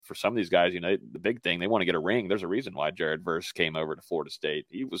for some of these guys, the big thing, they want to get a ring. There's a reason why Jared Verse came over to Florida State.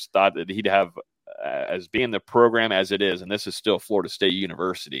 He was thought that he'd have as being the program as it is, and this is still Florida State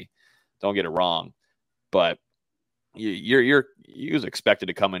University. Don't get it wrong, but you was expected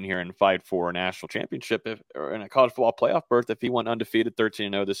to come in here and fight for a national championship or in a college football playoff berth if he went undefeated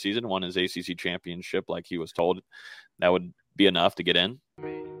 13-0 this season, won his ACC championship like he was told. That would be enough to get in.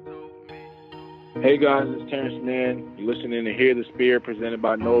 Hey guys, it's Terrence Mann. You're listening to Hear the Spear, presented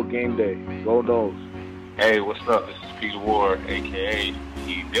by Noel Game Day. Go Noles. Hey, what's up? This is Peter Ward, a.k.a.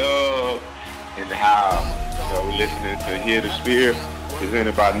 E-Dub, in the house. We're listening to Hear the Spear,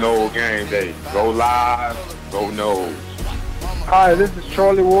 presented by Noel Game Day. Go Live, go Noles. Hi, this is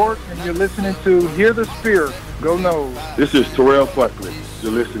Charlie Ward, and you're listening to Hear the Spear, go Noles. This is Terrell Buckley.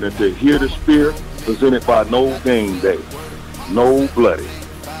 You're listening to Hear the Spear, presented by Noel Game Day. No Bloody.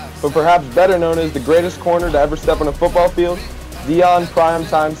 But perhaps better known as the greatest corner to ever step on a football field, Deion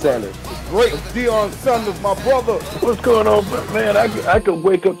Primetime Sanders. Great Deion Sanders, my brother. What's going on, man? I could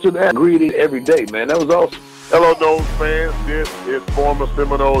wake up to that greeting every day, man. That was awesome. Hello, Noles fans. This is former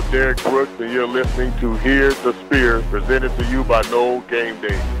Seminole Derek Brooks, and you're listening to Hear the Spear, presented to you by Noel Game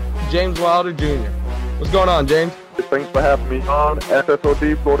Day. James Wilder Jr. What's going on, James? Thanks for having me on.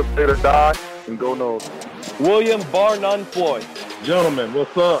 FSOD, Florida State or Die, and go Noles. William Bar None Floyd. Gentlemen,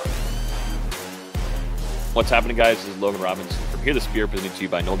 what's up? What's happening, guys? This is Logan Robinson from Hear the Spear, presented to you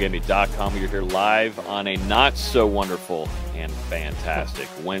by NoelGameDay.com. We're here live on a not-so-wonderful and fantastic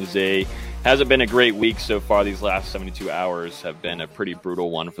Wednesday. Hasn't been a great week so far. These last 72 hours have been a pretty brutal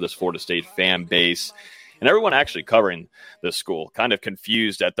one for this Florida State fan base. And everyone actually covering this school, kind of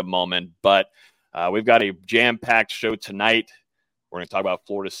confused at the moment. But we've got a jam-packed show tonight. We're going to talk about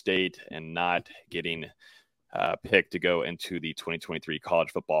Florida State and not getting picked to go into the 2023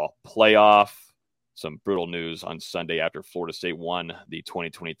 college football playoff. Some brutal news on Sunday after Florida State won the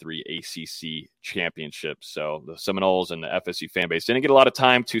 2023 ACC championship. So the Seminoles and the FSU fan base didn't get a lot of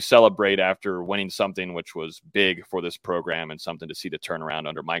time to celebrate after winning something which was big for this program and something to see the turnaround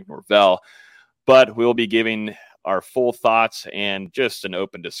under Mike Norvell. But we'll be giving our full thoughts and just an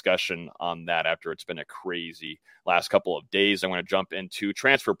open discussion on that after it's been a crazy last couple of days. I'm going to jump into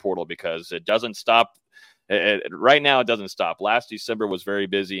transfer portal because it doesn't stop. Right now, it doesn't stop. Last December was very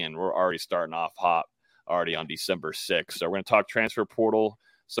busy, and we're already starting off hot already on December 6th. So we're going to talk transfer portal,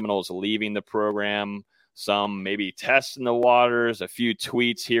 Seminoles leaving the program, some maybe testing the waters, a few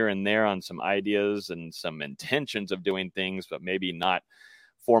tweets here and there on some ideas and some intentions of doing things, but maybe not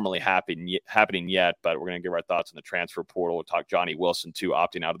formally happening yet. But we're going to give our thoughts on the transfer portal. We'll talk Johnny Wilson, too,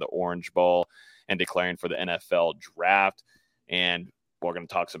 opting out of the Orange Bowl and declaring for the NFL draft. And we're going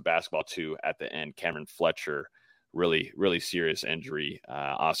to talk some basketball, too, at the end. Cameron Fletcher, really, really serious injury.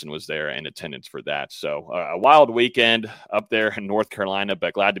 Austin was there in attendance for that. So a wild weekend up there in North Carolina,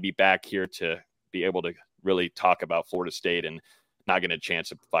 but glad to be back here to be able to really talk about Florida State and not getting a chance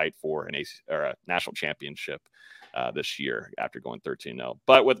to fight for a national championship this year after going 13-0.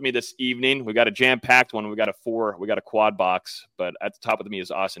 But with me this evening, we got a jam-packed one. We got a quad box. But at the top of me is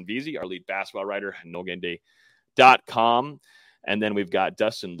Austin Veazey, our lead basketball writer at NoelGameDay.com. And then we've got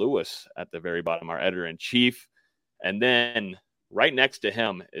Dustin Lewis at the very bottom, our editor-in-chief. And then right next to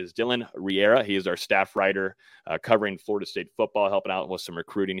him is Dylan Riera. He is our staff writer covering Florida State football, helping out with some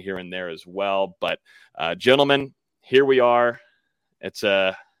recruiting here and there as well. But, gentlemen, here we are. It's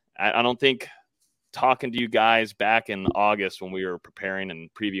I don't think talking to you guys back in August when we were preparing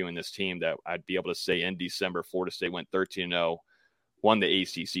and previewing this team that I'd be able to say in December Florida State went 13-0, won the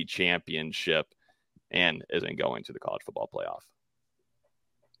ACC championship, and isn't going to the college football playoff.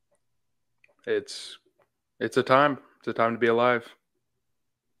 It's a time. It's a time to be alive.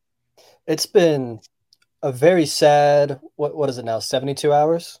 It's been a very sad, what is it now, 72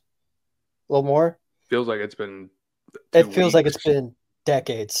 hours? A little more? Feels like it's been it's been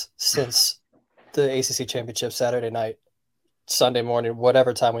decades since the ACC championship Saturday night, Sunday morning,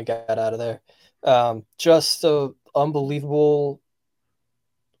 whatever time we got out of there. Just a unbelievable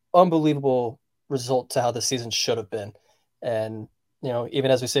result to how the season should have been. And, even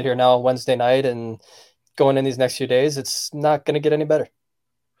as we sit here now on Wednesday night and going in these next few days, it's not going to get any better.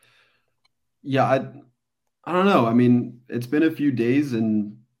 Yeah, I don't know. I mean, it's been a few days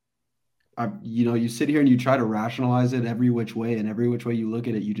and, you sit here and you try to rationalize it every which way, and every which way you look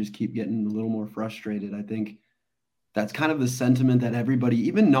at it, you just keep getting a little more frustrated. I think that's kind of the sentiment that everybody,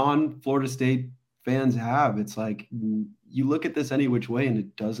 even non-Florida State fans have. It's like you look at this any which way and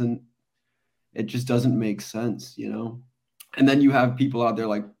it just doesn't make sense, And then you have people out there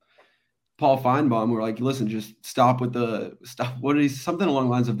like Paul Feinbaum who are like, listen, just stop. What is something along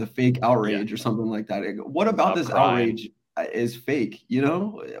the lines of the fake outrage or something like that. What about this outrage? is fake.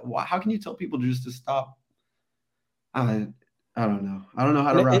 How can you tell people just to stop? I don't know. I don't know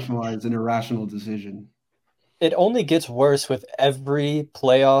how to rationalize an irrational decision. It only gets worse with every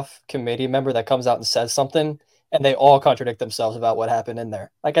playoff committee member that comes out and says something, and they all contradict themselves about what happened in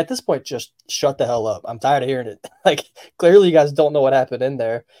there. Like, at this point, just shut the hell up. I'm tired of hearing it. Like, clearly you guys don't know what happened in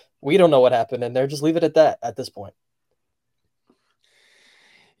there. We don't know what happened in there. Just leave it at that at this point.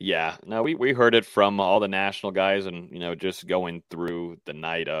 Yeah, no, we heard it from all the national guys, and just going through the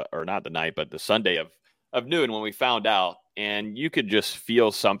night, or not the night, but the Sunday of noon when we found out, and you could just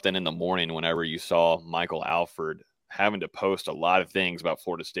feel something in the morning whenever you saw Michael Alford having to post a lot of things about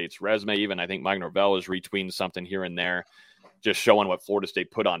Florida State's resume. Even I think Mike Norvell was retweeting something here and there, just showing what Florida State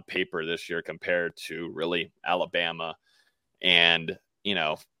put on paper this year compared to really Alabama, and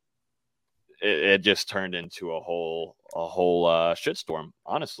it just turned into a whole shitstorm,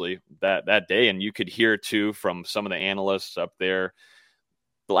 honestly, that day. And you could hear too from some of the analysts up there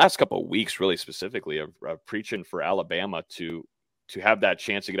the last couple of weeks, really specifically, of preaching for Alabama to have that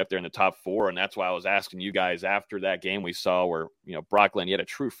chance to get up there in the top 4. And that's why I was asking you guys after that game we saw where Brock Glenn, you had a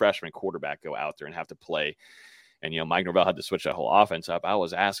true freshman quarterback go out there and have to play. And, Mike Norvell had to switch that whole offense up. I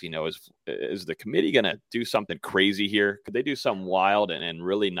was asking, is the committee going to do something crazy here? Could they do something wild and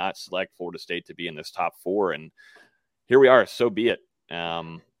really not select Florida State to be in this top 4? And here we are. So be it.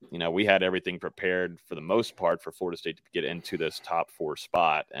 We had everything prepared for the most part for Florida State to get into this top 4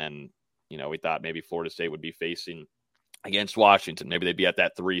 spot. And, we thought maybe Florida State would be facing against Washington. Maybe they'd be at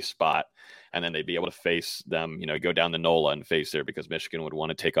that 3 spot, and then they'd be able to face them, go down to NOLA and face there because Michigan would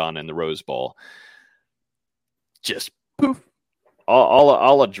want to take on in the Rose Bowl. Just poof,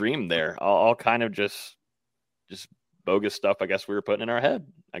 all a dream there. All kind of just bogus stuff. I guess we were putting in our head.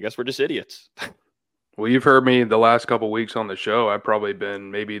 I guess we're just idiots. Well, you've heard me the last couple of weeks on the show. I've probably been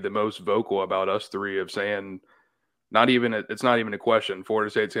maybe the most vocal about us 3 of saying it's not even a question.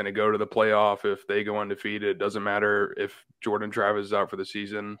 Florida State's going to go to the playoff if they go undefeated. It doesn't matter if Jordan Travis is out for the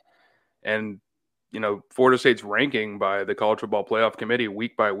season. And Florida State's ranking by the College Football Playoff Committee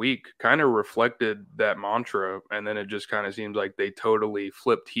week by week kind of reflected that mantra. And then it just kind of seems like they totally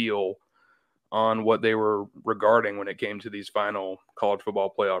flipped heel on what they were regarding when it came to these final College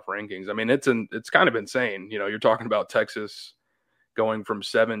Football Playoff rankings. I mean, it's kind of insane. You're talking about Texas going from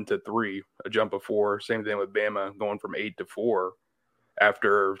 7 to 3, a jump of 4. Same thing with Bama going from 8 to 4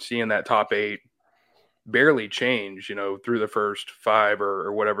 after seeing that top 8 barely change, through the first 5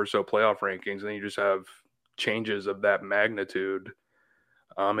 or whatever so playoff rankings, and then you just have changes of that magnitude.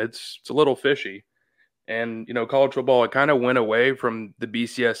 It's a little fishy. And college football, it kind of went away from the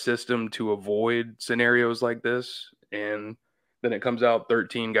BCS system to avoid scenarios like this, and then it comes out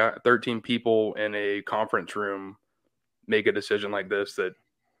 13 people in a conference room make a decision like this that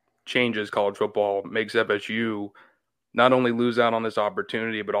changes college football, makes FSU not only lose out on this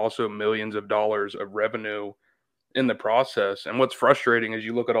opportunity, but also millions of dollars of revenue in the process. And what's frustrating is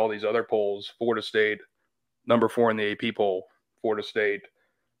you look at all these other polls, Florida State, number 4 in the AP poll, Florida State,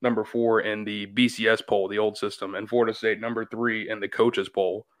 number 4 in the BCS poll, the old system, and Florida State, number 3 in the coaches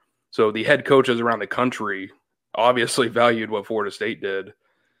poll. So the head coaches around the country obviously valued what Florida State did,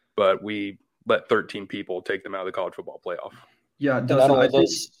 but we let 13 people take them out of the college football playoff. Yeah, go ahead,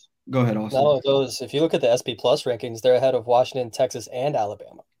 Austin. Not only those, if you look at the SP Plus rankings, they're ahead of Washington, Texas, and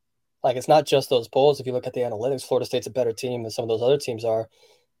Alabama. Like, it's not just those polls. If you look at the analytics, Florida State's a better team than some of those other teams are.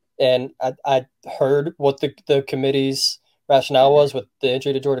 And I heard what the committee's rationale was with the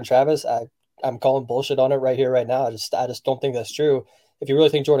injury to Jordan Travis. I'm calling bullshit on it right here, right now. I just don't think that's true. If you really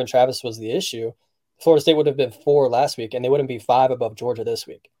think Jordan Travis was the issue, Florida State would have been 4 last week, and they wouldn't be 5 above Georgia this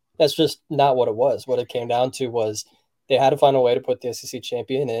week. That's just not what it was. What it came down to was they had to find a way to put the SEC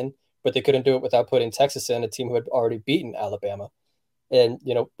champion in, but they couldn't do it without putting Texas in, a team who had already beaten Alabama. And,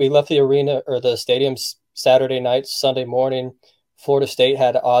 we left the arena or the stadiums Saturday night, Sunday morning. Florida State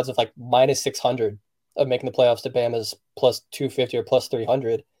had odds of like minus 600 of making the playoffs to Bama's plus 250 or plus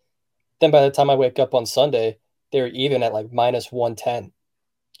 300. Then by the time I wake up on Sunday, they were even at like minus 110,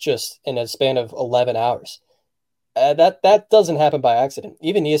 just in a span of 11 hours. That doesn't happen by accident.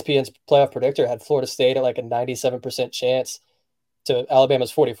 Even ESPN's playoff predictor had Florida State at like a 97% chance to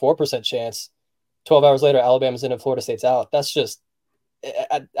Alabama's 44% chance. 12 hours later, Alabama's in and Florida State's out. That's just,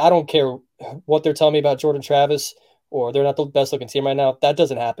 I don't care what they're telling me about Jordan Travis or they're not the best looking team right now. That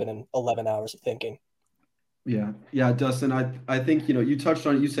doesn't happen in 11 hours of thinking. Yeah, Dustin, I think, you touched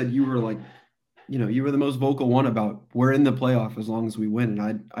on it. You said you were like, you were the most vocal one about we're in the playoff as long as we win.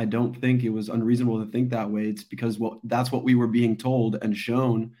 And I don't think it was unreasonable to think that way. It's because, that's what we were being told and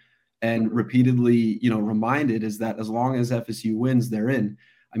shown and repeatedly, reminded, is that as long as FSU wins, they're in.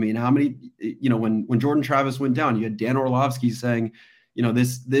 I mean, how many, when Jordan Travis went down, you had Dan Orlovsky saying,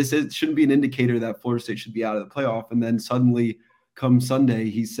 this shouldn't be an indicator that Florida State should be out of the playoff. And then suddenly come Sunday,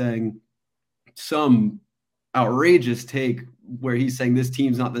 he's saying some outrageous take where he's saying this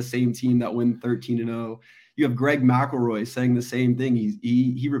team's not the same team that win 13-0. You have Greg McElroy saying the same thing.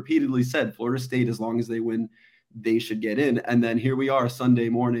 He repeatedly said Florida State, as long as they win, they should get in. And then here we are Sunday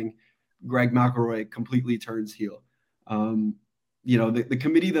morning, Greg McElroy completely turns heel. The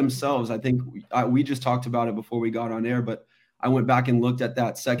committee themselves, I think we just talked about it before we got on air, but I went back and looked at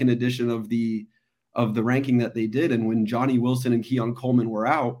that second edition of the ranking that they did. And when Johnny Wilson and Keon Coleman were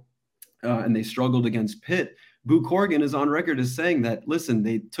out and they struggled against Pitt, Boo Corrigan is on record as saying that, listen,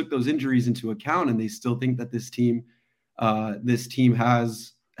 they took those injuries into account and they still think that this team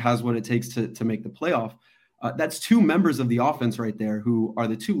has what it takes to make the playoff. That's two members of the offense right there who are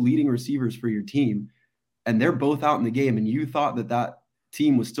the two leading receivers for your team. And they're both out in the game. And you thought that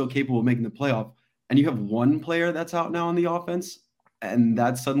team was still capable of making the playoff. And you have one player that's out now on the offense. And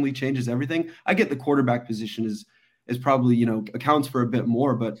that suddenly changes everything. I get the quarterback position is probably, accounts for a bit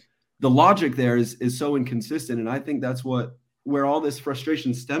more, but the logic there is so inconsistent. And I think that's where all this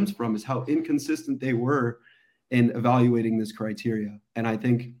frustration stems from, is how inconsistent they were in evaluating this criteria. And I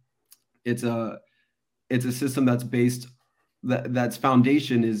think it's a system that's based, that's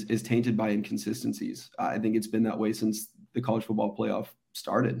foundation is tainted by inconsistencies. I think it's been that way since the college football playoff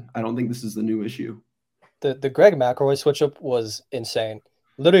started. I don't think this is the new issue. The Greg McElroy switch up was insane.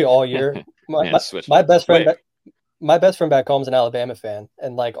 Literally all year. My best friend back home is an Alabama fan,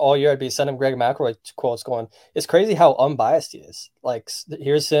 and like all year I'd be sending Greg McElroy quotes going, it's crazy how unbiased he is. Like,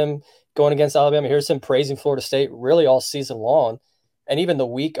 here's him going against Alabama, here's him praising Florida State really all season long. And even the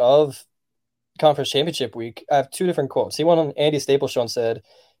week of conference championship week, I have two different quotes. He went on Andy Staples show and said,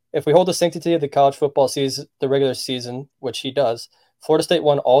 if we hold the sanctity of the college football season, the regular season, which he does, Florida State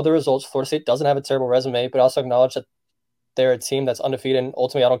won all the results. Florida State doesn't have a terrible resume, but also acknowledge that they're a team that's undefeated. And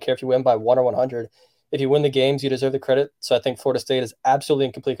ultimately, I don't care if you win by 1 or 100. If you win the games, you deserve the credit. So I think Florida State is absolutely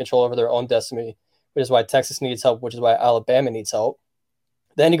in complete control over their own destiny, which is why Texas needs help, which is why Alabama needs help.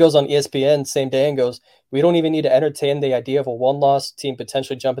 Then he goes on ESPN same day and goes, we don't even need to entertain the idea of a one-loss team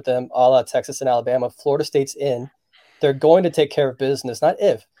potentially jumping them a la Texas and Alabama. Florida State's in. They're going to take care of business, not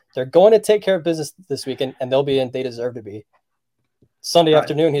if. They're going to take care of business this weekend, and they'll be in. They deserve to be. Sunday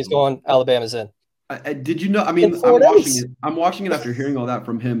afternoon, he's going, Alabama's in. Did you know? I mean, I'm watching it after hearing all that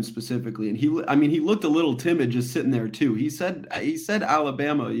from him specifically, and he looked a little timid just sitting there too. He said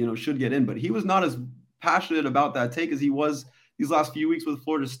Alabama, should get in, but he was not as passionate about that take as he was these last few weeks with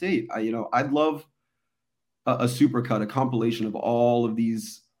Florida State. I'd love a supercut, a compilation of all of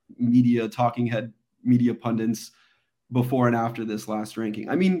these talking head media pundits before and after this last ranking.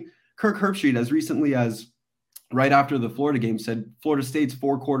 I mean, Kirk Herbstreit, as recently as right after the Florida game, said Florida State's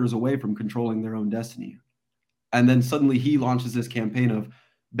 4 quarters away from controlling their own destiny. And then suddenly he launches this campaign of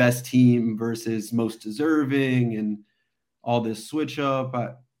best team versus most deserving and all this switch up.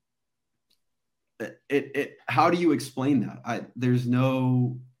 How do you explain that? There's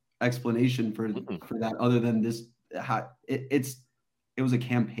no explanation for that other than this. It was a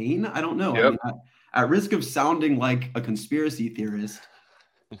campaign. I don't know. Yep. I mean, at risk of sounding like a conspiracy theorist,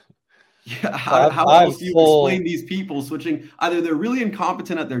 yeah, how else do you explain these people switching? Either they're really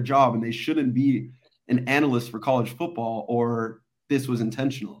incompetent at their job and they shouldn't be an analyst for college football, or this was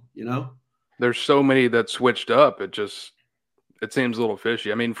intentional, There's so many that switched up. It seems a little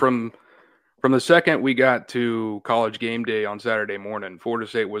fishy. I mean, from the second we got to College game day on Saturday morning, Florida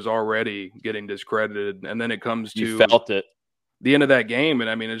State was already getting discredited. And then it comes to you felt it. The end of that game. And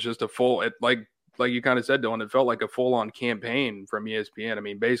I mean, it's just like you kind of said, Dylan, it felt like a full-on campaign from ESPN. I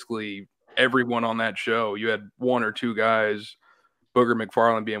mean, basically everyone on that show, you had 1 or 2 guys, Booger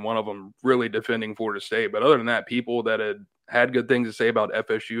McFarland being one of them, really defending Florida State. But other than that, people that had good things to say about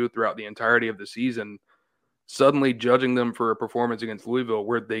FSU throughout the entirety of the season, suddenly judging them for a performance against Louisville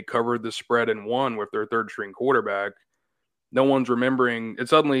where they covered the spread and won with their third-string quarterback. No one's remembering. It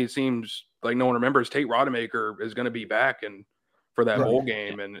suddenly seems like no one remembers Tate Rodemaker is going to be back for that bowl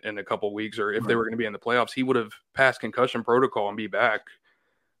game in a couple of weeks, or if they were going to be in the playoffs, he would have passed concussion protocol and be back.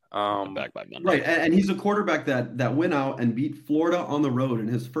 Back by Monday. Right, and he's a quarterback that went out and beat Florida on the road in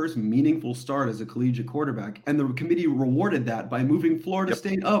his first meaningful start as a collegiate quarterback, and the committee rewarded that by moving Florida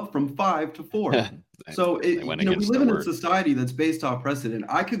State up from 5 to 4. So we live in a society that's based off precedent.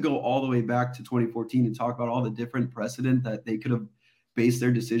 I could go all the way back to 2014 and talk about all the different precedent that they could have based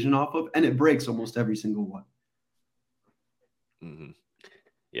their decision off of, and it breaks almost every single one. Mm-hmm.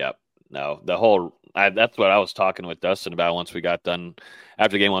 Yep. No, that's what I was talking with Dustin about once we got done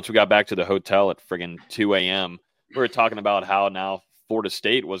after the game. Once we got back to the hotel at friggin' 2 a.m., we were talking about how now Florida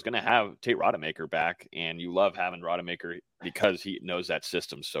State was going to have Tate Rodemaker back, and you love having Rodemaker because he knows that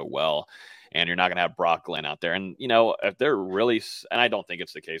system so well, and you're not going to have Brock Glenn out there. And, if they're really – and I don't think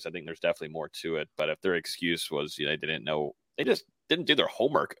it's the case. I think there's definitely more to it. But if their excuse was they didn't know – they just didn't do their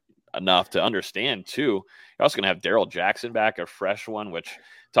homework enough to understand, too. You're also going to have Daryl Jackson back, a fresh one, which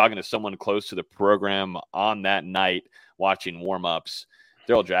talking to someone close to the program on that night, watching warm-ups,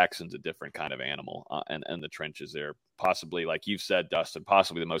 Daryl Jackson's a different kind of animal and the trenches there. Possibly, like you've said, Dustin,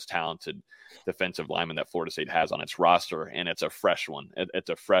 possibly the most talented defensive lineman that Florida State has on its roster, and it's a fresh one.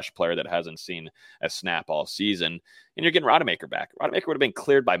 It's a fresh player that hasn't seen a snap all season, and you're getting Rodemaker back. Rodemaker would have been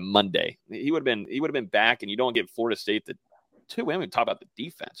cleared by Monday. He would have been back, and you don't get Florida State the two women. Talk about the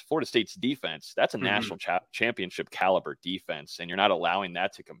defense. Florida State's defense. That's a national championship caliber defense, and you're not allowing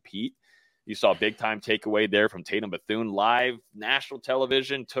that to compete. You saw a big-time takeaway there from Tatum Bethune, live national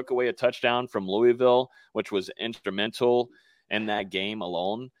television, took away a touchdown from Louisville, which was instrumental in that game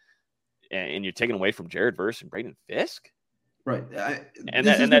alone. And you're taking away from Jared Verse and Braden Fisk? Right. That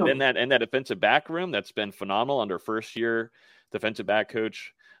defensive back room that's been phenomenal under first-year defensive back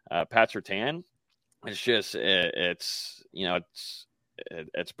coach Pat Surtain. It's just it's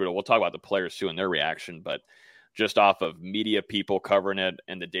brutal. We'll talk about the players, too, and their reaction, but – just off of media people covering it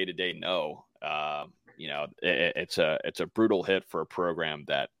and the day-to-day it's a brutal hit for a program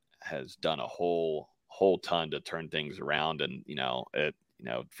that has done a whole ton to turn things around. And,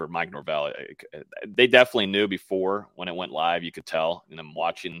 for Mike Norvell, they definitely knew before when it went live. You could tell, and I'm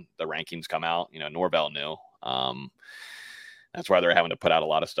watching the rankings come out, Norvell knew. That's why they're having to put out a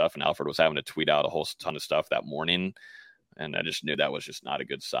lot of stuff. And Alfred was having to tweet out a whole ton of stuff that morning. And I just knew that was just not a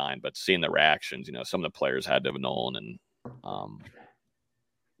good sign. But seeing the reactions, some of the players had to have known, and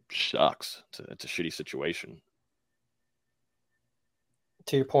shucks. It's a shitty situation.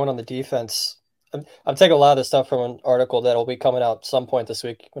 To your point on the defense, I'm taking a lot of this stuff from an article that will be coming out some point this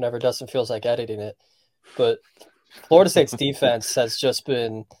week whenever Dustin feels like editing it. But Florida State's defense has just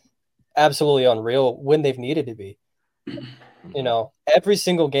been absolutely unreal when they've needed to be. Every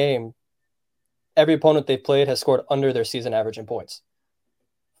single game, every opponent they've played has scored under their season average in points.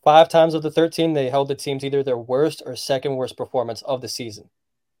 5 times of the 13, they held the team's either their worst or second worst performance of the season,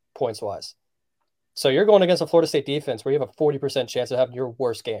 points-wise. So you're going against a Florida State defense where you have a 40% chance of having your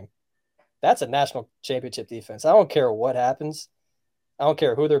worst game. That's a national championship defense. I don't care what happens. I don't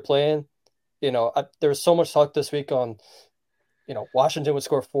care who they're playing. There's so much talk this week on, Washington would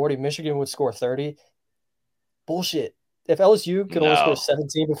score 40, Michigan would score 30. Bullshit. If LSU could only score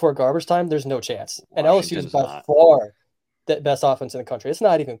 17 before garbage time, there's no chance. And LSU is by far the best offense in the country. It's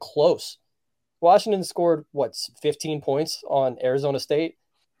not even close. Washington scored, 15 points on Arizona State?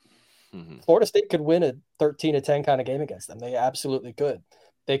 Mm-hmm. Florida State could win a 13-10 kind of game against them. They absolutely could.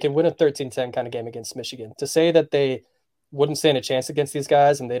 They could win a 13-10 kind of game against Michigan. To say that they wouldn't stand a chance against these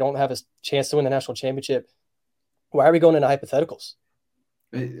guys and they don't have a chance to win the national championship, why are we going into hypotheticals?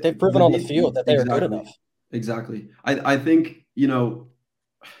 They've proven on the field that they are good enough. Exactly. I think,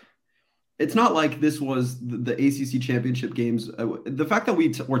 it's not like this was the ACC championship games. The fact that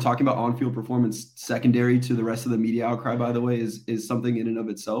we're talking about on-field performance secondary to the rest of the media outcry, by the way, is something in and of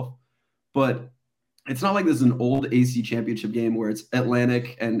itself. But it's not like this is an old AC championship game where it's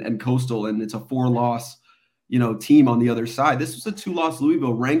Atlantic and Coastal and it's a 4-loss, team on the other side. This was a 2-loss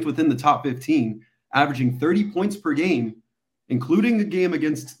Louisville ranked within the top 15, averaging 30 points per game, including a game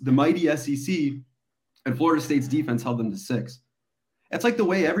against the mighty SEC. And Florida State's defense held them to 6. It's like the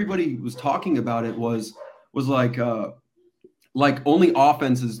way everybody was talking about it was like only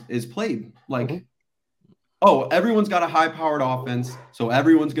offense is played. Like, everyone's got a high-powered offense, so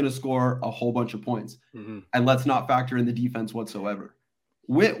everyone's going to score a whole bunch of points. Mm-hmm. And let's not factor in the defense whatsoever.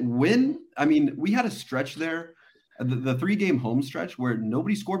 We had a stretch there, the 3-game home stretch, where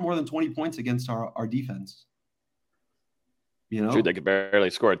nobody scored more than 20 points against our defense. Dude, they could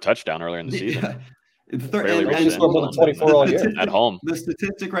barely score a touchdown earlier in the season. Yeah. And 24 all year at home. The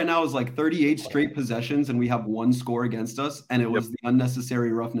statistic right now is like 38 straight possessions, and we have 1 score against us, and it was the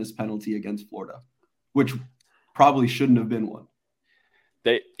unnecessary roughness penalty against Florida, which probably shouldn't have been one.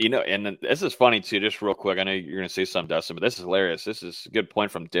 And this is funny too. Just real quick, I know you're going to say something, Dustin, but this is hilarious. This is a good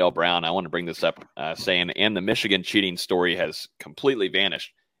point from Dale Brown. I want to bring this up, saying, and the Michigan cheating story has completely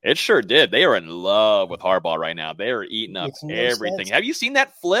vanished. It sure did. They are in love with Harbaugh right now. They are eating up everything. Have you seen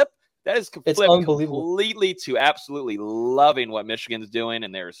that flip? That is flipped completely to absolutely loving what Michigan's doing,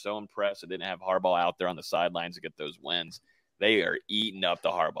 and they were so impressed. They didn't have Harbaugh out there on the sidelines to get those wins. They are eating up the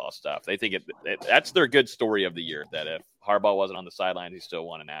Harbaugh stuff. They think that's their good story of the year, that if Harbaugh wasn't on the sidelines, he still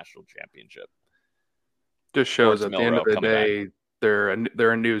won a national championship. Just shows at the end of the day, they're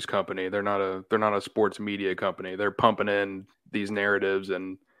a news company. They're not a sports media company. They're pumping in these narratives,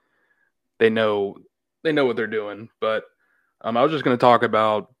 and they know what they're doing. But I was just going to talk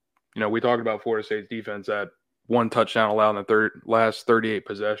about, we talked about Florida State's defense at 1 touchdown allowed in the last 38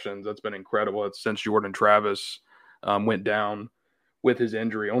 possessions. That's been incredible. It's since Jordan Travis went down with his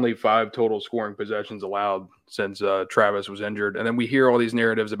injury. Only 5 total scoring possessions allowed since Travis was injured. And then we hear all these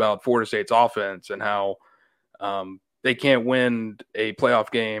narratives about Florida State's offense and how they can't win a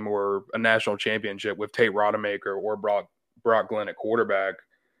playoff game or a national championship with Tate Rodemaker or Brock Glenn at quarterback.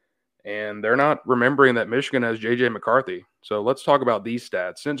 And they're not remembering that Michigan has J.J. McCarthy. So let's talk about these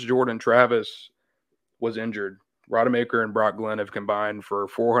stats. Since Jordan Travis was injured, Rodemaker and Brock Glenn have combined for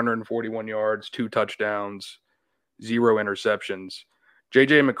 441 yards, 2 touchdowns, 0 interceptions.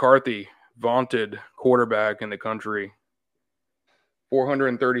 J.J. McCarthy, vaunted quarterback in the country,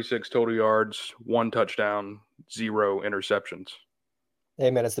 436 total yards, 1 touchdown, 0 interceptions.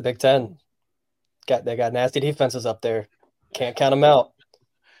 Hey, man, it's the Big Ten. They got nasty defenses up there. Can't count them out.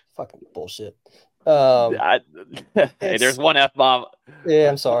 Fucking bullshit. Hey, there's one F-bomb. Yeah,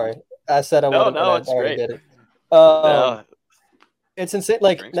 I'm sorry. I said I wouldn't. No, it's great. Did it. No. It's insane.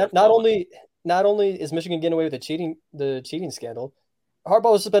 Like not only is Michigan getting away with the cheating scandal,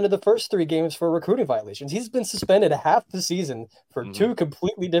 Harbaugh was suspended the first 3 games for recruiting violations. He's been suspended half the season for 2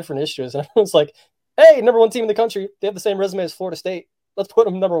 completely different issues. And everyone's like, "Hey, number 1 team in the country. They have the same resume as Florida State. Let's put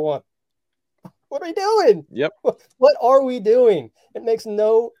them number 1." What are we doing? Yep. What are we doing? It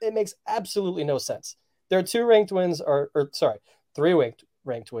makes absolutely no sense. There are 2 ranked wins, 3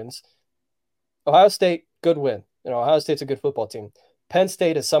 ranked wins. Ohio State, good win. Ohio State's a good football team. Penn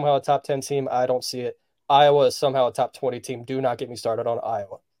State is somehow a top 10 team. I don't see it. Iowa is somehow a top 20 team. Do not get me started on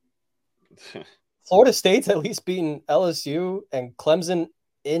Iowa. Florida State's at least beaten LSU and Clemson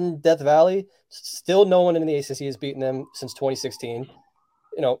in Death Valley. Still no one in the ACC has beaten them since 2016.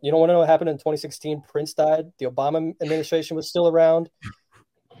 You don't want to know what happened in 2016. Prince died. The Obama administration was still around.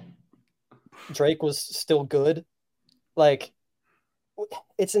 Drake was still good. Like,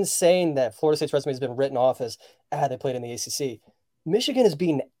 it's insane that Florida State's resume has been written off as, they played in the ACC. Michigan has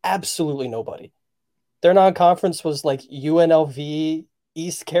beaten absolutely nobody. Their non-conference was like UNLV,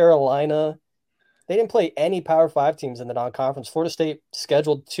 East Carolina. They didn't play any Power 5 teams in the non-conference. Florida State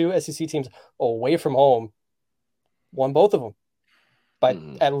scheduled 2 SEC teams away from home, won both of them by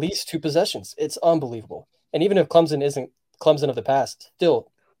at least 2 possessions. It's unbelievable. And even if Clemson isn't Clemson of the past,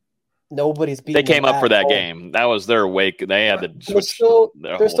 still nobody's beaten. They came up for that game. That was their wake. They had to switch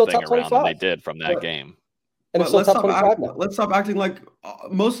their whole thing around, and they did from that game. And let's stop acting like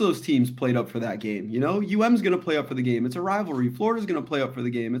most of those teams played up for that game. UM's going to play up for the game. It's a rivalry. Florida's going to play up for the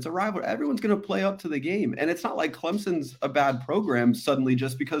game. It's a rivalry. Everyone's going to play up to the game. And it's not like Clemson's a bad program suddenly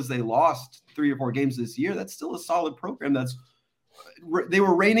just because they lost 3 or 4 games this year. That's still a solid program. They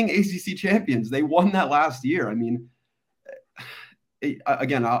were reigning ACC champions. They won that last year. I mean,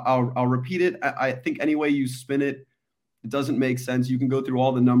 again, I'll repeat it. I think any way you spin it, it doesn't make sense. You can go through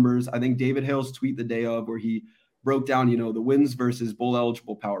all the numbers. I think David Hale's tweet the day of where he broke down, the wins versus bowl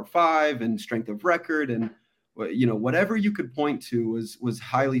eligible Power 5 and strength of record. And, whatever you could point to was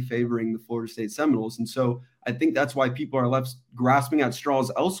highly favoring the Florida State Seminoles. And so I think that's why people are left grasping at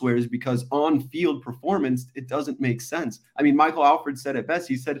straws elsewhere, is because on-field performance, it doesn't make sense. I mean, Michael Alford said it best.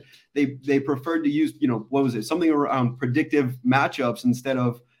 He said they preferred to use, what was it? Something around predictive matchups instead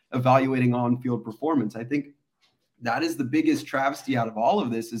of evaluating on-field performance. I think that is the biggest travesty out of all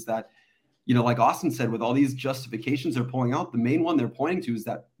of this, is that, like Austin said, with all these justifications they're pulling out, the main one they're pointing to is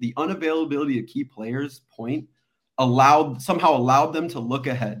that the unavailability of key players somehow allowed them to look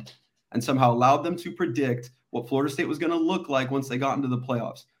ahead and somehow allowed them to predict what Florida State was going to look like once they got into the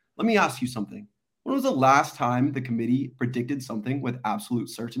playoffs. Let me ask you something. When was the last time the committee predicted something with absolute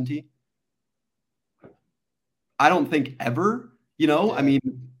certainty? I don't think ever, I mean,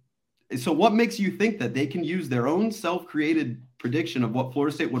 so what makes you think that they can use their own self-created prediction of what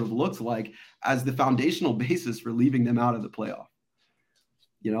Florida State would have looked like as the foundational basis for leaving them out of the playoff?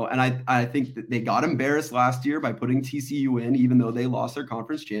 And I think that they got embarrassed last year by putting TCU in, even though they lost their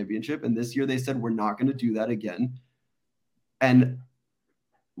conference championship. And this year they said, we're not going to do that again. And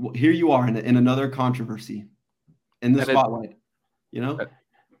here you are in another controversy in the spotlight,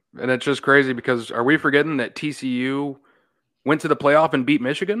 And it's just crazy because are we forgetting that TCU went to the playoff and beat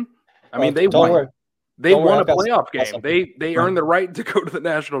Michigan? I mean, they won. They won a playoff game. They earned the right to go to the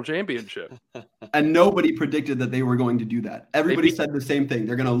national championship. And nobody predicted that they were going to do that. Everybody said the same thing.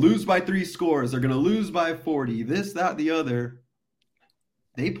 They're going to lose by 3 scores. They're going to lose by 40. This, that, the other.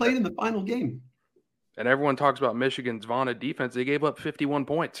 They played in the final game. And everyone talks about Michigan's vaunted defense. They gave up 51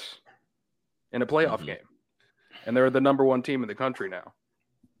 points in a playoff game. And they're the number 1 team in the country now.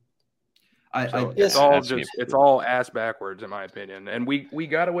 It's all ass backwards in my opinion. And we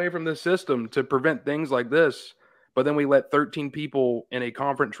got away from this system to prevent things like this, but then we let 13 people in a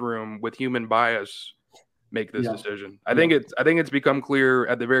conference room with human bias make this decision. I think it's become clear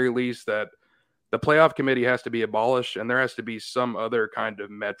at the very least that the playoff committee has to be abolished, and there has to be some other kind of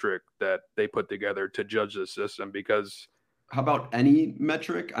metric that they put together to judge the system. Because how about any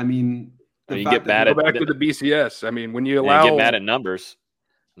metric? I mean, you get mad go back to the BCS. I mean, when you allow get mad at numbers,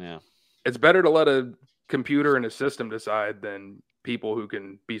 it's better to let a computer and a system decide than people who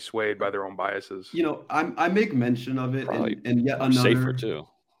can be swayed by their own biases. You know, I make mention of it, and yet another safer too.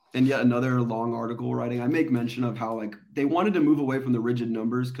 And yet another long article writing, I make mention of how like they wanted to move away from the rigid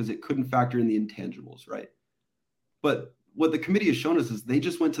numbers because it couldn't factor in the intangibles, right? But what the committee has shown us is they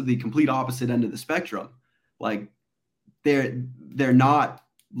just went to the complete opposite end of the spectrum. Like they're not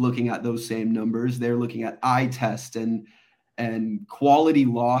looking at those same numbers. They're looking at eye test and quality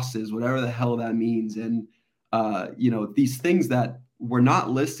losses, whatever the hell that means. And these things that were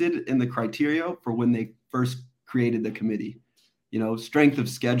not listed in the criteria for when they first created the committee. Strength of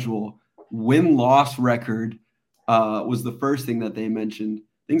schedule, win-loss record was the first thing that they mentioned.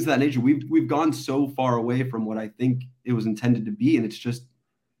 Things of that nature. We've gone so far away from what I think it was intended to be, and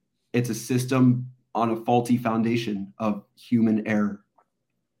it's a system on a faulty foundation of human error.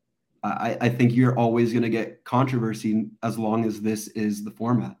 I think you're always going to get controversy as long as this is the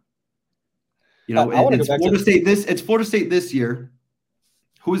format. It's Florida State this year.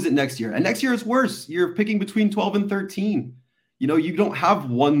 Who is it next year? And next year is worse. You're picking between 12 and 13. You don't have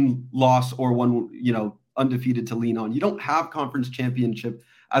one loss or one, undefeated to lean on. You don't have conference championship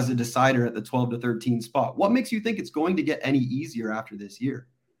as a decider at the 12 to 13 spot. What makes you think it's going to get any easier after this year?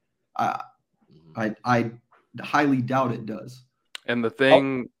 I highly doubt it does. And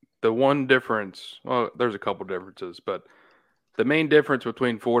the one difference, well, there's a couple differences, but the main difference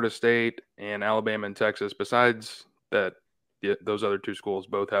between Florida State and Alabama and Texas, besides that those other two schools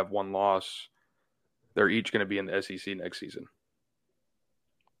both have one loss, they're each going to be in the SEC next season.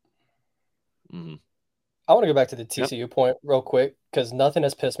 Mm-hmm. I want to go back to the TCU point real quick because nothing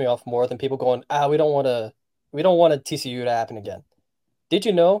has pissed me off more than people going, we don't want a TCU to happen again. Did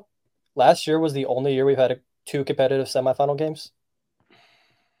you know last year was the only year we've had two competitive semifinal games?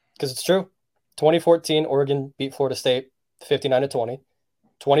 Because it's true. 2014, Oregon beat Florida State 59-20.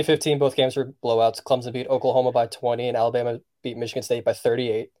 2015, both games were blowouts. Clemson beat Oklahoma by 20, and Alabama beat Michigan State by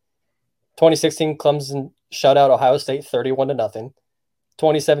 38. 2016, Clemson shut out Ohio State 31-0.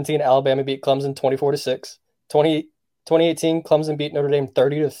 2017, Alabama beat Clemson 24-6. 2018, Clemson beat Notre Dame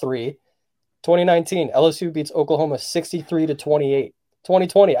 30-3. 2019, LSU beats Oklahoma 63-28.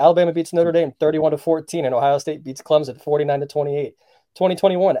 2020, Alabama beats Notre Dame 31-14, and Ohio State beats Clemson 49-28.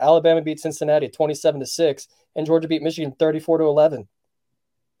 2021, Alabama beat Cincinnati 27-6, and Georgia beat Michigan 34-11.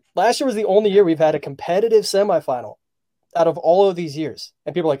 Last year was the only year we've had a competitive semifinal out of all of these years.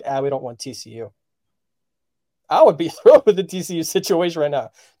 And people are like, we don't want TCU. I would be thrilled with the TCU situation right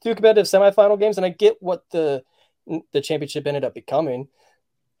now. Two competitive semifinal games, and I get what the championship ended up becoming.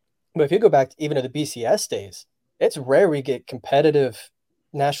 But if you go back even to the BCS days, it's rare we get competitive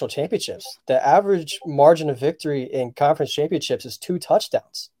national championships. The average margin of victory in conference championships is 2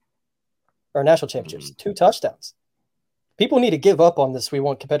 touchdowns. Or national championships, 2 touchdowns. People need to give up on this. We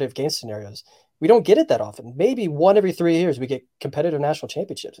want competitive game scenarios. We don't get it that often. Maybe 1 every 3 years we get competitive national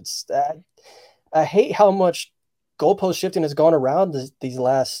championships. I hate how much goalpost shifting has gone around these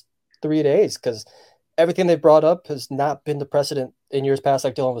last 3 days because everything they brought up has not been the precedent in years past,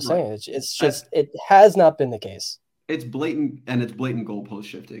 like Dylan was saying. It has not been the case. It's blatant goalpost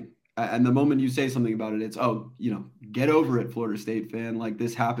shifting. And the moment you say something about it, it's, get over it, Florida State fan. Like,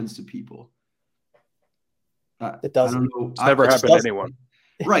 this happens to people. It doesn't. I don't know. It's never happened to anyone.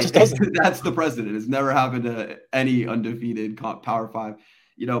 Right. That's the precedent. It's never happened to any undefeated Power 5.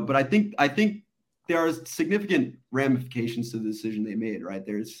 But I think there are significant ramifications to the decision they made, right?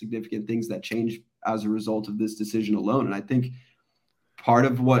 There's significant things that change as a result of this decision alone. And I think part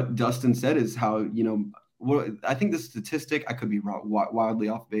of what Dustin said is how, I think the statistic, I could be wildly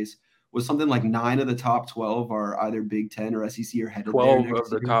off base, was something like 9 of the top 12 are either Big 10 or SEC or headed 12 of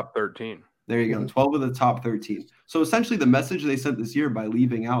the top 13. There you go. 12 of the top 13. So essentially the message they sent this year by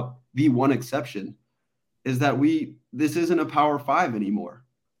leaving out the one exception is that this isn't a Power 5 anymore.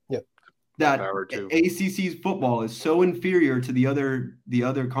 Yep. That ACC's football is so inferior to the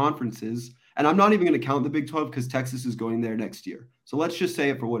other conferences. And I'm not even going to count the Big 12 because Texas is going there next year. So let's just say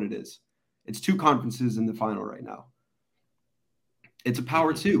it for what it is. It's 2 conferences in the final right now. It's a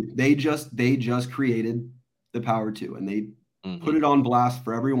Power 2. They just created the Power 2 and they put it on blast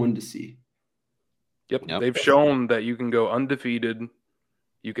for everyone to see. Yep. They've shown that you can go undefeated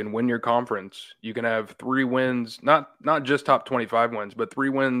You can win your conference. You can have 3 wins, not just top 25 wins, but 3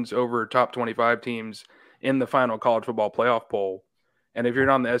 wins over top 25 teams in the final college football playoff poll. And if you're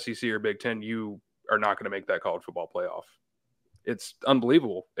not in the SEC or Big Ten, you are not going to make that college football playoff. It's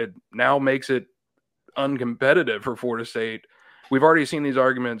unbelievable. It now makes it uncompetitive for Florida State. We've already seen these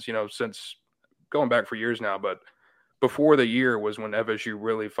arguments, since going back for years now, but before the year was when FSU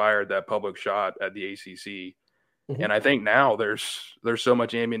really fired that public shot at the ACC. Mm-hmm. And I think now there's so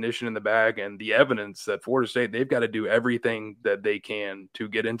much ammunition in the bag and the evidence that Florida State, they've got to do everything that they can to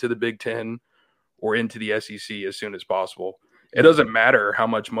get into the Big Ten or into the SEC as soon as possible. It doesn't matter how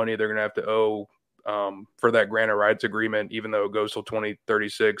much money they're going to have to owe for that grant of rights agreement, even though it goes till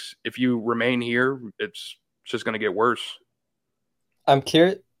 2036. If you remain here, it's just going to get worse. I'm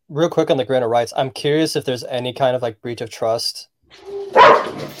curious, real quick on the grant of rights, I'm curious if there's any kind of like breach of trust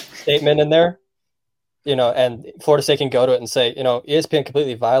statement in there, and Florida State can go to it and say, ESPN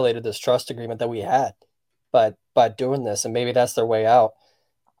completely violated this trust agreement that we had by doing this, and maybe that's their way out.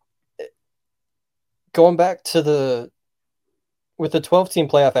 Going back to with the 12-team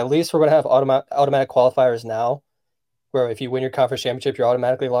playoff, at least we're going to have automatic qualifiers now, where if you win your conference championship, you're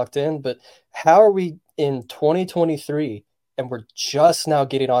automatically locked in. But how are we in 2023 and we're just now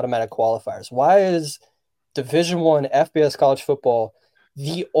getting automatic qualifiers? Why is Division I FBS college football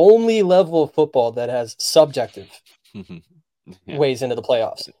the only level of football that has subjective ways into the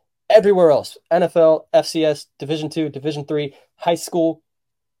playoffs? Everywhere else, NFL, FCS, Division II, Division III, high school,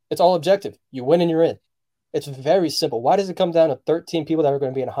 it's all objective. You win and you're in. It's very simple. Why does it come down to 13 people that are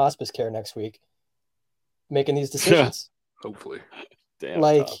going to be in hospice care next week making these decisions? Hopefully. Damn.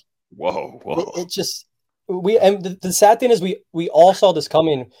 Like, tough. Whoa. It just and the sad thing is we all saw this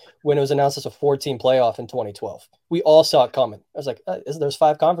coming when it was announced as a 4-team playoff in 2012. We all saw it coming. I was like, there's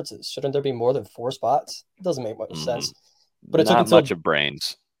 5 conferences. Shouldn't there be more than 4 spots? It doesn't make much sense. But it Not took until, much of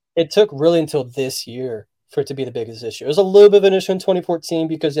brains. It took really until this year for it to be the biggest issue. It was a little bit of an issue in 2014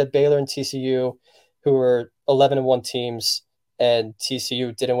 because you had Baylor and TCU, who were 11-1 teams, and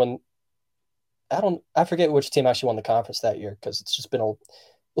TCU didn't win. I forget which team actually won the conference that year because it's just been a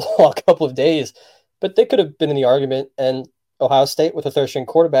long couple of days. But they could have been in the argument, and Ohio State with a third-string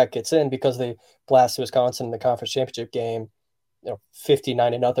quarterback gets in because they blasted Wisconsin in the conference championship game,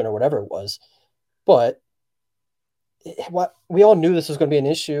 59-0 or whatever it was. But we all knew this was going to be an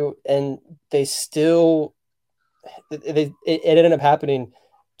issue, and they still it ended up happening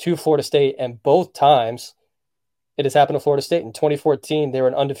to Florida State, and both times it has happened to Florida State. In 2014, they were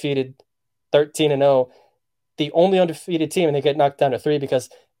an undefeated 13-0, the only undefeated team, and they get knocked down to 3 because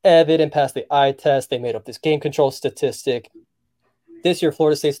they didn't pass the eye test. They made up this game control statistic. This year,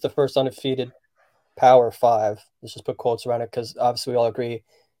 Florida State's the first undefeated Power 5. Let's just put quotes around it because obviously we all agree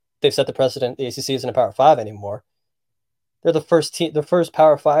they've set the precedent. The ACC isn't a Power 5 anymore. They're the first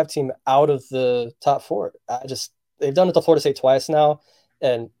Power 5 team out of the top 4. They've done it to Florida State twice now,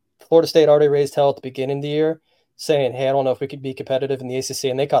 and Florida State already raised hell at the beginning of the year, saying, "Hey, I don't know if we could be competitive in the ACC,"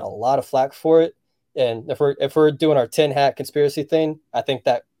 and they got a lot of flack for it. And if we're doing our tin hat conspiracy thing, I think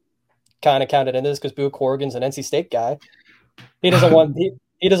that kind of counted in this because Boo Corrigan's an NC State guy. He doesn't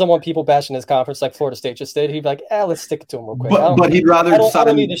want people bashing his conference like Florida State just did. He'd be like, let's stick it to him real quick. But he'd rather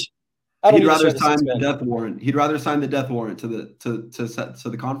sign the death warrant. He'd rather sign the death warrant to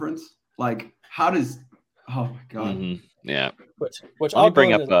the conference. Like, how does? Oh my god. Mm-hmm. Yeah. Which I'll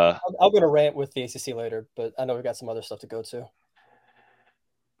bring up. I'll go to rant with the ACC later, but I know we've got some other stuff to go to.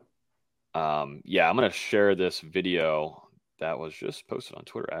 Yeah, I'm gonna share this video that was just posted on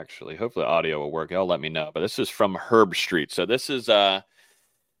Twitter. Actually, hopefully audio will work. Y'all let me know. But this is from Herb Street. So this is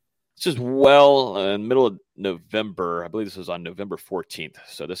well in the middle of November. I believe this was on November 14th.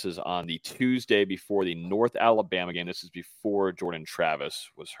 So this is on the Tuesday before the North Alabama game. This is before Jordan Travis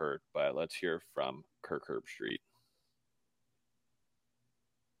was hurt. But let's hear from Kirk Herbstreit.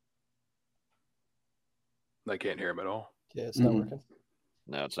 I can't hear him at all. Yeah, it's not working.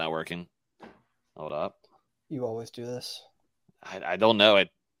 No, it's not working. Hold up. You always do this. I don't know.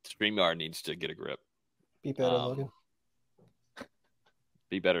 StreamYard needs to get a grip. Be better, Logan.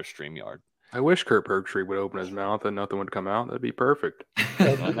 Be better, StreamYard. I wish Kirk Herbstreit would open his mouth and nothing would come out. That'd be perfect.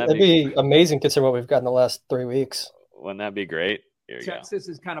 That'd be amazing considering what we've got in the last 3 weeks. Wouldn't that be great? Here you Texas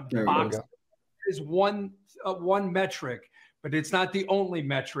go. is kind of boxed. There's one metric, but it's not the only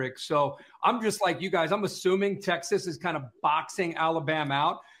metric. So I'm just like you guys. I'm assuming Texas is kind of boxing Alabama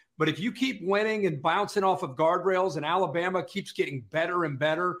out. But if you keep winning and bouncing off of guardrails and Alabama keeps getting better and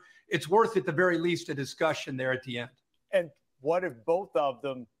better, it's worth at the very least a discussion there at the end. And what if both of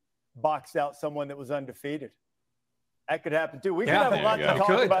them boxed out someone that was undefeated? That could happen too. We could Yeah, have a lot to there you talk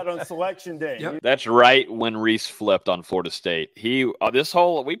go. about on Selection Day. Yep. That's right when Reese flipped on Florida State. We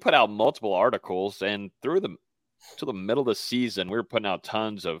put out multiple articles, and through to the middle of the season, we were putting out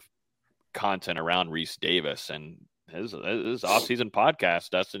tons of content around Reese Davis and his offseason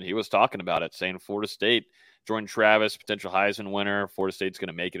podcast. Dustin, he was talking about it, saying Florida State, Jordan Travis, potential Heisman winner. Florida State's going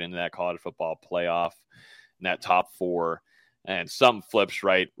to make it into that college football playoff in that top 4. And some flips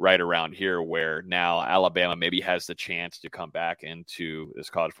right around here where now Alabama maybe has the chance to come back into this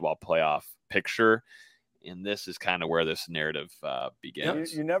college football playoff picture. And this is kind of where this narrative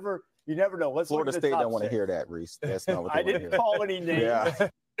begins. You never know. Let's Florida look at the State top don't want to 6. hear that, Reese. That's not what I they want to didn't hear. call any names. Yeah.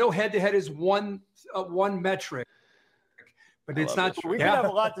 No, head-to-head is one metric, but it's not. We could have a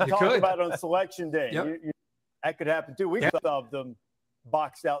lot to talk about on Selection Day. Yep. That could happen too. We could have them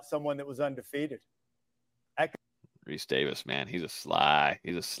boxed out someone that was undefeated. Reese Davis, man, he's a sly.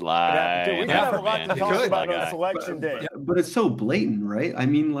 We could have a lot to talk about on Selection Day. But it's so blatant, right? I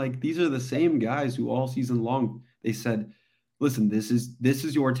mean, like, these are the same guys who all season long they said, "Listen, this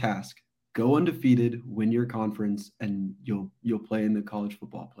is your task. Go undefeated, win your conference, and you'll play in the college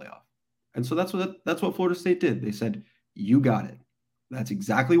football playoff." And so that's what Florida State did. They said, "You got it. That's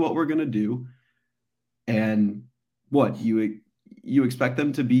exactly what we're gonna do." And what you expect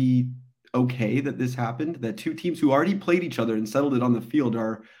them to be okay that this happened? That two teams who already played each other and settled it on the field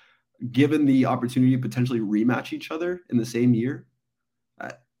are given the opportunity to potentially rematch each other in the same year?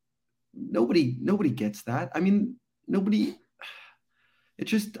 Nobody gets that. I mean, nobody. It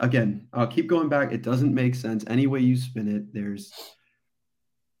just, again, I'll keep going back. It doesn't make sense. Any way you spin it, there's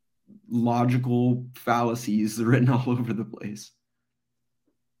logical fallacies written all over the place.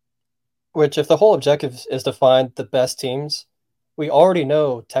 Which, if the whole objective is to find the best teams, we already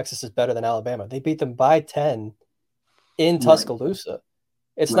know Texas is better than Alabama. They beat them by 10 in Tuscaloosa. Right.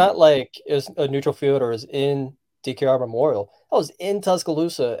 It's not like it was a neutral field or is in DKR Memorial. That was in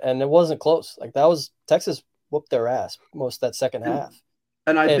Tuscaloosa, and it wasn't close. Like, that was Texas whooped their ass most of that second half.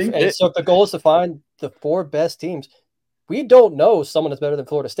 And so if the goal is to find the 4 best teams, we don't know someone that's better than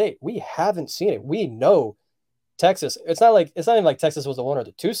Florida State. We haven't seen it. We know Texas. It's not even like Texas was the 1 or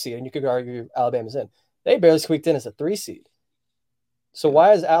the 2 seed, and you could argue Alabama's in. They barely squeaked in as a 3 seed. So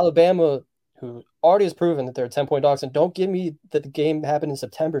why is Alabama, who already has proven that they're 10-point dogs, and don't give me that the game happened in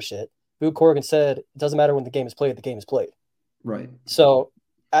September shit. Boo Corrigan said it doesn't matter when the game is played, the game is played. Right. So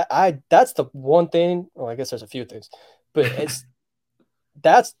I that's the one thing. Well, I guess there's a few things, but it's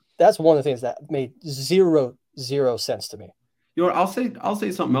that's one of the things that made zero sense to me. You know what? I'll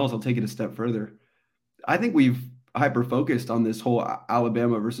say something else. I'll take it a step further. I think we've hyper focused on this whole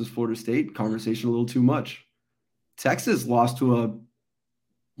Alabama versus Florida State conversation a little too much. Texas lost to a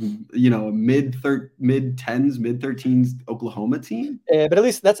mid-10s, mid-13s Oklahoma team. Yeah, but at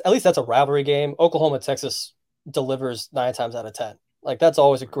least that's a rivalry game. Oklahoma, Texas delivers 9 times out of 10. Like, that's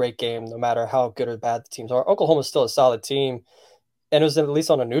always a great game, no matter how good or bad the teams are. Oklahoma's still a solid team, and it was at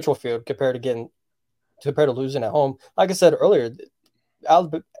least on a neutral field compared to losing at home. Like I said earlier,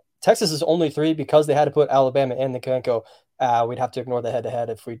 Texas is only 3 because they had to put Alabama in. They can't go, we'd have to ignore the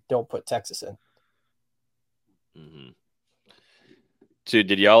head-to-head if we don't put Texas in. Mm-hmm. Dude,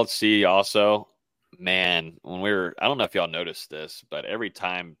 did y'all see also, man, when I don't know if y'all noticed this, but every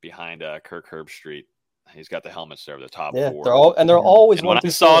time behind Kirk Herbstreit, he's got the helmets there, the top 4. They're always and when I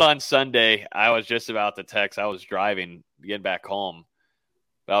saw it on Sunday, I was just about to text. I was driving, getting back home.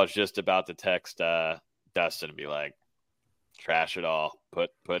 But I was just about to text Dustin and be like, trash it all.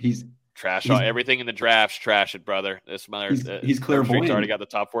 Trash all everything in the drafts. Trash it, brother. This mother. He's clairvoyant. Already got the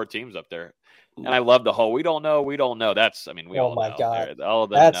top 4 teams up there. And I love the whole, we don't know. We all know. God. All of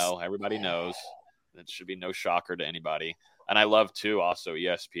them know. Everybody knows. It should be no shocker to anybody. And I love, too, also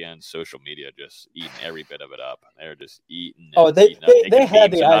ESPN's social media just eating every bit of it up. They're just eating. They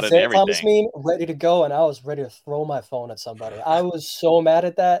had the Isaiah Thomas meme ready to go, and I was ready to throw my phone at somebody. I was so mad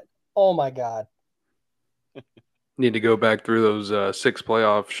at that. Oh, my God. Need to go back through those 6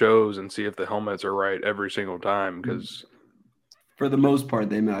 playoff shows and see if the helmets are right every single time, because for the most part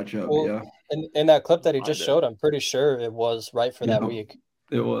they match up. Yeah. In that clip that he just showed, I'm pretty sure it was right for that week.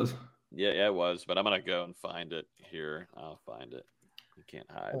 It was. Yeah, it was. But I'm gonna go and find it here. I'll find it. You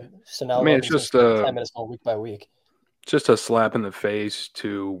can't hide. So now it's just 10 minutes more week by week. Just a slap in the face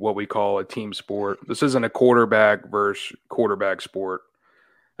to what we call a team sport. This isn't a quarterback versus quarterback sport.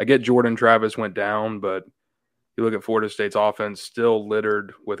 I get Jordan Travis went down, but you look at Florida State's offense, still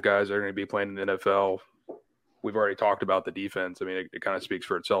littered with guys that are going to be playing in the NFL. We've already talked about the defense. I mean, it kind of speaks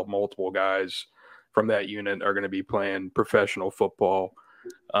for itself. Multiple guys from that unit are going to be playing professional football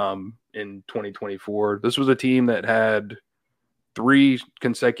in 2024. This was a team that had 3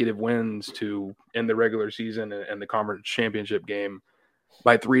 consecutive wins to end the regular season and the conference championship game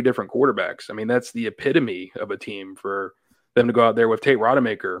by 3 different quarterbacks. I mean, that's the epitome of a team for them to go out there with Tate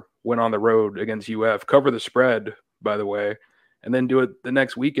Rodemaker, went on the road against UF, cover the spread, by the way, and then do it the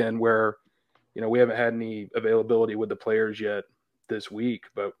next weekend where, we haven't had any availability with the players yet this week,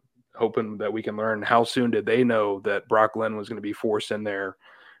 but hoping that we can learn how soon did they know that Brock Lynn was going to be forced in there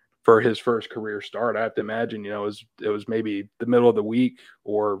for his first career start. I have to imagine, it was maybe the middle of the week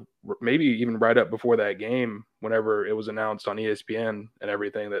or maybe even right up before that game, whenever it was announced on ESPN and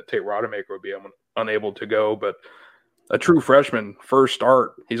everything that Tate Rodemaker would be unable to go. But a true freshman, first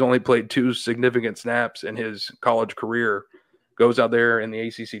start, he's only played 2 significant snaps in his college career, goes out there in the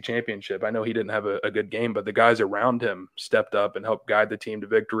ACC championship. I know he didn't have a good game, but the guys around him stepped up and helped guide the team to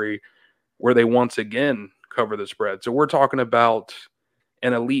victory, where they once again cover the spread. So we're talking about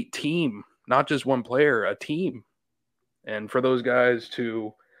an elite team, not just one player, a team. And for those guys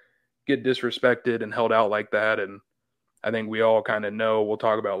to get disrespected and held out like that, and I think we all kind of know, we'll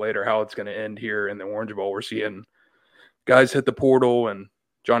talk about later, how it's going to end here in the Orange Bowl. We're seeing guys hit the portal, and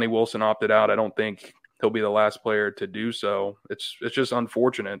Johnny Wilson opted out. I don't think he'll be the last player to do so. It's just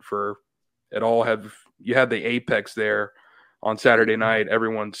unfortunate for it all. You had the apex there on Saturday night,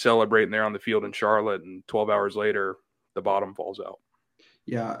 everyone celebrating there on the field in Charlotte, and 12 hours later, the bottom falls out.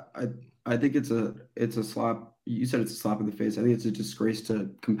 Yeah, I think it's a slap. You said it's a slap in the face. I think it's a disgrace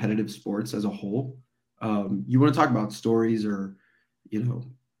to competitive sports as a whole. You want to talk about stories or,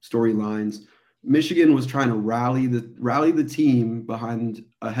 storylines. Michigan was trying to rally the team behind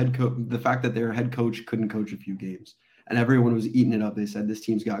a head coach, the fact that their head coach couldn't coach a few games, and everyone was eating it up. They said, this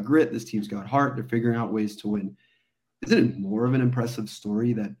team's got grit, this team's got heart, they're figuring out ways to win. Isn't it more of an impressive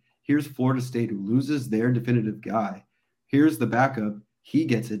story that here's Florida State, who loses their definitive guy? Here's the backup. He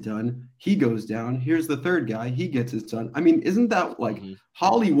gets it done. He goes down. Here's the third guy. He gets it done. I mean, isn't that like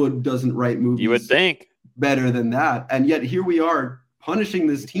Hollywood doesn't write movies? You would think better than that. And yet here we are punishing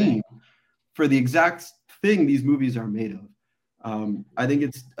this team for the exact thing these movies are made of. I think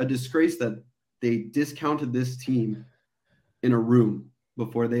it's a disgrace that they discounted this team in a room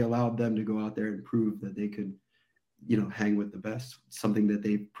before they allowed them to go out there and prove that they could, hang with the best, something that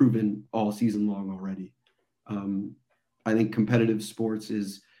they've proven all season long already. I think competitive sports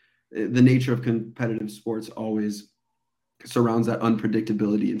is the nature of competitive sports always surrounds that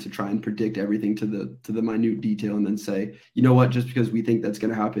unpredictability, and to try and predict everything to the minute detail and then say, you know what, just because we think that's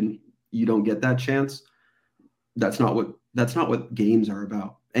going to happen, you don't get that chance. That's not what games are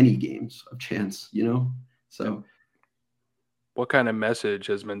about. Any games of chance, So what kind of message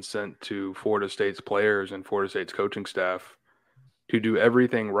has been sent to Florida State's players and Florida State's coaching staff to do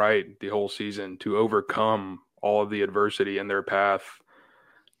everything right the whole season, to overcome all of the adversity in their path,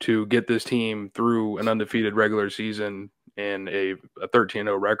 to get this team through an undefeated regular season and a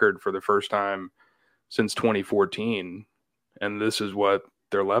 13-0 record for the first time since 2014? And this is what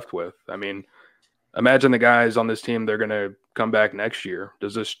they're left with. I mean, imagine the guys on this team, they're going to come back next year.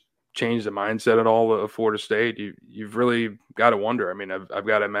 Does this change the mindset at all of Florida State? You've really got to wonder. I mean, I've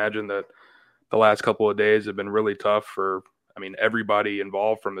got to imagine that the last couple of days have been really tough for, everybody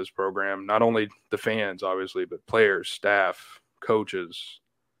involved from this program, not only the fans, obviously, but players, staff, coaches,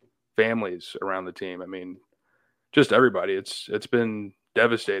 families around the team. Just everybody. It's been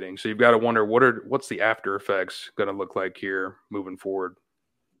devastating. So you've got to wonder, what's the after effects going to look like here moving forward?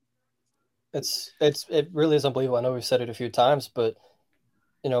 It really is unbelievable. I know we've said it a few times, but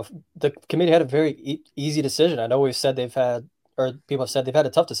the committee had a very easy decision. I know we've said people have said they've had a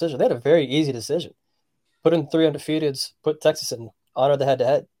tough decision. They had a very easy decision. Put in 3 undefeateds, put Texas in, honor the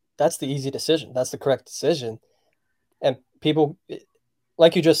head-to-head. That's the easy decision. That's the correct decision. And people,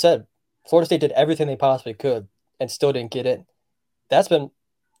 like you just said, Florida State did everything they possibly could and still didn't get in. That's been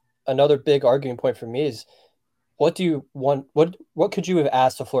another big arguing point for me is, what do you want? What could you have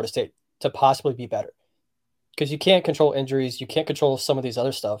asked of Florida State to possibly be better? Because you can't control injuries. You can't control some of these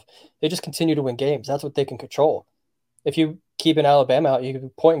other stuff. They just continue to win games. That's what they can control. If you keep an Alabama out, you can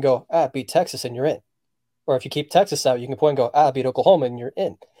point and go, beat Texas and you're in. Or if you keep Texas out, you can point and go, beat Oklahoma and you're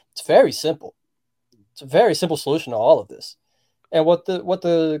in. It's very simple. It's a very simple solution to all of this. And what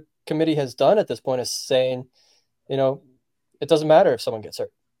the committee has done at this point is saying, it doesn't matter if someone gets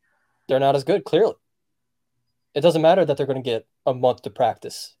hurt. They're not as good, clearly. It doesn't matter that they're going to get a month to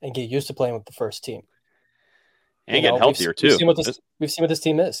practice and get used to playing with the first team. And get healthier, too. We've seen what this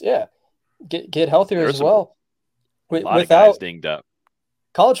team is. Yeah. Get healthier as well. A lot of guys dinged up.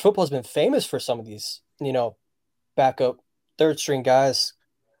 College football has been famous for some of these, backup third-string guys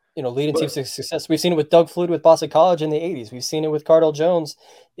leading teams to success. We've seen it with Doug Flutie with Boston College in the 80s. We've seen it with Cardell Jones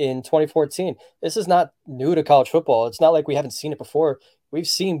in 2014. This is not new to college football. It's not like we haven't seen it before. We've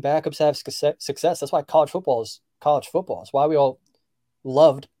seen backups have success. That's why college football is college football. It's why we all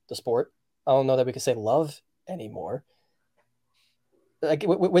loved the sport. I don't know that we can say love anymore. Like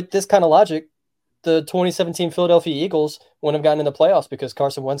with this kind of logic, the 2017 Philadelphia Eagles wouldn't have gotten in the playoffs because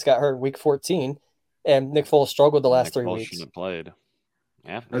Carson Wentz got hurt in week 14 and Nick Foles struggled the last 3 weeks. Shouldn't have played.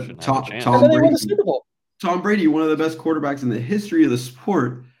 Yeah, Tom Brady, one of the best quarterbacks in the history of the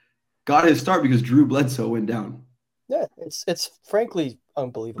sport, got his start because Drew Bledsoe went down. Yeah, it's frankly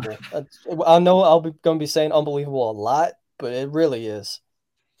unbelievable. I know I'll be going to be saying unbelievable a lot, but it really is.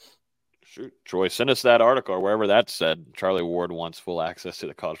 Shoot, Troy, send us that article or wherever that said Charlie Ward wants full access to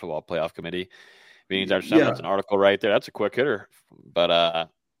the College Football Playoff Committee. That's an article right there. That's a quick hitter. But I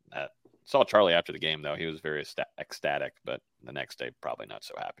saw Charlie after the game, though. He was very ecstatic, but the next day probably not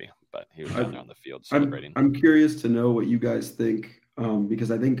so happy. But he was down there on the field celebrating. I'm curious to know what you guys think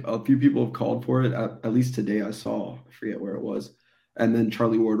because I think a few people have called for it. At least today I saw. I forget where it was. And then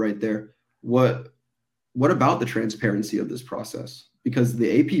Charlie Ward right there. What about the transparency of this process? Because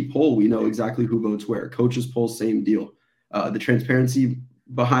the AP poll, we know exactly who votes where. Coaches poll, same deal. The transparency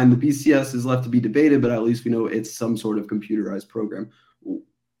behind the BCS is left to be debated, but at least we know it's some sort of computerized program.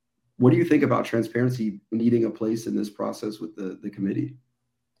 What do you think about transparency needing a place in this process with the committee?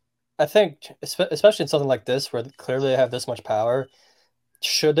 I think, especially in something like this, where clearly they have this much power,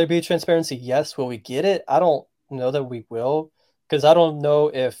 should there be transparency? Yes. Will we get it? I don't know that we will, because I don't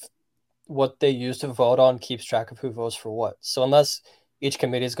know if what they use to vote on keeps track of who votes for what. So unless each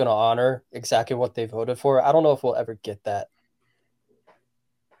committee is going to honor exactly what they voted for, I don't know if we'll ever get that.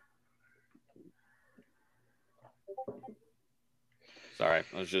 Sorry,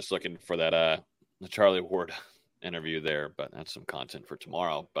 I was just looking for that the Charlie Ward interview there, but that's some content for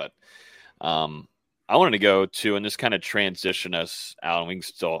tomorrow. But I wanted to go to, and this kind of transition us out, and we can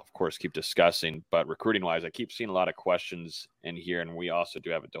still, of course, keep discussing, but recruiting-wise, I keep seeing a lot of questions in here, and we also do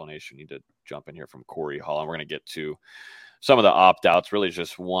have a donation. We need to jump in here from Corey Hall, and we're going to get to some of the opt-outs, really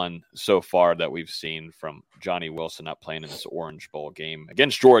just one so far that we've seen from Johnny Wilson not playing in this Orange Bowl game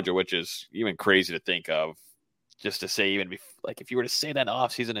against Georgia, which is even crazy to think of. Just to say, if you were to say that in the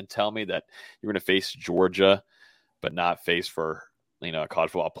offseason and tell me that you're going to face Georgia, but not face for a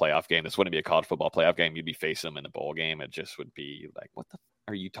college football playoff game, this wouldn't be a college football playoff game. You'd be facing them in the bowl game. It just would be like, what the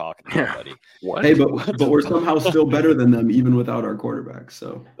are you talking about, buddy? What? Hey, but we're somehow still better than them, even without our quarterback.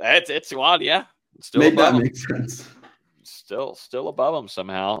 So it's wild, yeah. Still make that make sense. Still above them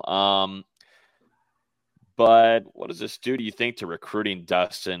somehow. But what does this do, do you think, to recruiting,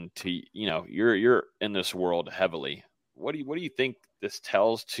 Dustin? To you're in this world heavily. What do you think this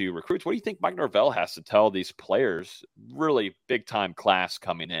tells to recruits? What do you think Mike Norvell has to tell these players? Really big time class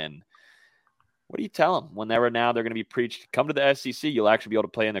coming in. What do you tell them when they're going to be preached? Come to the SEC. You'll actually be able to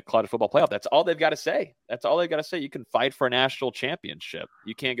play in the college football playoff. That's all they've got to say. You can fight for a national championship.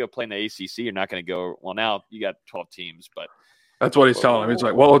 You can't go play in the ACC. You're not going to go. Well, now you got 12 teams, but. That's what he's telling him. He's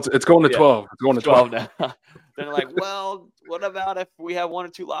like, well, it's going to 12. It's going to 12 now. Then they're like, well, what about if we have 1 or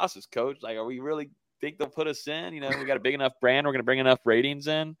 2 losses, coach? Like, are we really think they'll put us in? We got a big enough brand. We're going to bring enough ratings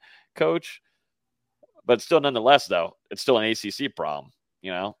in, coach. But still, nonetheless, though, it's still an ACC problem,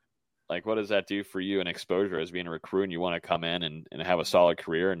 Like, what does that do for you in exposure as being a recruit and you want to come in and have a solid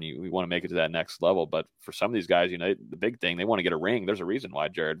career and you want to make it to that next level? But for some of these guys, the big thing, they want to get a ring. There's a reason why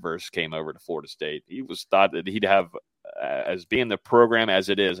Jared Verse came over to Florida State. He was thought that he'd have as being the program as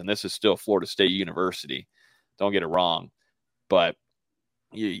it is, and this is still Florida State University. Don't get it wrong. But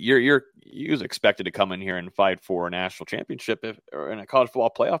you was expected to come in here and fight for a national championship or in a college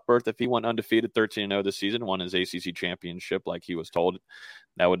football playoff berth if he went undefeated 13-0 this season, won his ACC championship like he was told.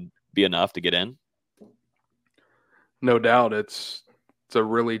 That would be enough to get in. No doubt. It's a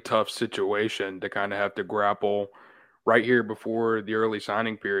really tough situation to kind of have to grapple right here before the early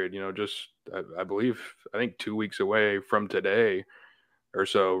signing period. I think 2 weeks away from today or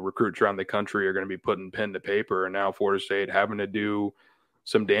so, recruits around the country are going to be putting pen to paper, and now Florida State having to do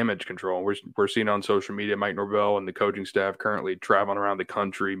some damage control. We're seeing on social media Mike Norvell and the coaching staff currently traveling around the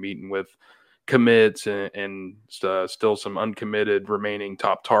country, meeting with commits and still some uncommitted remaining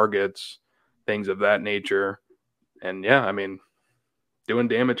top targets, things of that nature. And yeah, doing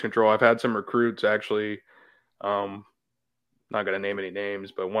damage control. I've had some recruits actually, not going to name any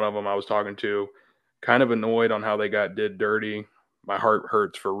names, but one of them I was talking to, kind of annoyed on how they did dirty. My heart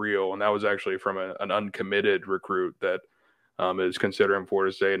hurts for real. And that was actually from an uncommitted recruit that is considering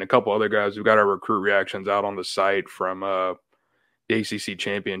Florida State. And a couple other guys who got our recruit reactions out on the site from the ACC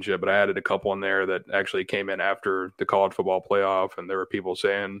championship, but I added a couple in there that actually came in after the college football playoff, and there were people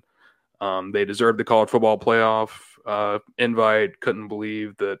saying they deserved the college football playoff invite, couldn't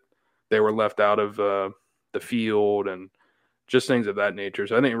believe that they were left out of the field, and just things of that nature.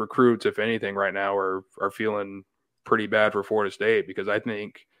 So I think recruits, if anything, right now are feeling pretty bad for Florida State, because I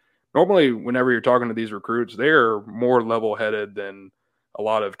think normally whenever you're talking to these recruits, they're more level-headed than a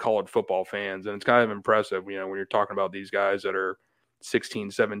lot of college football fans. And it's kind of impressive, when you're talking about these guys that are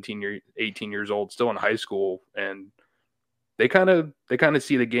 16, 17, 18 years old, still in high school, and they kind of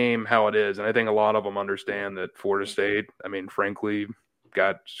see the game how it is. And I think a lot of them understand that Florida State, frankly,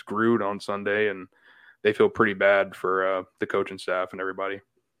 got screwed on Sunday, and they feel pretty bad for the coaching staff and everybody.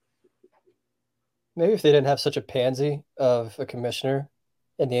 Maybe if they didn't have such a pansy of a commissioner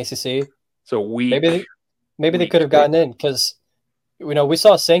in the ACC, so maybe they could have gotten in, because we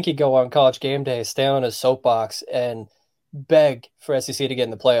saw Sankey go on College Game Day, stay on his soapbox, and beg for SEC to get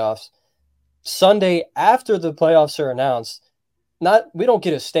in the playoffs. Sunday, after the playoffs are announced, we don't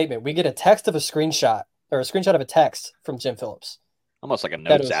get a statement. We get a text of a screenshot, or a screenshot of a text from Jim Phillips. Almost like a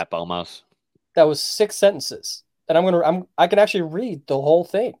notes app, almost. That was 6 sentences, and I can actually read the whole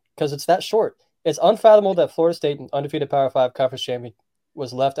thing because it's that short. It's unfathomable that Florida State, an undefeated Power 5 conference champion,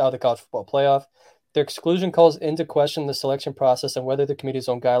 was left out of the college football playoff. Their exclusion calls into question the selection process and whether the committee's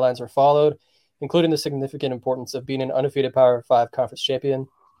own guidelines are followed, including the significant importance of being an undefeated Power 5 conference champion.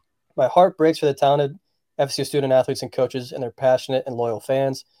 My heart breaks for the talented FSU student athletes and coaches and their passionate and loyal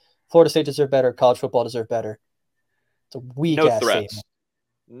fans. Florida State deserves better. College football deserves better. It's a weak-ass statement.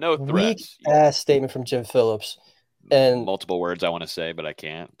 No threats. Weak-ass statement from Jim Phillips. And multiple words I want to say, but I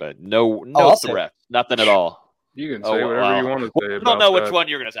can't. But no threat. Nothing at all. You can say whatever you want to say. I don't know which one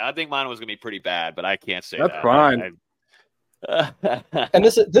you're going to say. I think mine was going to be pretty bad, but I can't say That's fine. And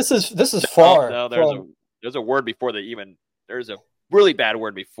this is far. No, there's a word before there's a really bad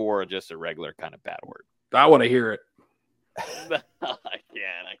word before just a regular kind of bad word. I want to hear it. I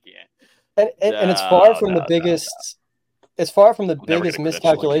can't. And it's far from the biggest. It's far from the biggest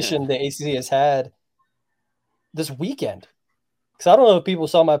miscalculation the ACC has had this weekend. Because I don't know if people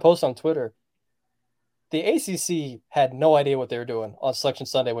saw my post on Twitter. The ACC had no idea what they were doing on Selection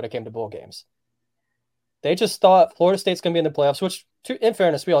Sunday when it came to bowl games. They just thought Florida State's going to be in the playoffs, which, in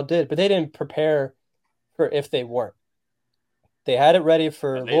fairness, we all did, but they didn't prepare for if they weren't. They had it ready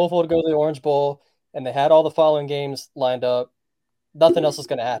for Louisville to go to the Orange Bowl, and they had all the following games lined up. Nothing else is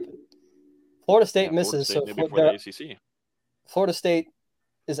going to happen. Florida State misses, so Florida State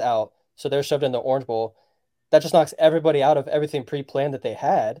is out, so they're shoved in the Orange Bowl. That just knocks everybody out of everything pre-planned that they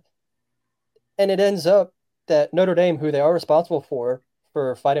had. And it ends up that Notre Dame, who they are responsible for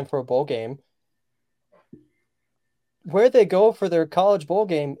fighting for a bowl game, where they go for their college bowl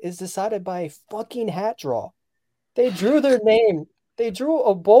game is decided by a fucking hat draw. They drew their name. They drew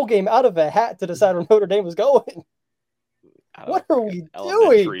a bowl game out of a hat to decide where Notre Dame was going. What are we doing?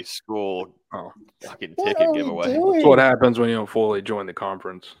 Elementary school fucking ticket giveaway. That's what happens when you don't fully join the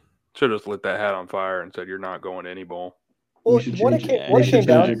conference. Should have just lit that hat on fire and said you're not going to any bowl. Well, what it came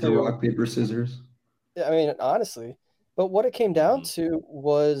down to rock, paper, scissors. Honestly, but what it came down to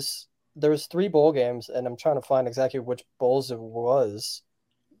was there was 3 bowl games, and I'm trying to find exactly which bowls it was.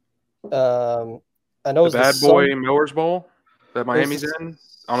 I know it was the Bad Boy Millers Bowl that Miami's in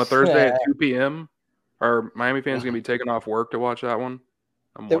on a Thursday at 2 p.m. Are Miami fans going to be taking off work to watch that one?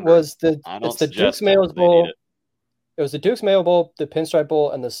 It was the Duke's Mayo Bowl. It was the Duke's Mayo Bowl, the Pinstripe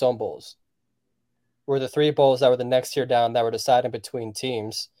Bowl, and the Sun Bowls. Were the 3 bowls that were the next tier down that were decided between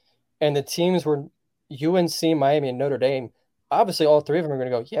teams. And the teams were UNC, Miami, and Notre Dame. Obviously, all 3 of them are going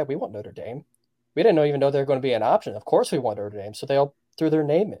to go, yeah, we want Notre Dame. We didn't even know they were going to be an option. Of course we want Notre Dame. So they all threw their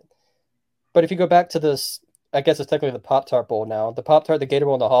name in. But if you go back to this, I guess it's technically the Pop-Tart Bowl now. The Pop-Tart, the Gator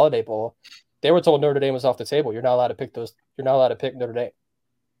Bowl, and the Holiday Bowl, they were told Notre Dame was off the table. You're not allowed to pick those. You're not allowed to pick Notre Dame.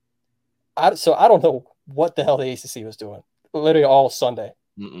 So I don't know what the hell the ACC was doing. Literally all Sunday.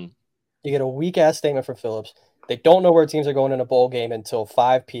 Mm-mm. You get a weak-ass statement from Phillips. They don't know where teams are going in a bowl game until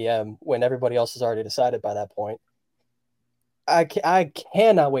 5 p.m. when everybody else has already decided by that point. I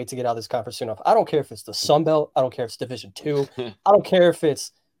cannot wait to get out of this conference soon enough. I don't care if it's the Sun Belt. I don't care if it's Division II. I don't care if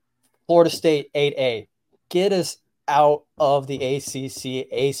it's Florida State 8A. Get us out of the ACC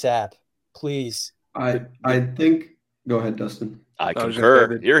ASAP, please. I think – go ahead, Dustin. I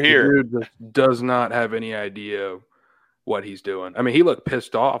concur. You're here. Dude does not have any idea what he's doing. I mean, he looked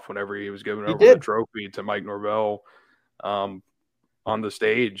pissed off whenever he was giving over the trophy to Mike Norvell on the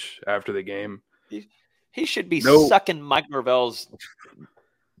stage after the game. He should be sucking Mike Norvell's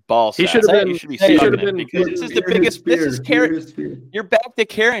ball. He should have been. He should have been. Because this is the biggest. This is carrying. You're back to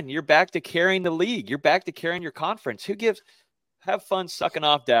carrying. You're back to carrying the league. You're back to carrying your conference. Who gives? have fun sucking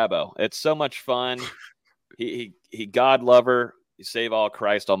off Dabo. It's so much fun. He God lover. You save all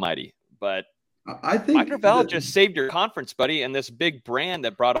Christ Almighty. But I think Mike Norvell just saved your conference, buddy, and this big brand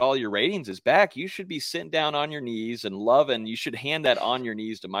that brought all your ratings is back. You should be sitting down on your knees and loving. You should hand that on your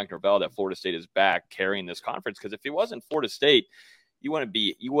knees to Mike Norvell that Florida State is back carrying this conference. Because if it wasn't Florida State, you wouldn't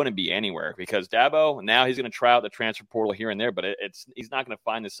be anywhere. Because Dabo, now he's going to try out the transfer portal here and there, but he's not going to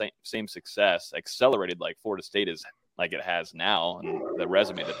find the same success accelerated like Florida State is, like it has now, and the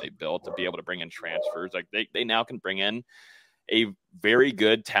resume that they built to be able to bring in transfers. Like they now can bring in a very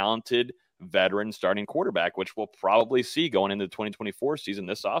good, talented veteran starting quarterback, which we'll probably see going into the 2024 season.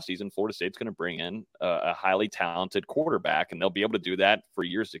 This offseason, Florida State's going to bring in a highly talented quarterback, and they'll be able to do that for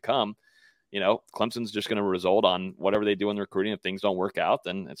years to come. Clemson's just going to result on whatever they do in the recruiting. If things don't work out,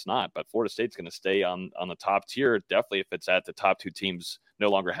 then it's not. But Florida State's going to stay on the top tier, definitely if it's at the top two teams no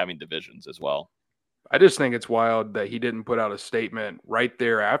longer having divisions as well. I just think it's wild that he didn't put out a statement right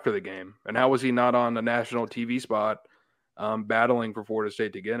there after the game. And how was he not on a national TV spot battling for Florida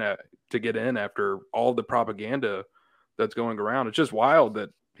State to get in after all the propaganda that's going around? It's just wild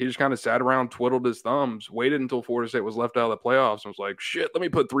that he just kind of sat around, twiddled his thumbs, waited until Florida State was left out of the playoffs, and was like, shit, let me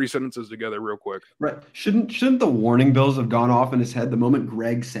put 3 sentences together real quick. Right. Shouldn't the warning bells have gone off in his head the moment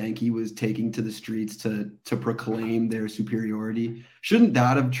Greg Sankey was taking to the streets to proclaim their superiority? Shouldn't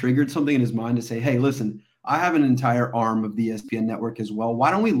that have triggered something in his mind to say, hey, listen, I have an entire arm of the ESPN network as well.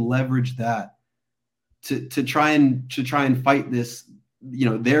 Why don't we leverage that to try and fight this,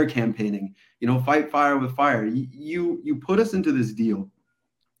 their campaigning, fight fire with fire. You put us into this deal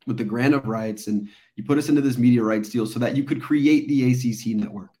with the grant of rights, and you put us into this media rights deal so that you could create the ACC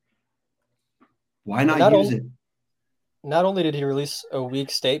network. Why not use it? Not only did he release a weak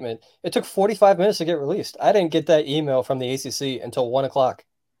statement, it took 45 minutes to get released. I didn't get that email from the ACC until 1 o'clock.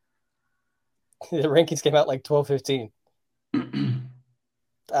 The rankings came out like 12:15.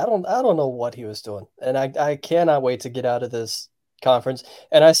 I don't know what he was doing, and I cannot wait to get out of this conference.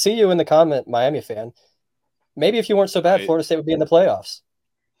 And I see you in the comment, Miami fan. Maybe if you weren't so bad, Florida State would be in the playoffs.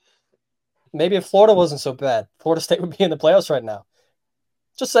 Maybe if Florida wasn't so bad, Florida State would be in the playoffs right now.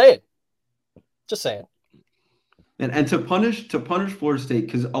 Just say it. Just say it. And to punish Florida State,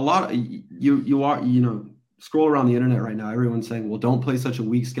 because a lot of you are scroll around the internet right now, everyone's saying, well, don't play such a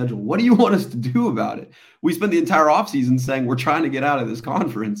weak schedule. What do you want us to do about it? We spent the entire offseason saying we're trying to get out of this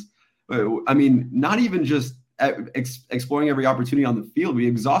conference. I mean, not even just exploring every opportunity on the field. We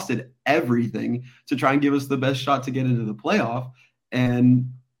exhausted everything to try and give us the best shot to get into the playoff.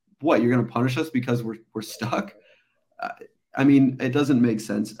 And what, you're going to punish us because we're stuck? I mean, it doesn't make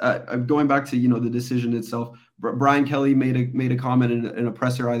sense. Going back to, the decision itself, Brian Kelly made a comment in a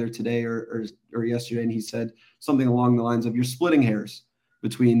presser either today or yesterday, and he said something along the lines of, you're splitting hairs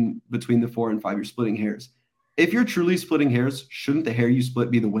between the 4 and 5. You're splitting hairs. If you're truly splitting hairs, shouldn't the hair you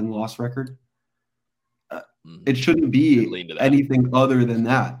split be the win-loss record? It shouldn't be anything other than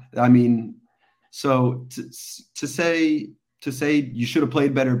that. I mean, so to say you should have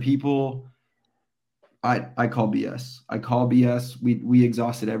played better people, I call BS. I call BS. We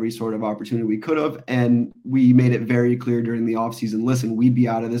exhausted every sort of opportunity we could have, and we made it very clear during the offseason, listen, we'd be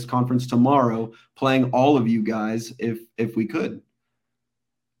out of this conference tomorrow playing all of you guys if we could.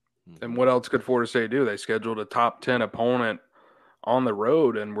 And what else could Florida State do? They scheduled a top 10 opponent on the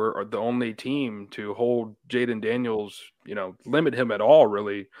road, and we're the only team to hold Jaden Daniels, limit him at all,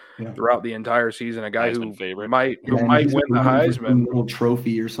 really, throughout the entire season. A guy who might win the Heisman. Little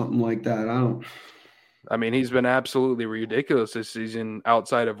trophy or something like that. I mean, he's been absolutely ridiculous this season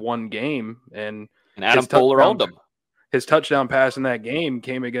outside of one game. And Adam Poehler owned him. His touchdown pass in that game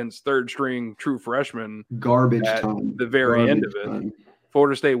came against third-string true freshman. Garbage at time. The very end of it.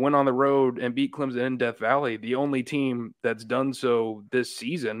 Florida State went on the road and beat Clemson in Death Valley, the only team that's done so this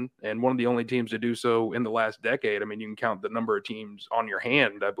season and one of the only teams to do so in the last decade. I mean, you can count the number of teams on your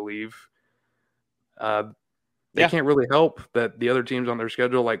hand, I believe. They can't really help that the other teams on their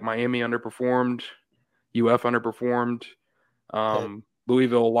schedule, like Miami underperformed, UF underperformed.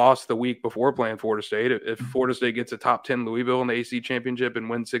 Louisville lost the week before playing Florida State. If Florida State gets a top 10 Louisville in the AC championship and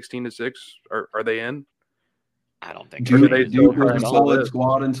wins 16-6, are they in? I don't think Duke was a solid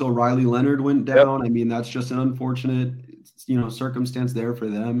squad until Riley Leonard went down. I mean, that's just an unfortunate, circumstance there for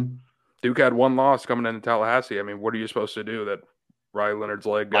them. Duke had one loss coming into Tallahassee. I mean, what are you supposed to do that Riley Leonard's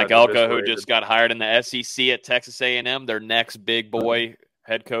leg got Mike Elko, who just got hired in the SEC at Texas A&M, their next big boy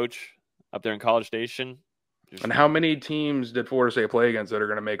head coach up there in College Station. And how many teams did Florida State play against that are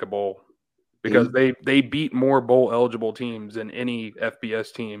going to make a bowl? Because they beat more bowl-eligible teams than any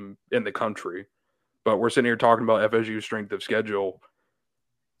FBS team in the country. But we're sitting here talking about FSU's strength of schedule.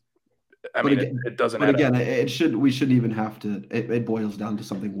 I mean, it doesn't. But again, we shouldn't even have to. It boils down to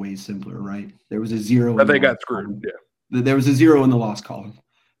something way simpler, right? There was a zero. But they got screwed. Yeah, there was a zero in the loss column,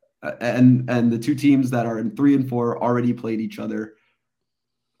 and the two teams that are in 3 and 4 already played each other.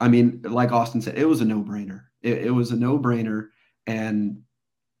 I mean, like Austin said, it was a no-brainer. It was a no-brainer, and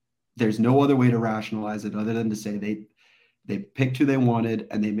there's no other way to rationalize it other than to say they picked who they wanted,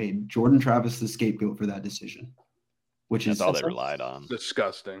 and they made Jordan Travis the scapegoat for that decision, which is all they relied on.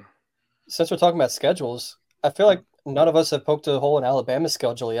 Disgusting. Since we're talking about schedules, I feel like none of us have poked a hole in Alabama's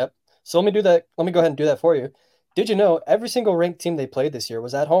schedule yet. So let me do that. Let me go ahead and do that for you. Did you know every single ranked team they played this year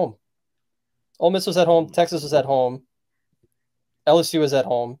was at home? Ole Miss was at home. Texas was at home. LSU was at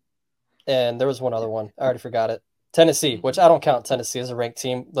home. And there was one other one. I already forgot it. Tennessee, which I don't count Tennessee as a ranked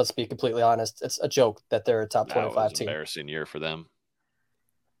team. Let's be completely honest. It's a joke that they're a top 25 team. Embarrassing year for them.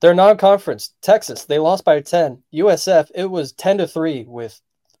 They're non-conference. Texas, they lost by 10. USF, it was 10-3 with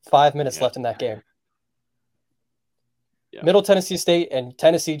 5 minutes left in that game. Yeah. Middle Tennessee State and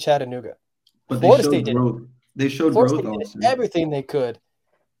Tennessee Chattanooga. But Florida State did. They showed Florida growth. State did everything they could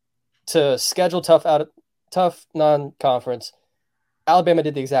to schedule tough non-conference. Alabama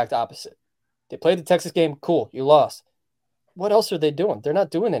did the exact opposite. They played the Texas game. Cool, you lost. What else are they doing? They're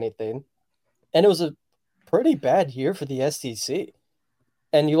not doing anything. And it was a pretty bad year for the SEC.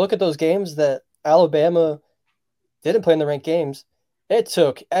 And you look at those games that Alabama didn't play in the ranked games, it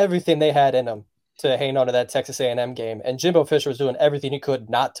took everything they had in them to hang on to that Texas A&M game. And Jimbo Fisher was doing everything he could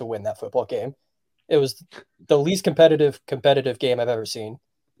not to win that football game. It was the least competitive game I've ever seen.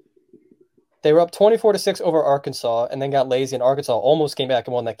 They were up 24-6 over Arkansas and then got lazy, and Arkansas almost came back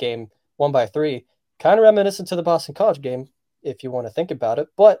and won that game 1-3. Kind of reminiscent to the Boston College game, if you want to think about it.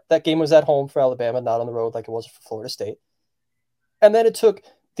 But that game was at home for Alabama, not on the road like it was for Florida State. And then it took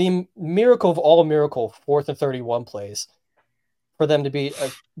the miracle of all miracle, 4th and 31 plays, for them to beat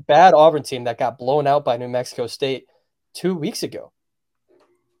a bad Auburn team that got blown out by New Mexico State 2 weeks ago.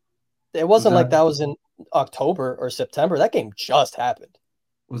 It wasn't like that was in October or September. That game just happened.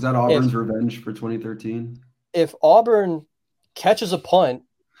 Was that Auburn's revenge for 2013? If Auburn catches a punt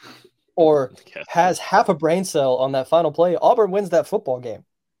or has half a brain cell on that final play, Auburn wins that football game.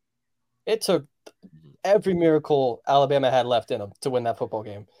 It took every miracle Alabama had left in them to win that football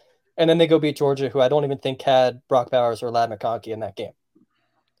game. And then they go beat Georgia, who I don't even think had Brock Bowers or Ladd McConkey in that game.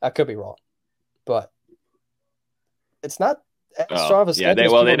 I could be wrong. But it's not as strong of a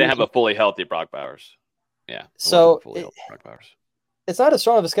schedule. They didn't have a fully healthy Brock Bowers. Yeah. So it's not as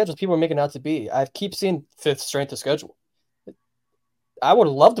strong of a schedule as people are making it out to be. I keep seeing 5th strength of schedule. I would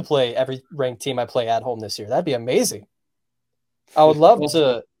love to play every ranked team I play at home this year. That'd be amazing. I would love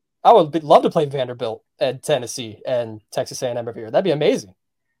to play Vanderbilt and Tennessee and Texas A&M every year. That'd be amazing.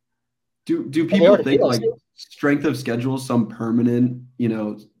 Do people think like strength of schedule some permanent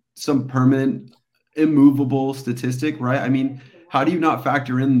immovable statistic, right? I mean, how do you not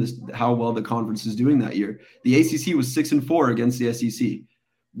factor in how well the conference is doing that year? The ACC was 6-4 against the SEC.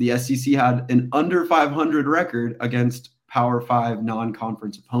 The SEC had an under 500 record against Power 5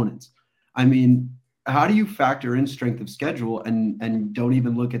 non-conference opponents. I mean, how do you factor in strength of schedule and don't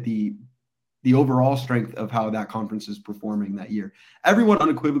even look at the overall strength of how that conference is performing that year? Everyone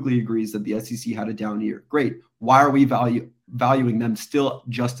unequivocally agrees that the SEC had a down year. Great. Why are we valuing them still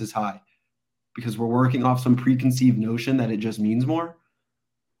just as high? Because we're working off some preconceived notion that it just means more?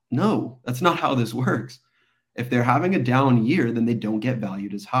 No, that's not how this works. If they're having a down year, then they don't get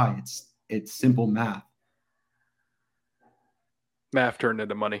valued as high. It's simple math. Math turned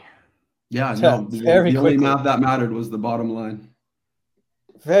into money. Yeah, no. The only math that mattered was the bottom line.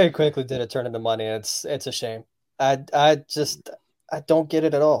 Very quickly did it turn into money. It's a shame. I don't get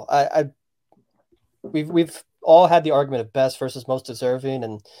it at all. We've all had the argument of best versus most deserving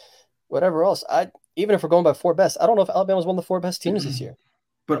and whatever else. Even if we're going by 4 best, I don't know if Alabama's one of the 4 best teams this year.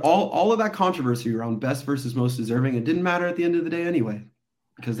 But all of that controversy around best versus most deserving, it didn't matter at the end of the day anyway,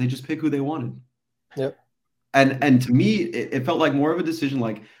 because they just pick who they wanted. Yep. And to me, it felt like more of a decision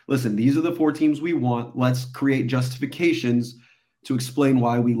like, listen, these are the 4 teams we want. Let's create justifications to explain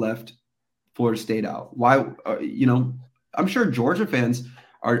why we left Florida State out. Why, I'm sure Georgia fans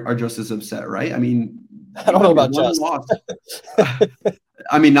are just as upset, right? I mean, I don't know about just.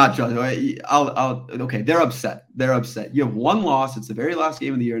 I mean, not just. Okay, they're upset. They're upset. You have 1 loss. It's the very last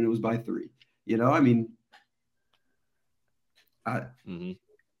game of the year, and it was by 3. I mean,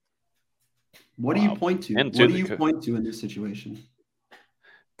 what do you point to? What do you point to in this situation?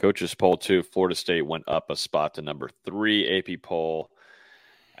 Coaches poll too. Florida State went up a spot to number 3. AP poll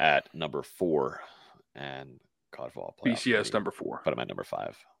at number 4, and college football playoff BCS number 4. Put them at number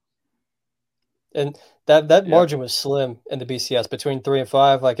 5. And that Yeah. margin was slim in the BCS between 3 and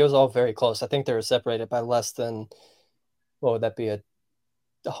 5. Like, it was all very close. I think they were separated by less than, what would that be, a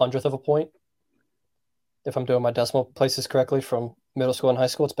 100th of a point? If I'm doing my decimal places correctly from middle school and high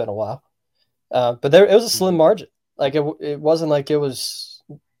school. It's been a while. But it was a slim margin. Like, it wasn't like it was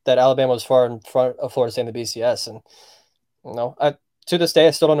that Alabama was far in front of Florida State in the BCS. And, to this day,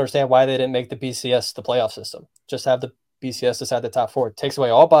 I still don't understand why they didn't make the BCS the playoff system. Just have the BCS decide the top 4. It takes away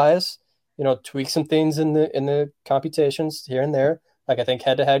all bias. Tweak some things in the computations here and there. Like, I think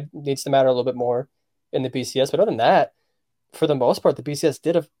head-to-head needs to matter a little bit more in the BCS. But other than that, for the most part, the BCS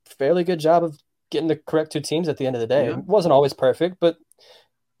did a fairly good job of getting the correct 2 teams at the end of the day. Yeah. It wasn't always perfect, but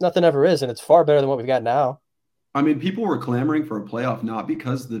nothing ever is, and it's far better than what we've got now. I mean, people were clamoring for a playoff not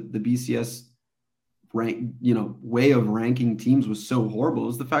because the BCS way of ranking teams was so horrible. It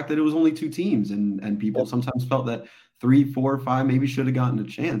was the fact that it was only 2 teams, and people sometimes felt that 3, 4, 5 maybe should have gotten a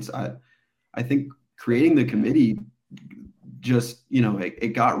chance. I think creating the committee just,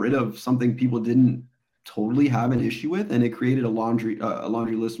 it got rid of something people didn't totally have an issue with, and it created a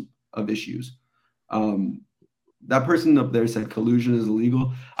laundry list of issues. That person up there said collusion is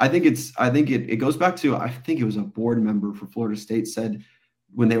illegal. I think it goes back to, I think it was a board member for Florida State said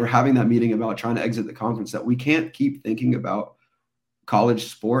when they were having that meeting about trying to exit the conference that we can't keep thinking about college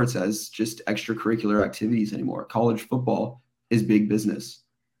sports as just extracurricular activities anymore. College football is big business.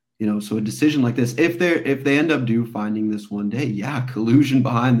 So a decision like this, if they end up finding this one day, collusion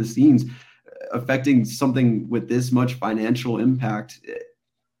behind the scenes affecting something with this much financial impact,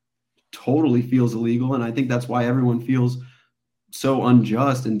 totally feels illegal. And I think that's why everyone feels so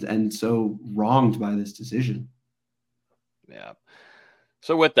unjust and so wronged by this decision. Yeah.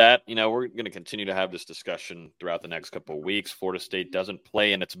 So with that, we're going to continue to have this discussion throughout the next couple of weeks. Florida State doesn't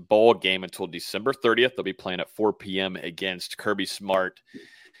play in its bowl game until December 30th. They'll be playing at 4 p.m. against Kirby Smart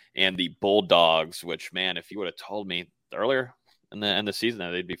and the Bulldogs, which, man, if you would have told me earlier in the season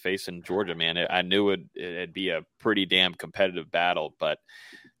that they'd be facing Georgia, man, I knew it'd be a pretty damn competitive battle, but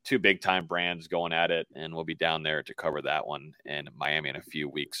 2 big-time brands going at it, and we'll be down there to cover that one in Miami in a few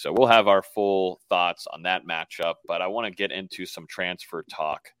weeks. So we'll have our full thoughts on that matchup, but I want to get into some transfer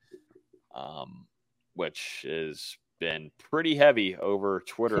talk, which has been pretty heavy over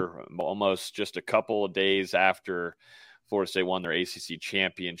Twitter almost just a couple of days after Florida State won their ACC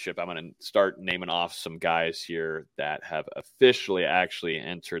championship. I'm going to start naming off some guys here that have officially actually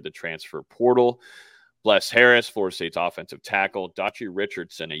entered the transfer portal. Bless Harris, Florida State's offensive tackle. Daughtry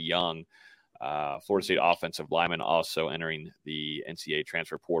Richardson, a young Florida State offensive lineman, also entering the NCAA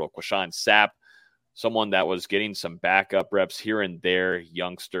transfer portal. Quashawn Sapp, someone that was getting some backup reps here and there,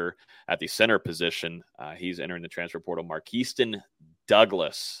 youngster at the center position. He's entering the transfer portal. Marquiston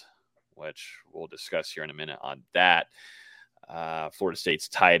Douglas, which we'll discuss here in a minute on that. Florida State's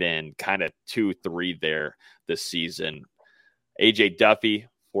tight end, kind of 2-3 there this season. AJ Duffy,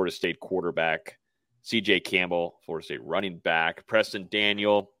 Florida State quarterback. CJ Campbell, Florida State running back. Preston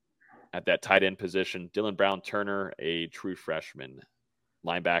Daniel at that tight end position. Dylan Brown Turner, a true freshman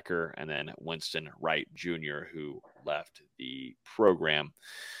linebacker. And then Winston Wright Jr., who left the program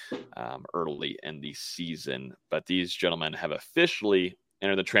early in the season. But these gentlemen have officially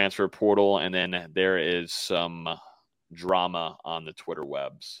entered the transfer portal. And then there is some drama on the Twitter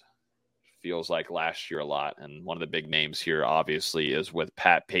webs. Feels like last year a lot. And one of the big names here, obviously, is with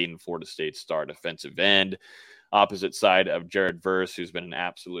Pat Payton, Florida State star defensive end, opposite side of Jared Verse, who's been an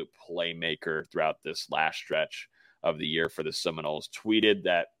absolute playmaker throughout this last stretch of the year for the Seminoles, tweeted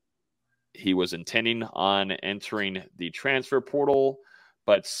that he was intending on entering the transfer portal,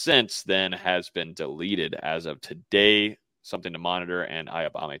 but since then has been deleted as of today. Something to monitor. And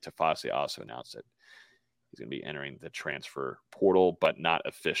Ayabame Tafasi also announced it. He's going to be entering the transfer portal, but not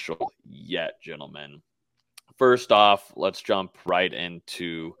official yet, gentlemen. First off, let's jump right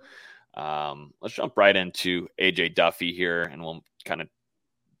into AJ Duffy here, and we'll kind of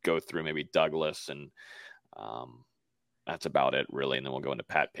go through maybe Douglas, and that's about it, really. And then we'll go into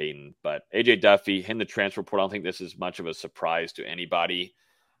Pat Payton. But AJ Duffy in the transfer portal, I don't think this is much of a surprise to anybody.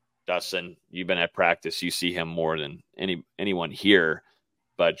 Dustin, you've been at practice. You see him more than anyone here.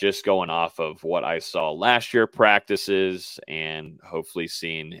 But just going off of what I saw last year practices and hopefully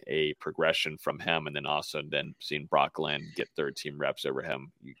seeing a progression from him, and then also seeing Brock Glenn get 13 reps over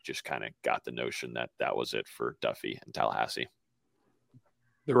him, you just kind of got the notion that that was it for Duffy and Tallahassee.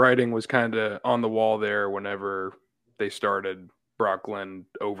 The writing was kind of on the wall there whenever they started Brock Glenn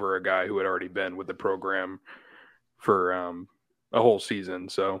over a guy who had already been with the program for a whole season.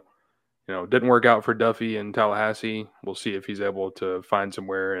 So, didn't work out for Duffy in Tallahassee. We'll see if he's able to find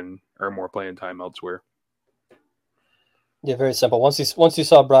somewhere and earn more playing time elsewhere. Yeah, very simple. Once you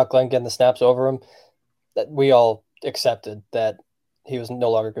saw Brock Glenn getting the snaps over him, that we all accepted that he was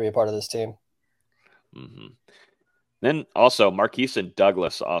no longer going to be a part of this team. Mm-hmm. Then also Marquise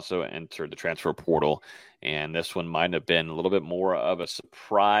Douglas also entered the transfer portal, and this one might have been a little bit more of a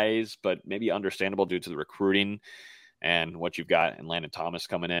surprise, but maybe understandable due to the recruiting and what you've got in Landon Thomas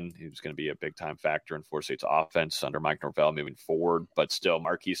coming in. He was going to be a big-time factor in Florida State's offense under Mike Norvell moving forward. But still,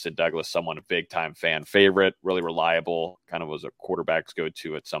 Marquise Douglas, someone a big-time fan favorite, really reliable, kind of was a quarterback's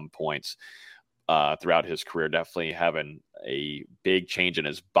go-to at some points throughout his career. Definitely having a big change in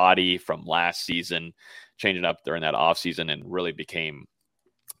his body from last season, changing up during that offseason, and really became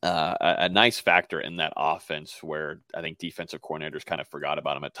a nice factor in that offense where I think defensive coordinators kind of forgot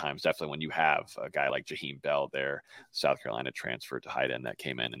about him at times. Definitely when you have a guy like Jaheim Bell there, South Carolina transfer to tight end that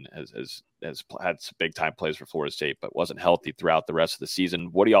came in and has had some big time plays for Florida State, but wasn't healthy throughout the rest of the season.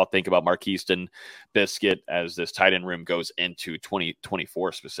 What do y'all think about Marquise Biscuit as this tight end room goes into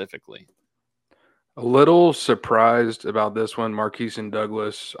 2024 specifically? A little surprised about this one. Marquise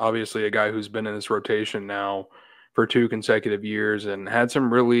Douglas, obviously a guy who's been in this rotation now for 2 consecutive years and had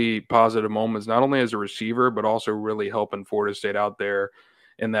some really positive moments, not only as a receiver, but also really helping Florida State out there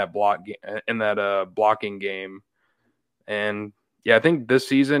in that blocking game. And yeah, I think this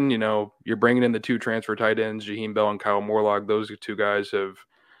season, you're bringing in the 2 transfer tight ends, Jaheim Bell and Kyle Morlock. Those 2 guys have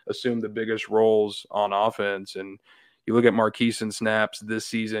assumed the biggest roles on offense. And you look at Marquise snaps this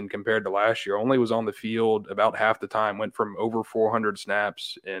season compared to last year, only was on the field about half the time, went from over 400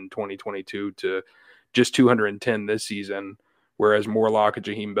 snaps in 2022 to just 210 this season, whereas Morlock and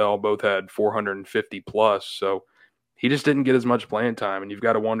Jaheim Bell both had 450 plus. So he just didn't get as much playing time. And you've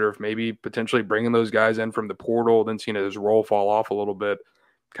got to wonder if maybe potentially bringing those guys in from the portal, then seeing his role fall off a little bit,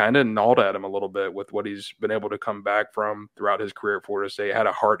 kind of gnawed at him a little bit with what he's been able to come back from throughout his career at Florida State. Had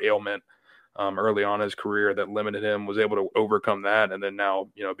a heart ailment early on in his career that limited him, was able to overcome that, and then now,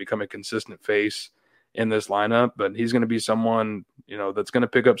 become a consistent face in this lineup. But he's going to be someone, that's going to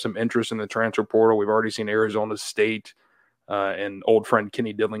pick up some interest in the transfer portal. We've already seen Arizona State and old friend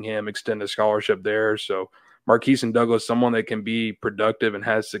Kenny Dillingham extend a scholarship there. So Marquise Douglas, someone that can be productive and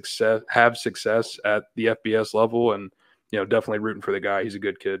have success at the FBS level, and definitely rooting for the guy. He's a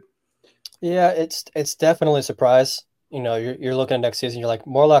good kid. Yeah, it's definitely a surprise. You're looking at next season. You're like,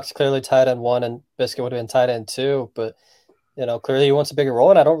 Morlock's clearly tight end 1, and Biscuit would have been tight end 2. But clearly he wants a bigger role,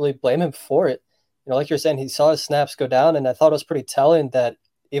 and I don't really blame him for it. Like you're saying, he saw his snaps go down, and I thought it was pretty telling that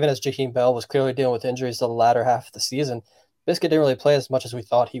even as Jaheim Bell was clearly dealing with injuries the latter half of the season, Biscuit didn't really play as much as we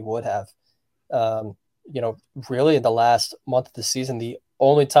thought he would have. Really in the last month of the season, the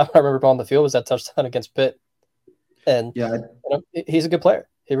only time I remember on the field was that touchdown against Pitt. And yeah, he's a good player.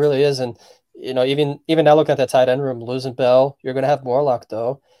 He really is. And, even now looking at that tight end room, losing Bell, you're going to have Morlock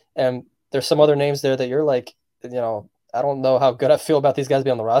though. And there's some other names there that you're like, I don't know how good I feel about these guys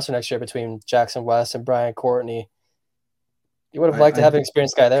being on the roster next year between Jackson West and Brian Courtney. You would have liked to have an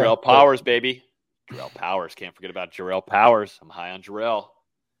experienced guy there. Jarrell Powers, baby. Jarrell Powers. Can't forget about Jarrell Powers. I'm high on Jarrell.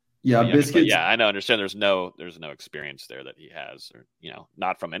 Yeah, Biscuits. Yeah, I know. Understand. There's no experience there that he has, or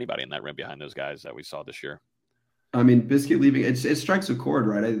not from anybody in that room behind those guys that we saw this year. I mean, Biscuit leaving, it strikes a chord,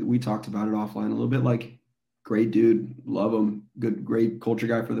 right? We talked about it offline a little bit. Like, great dude, love him, great culture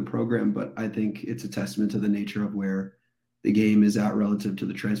guy for the program. But I think it's a testament to the nature of where the game is at relative to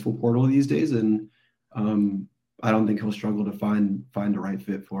the transfer portal these days, and I don't think he'll struggle to find the right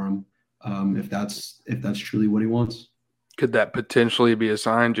fit for him if that's truly what he wants. Could that potentially be a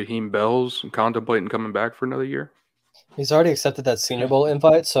sign Jaheim Bell's contemplating coming back for another year? He's already accepted that Senior Bowl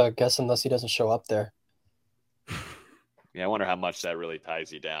invite, so I guess unless he doesn't show up there. Yeah, I wonder how much that really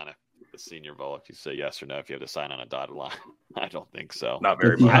ties you down. If the Senior Bowl, if you say yes or no, if you have to sign on a dotted line. I don't think so. Not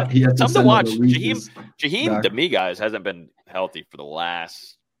very much. Something to watch. Jaheim, to me, guys, hasn't been healthy for the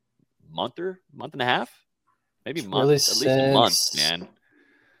last month and a half, maybe month, really at least a month, man.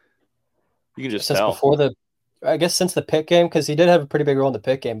 You can just tell. Since the Pitt game, because he did have a pretty big role in the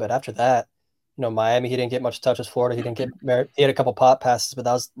Pitt game, but after that, Miami, he didn't get much touches. Florida, he didn't get merit. He had a couple pop passes, but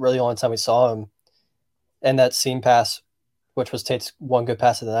that was really the only time we saw him. And that seam pass, which was Tate's one good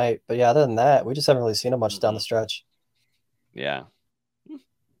pass of the night. But yeah, other than that, we just haven't really seen him much down the stretch. Yeah.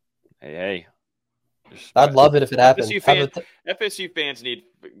 Hey. I'd love it if it happened. FSU fans need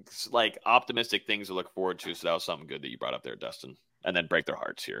optimistic things to look forward to. So that was something good that you brought up there, Dustin. And then break their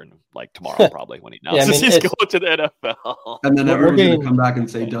hearts here, and tomorrow probably when he announces he's going to the NFL. And then everyone's going to come back and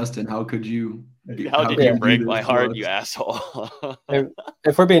say, "Dustin, how could you? How did you break my heart, you asshole?"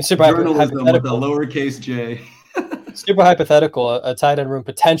 If we're being super journalism with a lowercase J, super hypothetical, a tight end room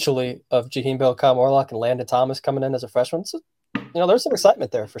potentially of Jaheim Bell, Kyle Morlock, and Landon Thomas coming in as a freshman. So, there's some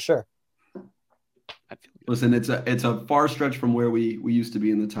excitement there for sure. I feel good. Listen, it's a far stretch from where we used to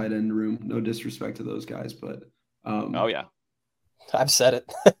be in the tight end room. No disrespect to those guys, but oh yeah, I've said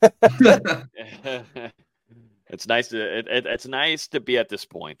it. It's nice to be at this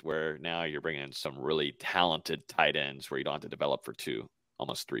point where now you're bringing in some really talented tight ends where you don't have to develop for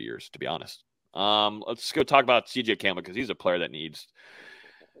almost 3 years, to be honest. Let's go talk about CJ Campbell because he's a player that needs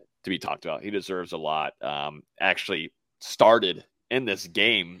to be talked about. He deserves a lot. Actually started in this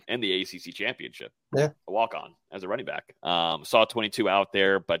game in the ACC championship. Yeah. A walk-on as a running back. Saw 22 out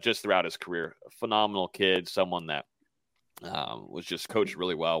there, but just throughout his career, a phenomenal kid, someone that was just coached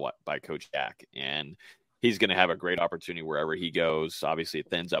really well by Coach Yak. And he's going to have a great opportunity wherever he goes. Obviously, it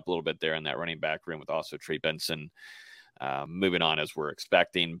thins up a little bit there in that running back room with also Trey Benson moving on as we're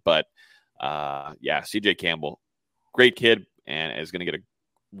expecting. But, CJ Campbell, great kid, and is going to get a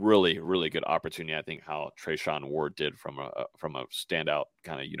really, really good opportunity. I think how Trayshawn Ward did from a standout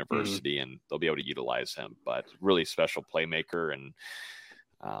kind of university, and they'll be able to utilize him. But really special playmaker, and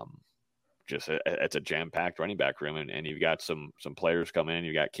it's a jam-packed running back room, and you've got some players coming in.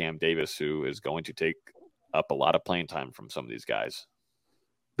 You've got Cam Davis, who is going to take up a lot of playing time from some of these guys.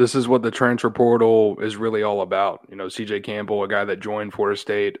 This is what the transfer portal is really all about. CJ Campbell, a guy that joined Florida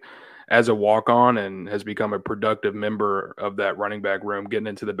State as a walk-on and has become a productive member of that running back room, getting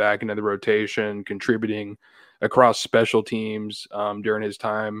into the back end of the rotation, contributing across special teams during his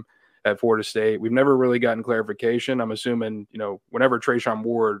time at Florida State. We've never really gotten clarification. I'm assuming, whenever Trayshawn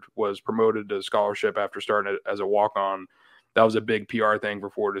Ward was promoted to scholarship after starting as a walk-on, that was a big PR thing for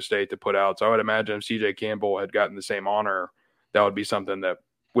Florida State to put out. So I would imagine if CJ Campbell had gotten the same honor, that would be something that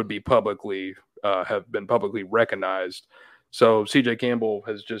would be have been publicly recognized. So CJ Campbell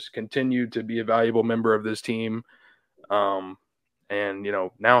has just continued to be a valuable member of this team. And,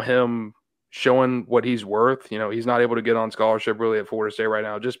 now him showing what he's worth, he's not able to get on scholarship really at Florida State right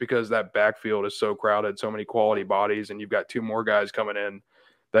now, just because that backfield is so crowded, so many quality bodies, and you've got 2 more guys coming in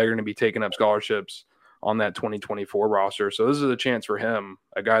that are going to be taking up scholarships on that 2024 roster. So this is a chance for him,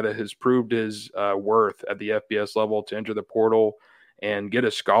 a guy that has proved his worth at the FBS level, to enter the portal and get a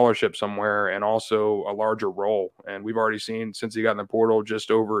scholarship somewhere and also a larger role. And we've already seen, since he got in the portal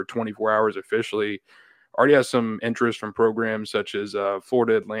just over 24 hours officially, already has some interest from programs such as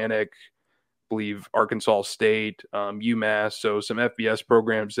Florida Atlantic, I believe Arkansas State, UMass. So some FBS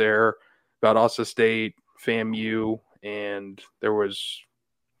programs there, Valdosta State, FAMU, and there was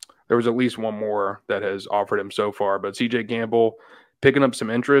at least one more that has offered him so far. But CJ Campbell picking up some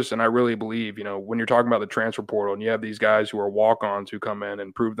interest, and I really believe, when you're talking about the transfer portal and you have these guys who are walk-ons who come in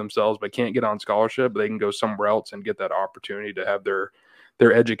and prove themselves but can't get on scholarship, they can go somewhere else and get that opportunity to have their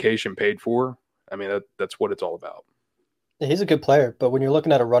education paid for. I mean, that's what it's all about. He's a good player, but when you're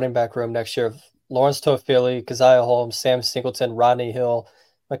looking at a running back room next year of Lawrence Toafili, Keziah Holmes, Sam Singleton, Rodney Hill,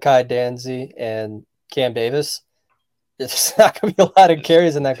 Mekhi Danzy, and Cam Davis, it's not going to be a lot of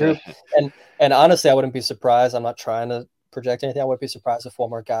carries in that group. And honestly, I wouldn't be surprised. I'm not trying to project anything. I wouldn't be surprised if one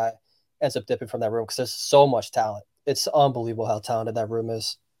more guy ends up dipping from that room because there's so much talent. It's unbelievable how talented that room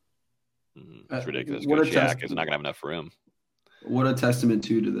is. It's ridiculous. Coach Yak is not going to have enough room. What a testament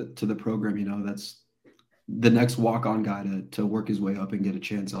to the program. That's the next walk-on guy to work his way up and get a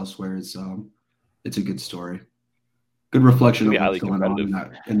chance elsewhere. It's a good story. Good reflection of what's going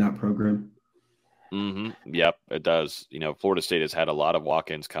on in that program. Mm-hmm. Yep, it does. Florida State has had a lot of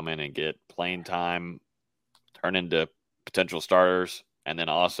walk-ins come in and get playing time, turn into potential starters, and then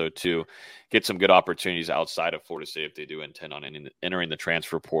also to get some good opportunities outside of Florida State if they do intend on entering the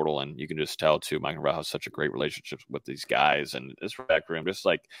transfer portal. And you can just tell, too, Mike Norvell has such a great relationship with these guys. And this back room, just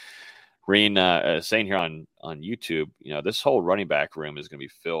like Reen saying here on YouTube, this whole running back room is going to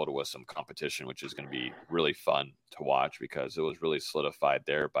be filled with some competition, which is going to be really fun to watch because it was really solidified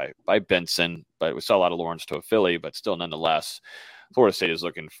there by Benson. But we saw a lot of Lawrence Toafili, but still nonetheless, Florida State is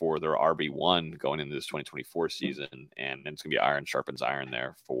looking for their RB1 going into this 2024 season, and it's going to be iron sharpens iron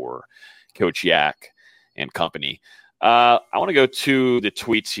there for Coach Yak and company. I want to go to the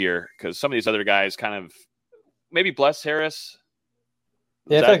tweets here because some of these other guys kind of maybe Bless Harris.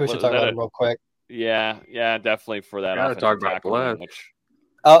 Yeah, I think we should talk about him real quick. Yeah, definitely for that. Gotta talk about Bless.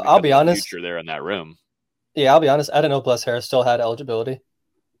 I'll be honest. Future there in that room. Yeah, I'll be honest. I didn't know Bless Harris still had eligibility.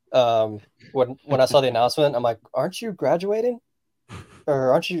 When I saw the announcement, I'm like, aren't you graduating?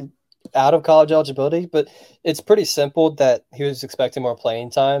 Or aren't you out of college eligibility? But it's pretty simple that he was expecting more playing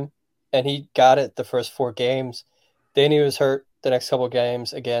time, and he got it the first 4 games. Then he was hurt the next couple of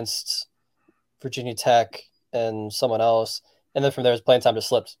games against Virginia Tech and someone else. And then from there, his playing time just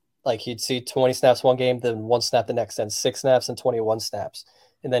slipped. Like he'd see 20 snaps one game, then 1 snap the next, then 6 snaps and 21 snaps.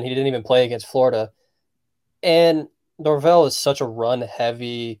 And then he didn't even play against Florida. And Norvell is such a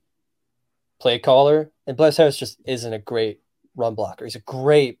run-heavy play caller, and Bless Harris just isn't a great run blocker. He's a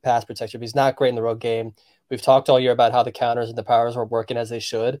great pass protector, but he's not great in the road game. We've talked all year about how the counters and the powers were working as they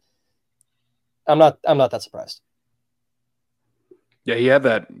should. I'm not that surprised. Yeah, he had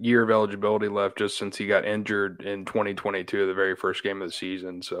that year of eligibility left just since he got injured in 2022, the very first game of the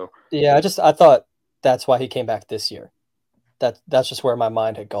season. So yeah, I thought that's why he came back this year. That's just where my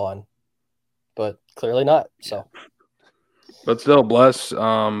mind had gone, but clearly not. So, but still, Bless,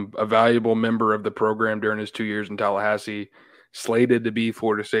 a valuable member of the program during his 2 years in Tallahassee, slated to be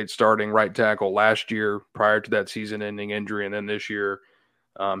Florida State's starting right tackle last year prior to that season-ending injury, and then this year.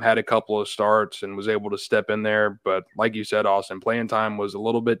 Had a couple of starts and was able to step in there. But like you said, Austin, playing time was a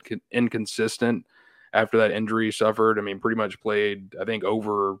little bit inconsistent after that injury he suffered. I mean, pretty much played, I think,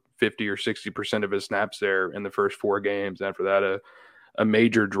 over 50 or 60% of his snaps there in the first 4 games. After that, a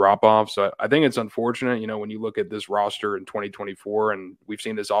major drop-off. So I think it's unfortunate, when you look at this roster in 2024 and we've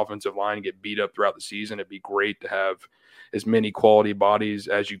seen this offensive line get beat up throughout the season, it'd be great to have as many quality bodies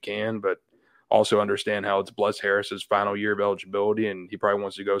as you can, but also understand how it's Bless Harris's final year of eligibility, and he probably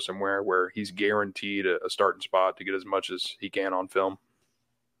wants to go somewhere where he's guaranteed a starting spot to get as much as he can on film.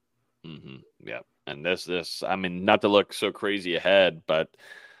 Mm-hmm. Yeah, and this, I mean, not to look so crazy ahead, but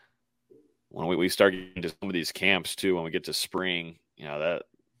when we start getting to some of these camps too, when we get to spring, that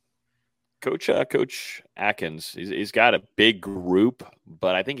Coach Atkins, he's got a big group,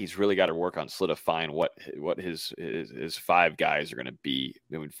 but I think he's really got to work on solidifying what his 5 guys are going to be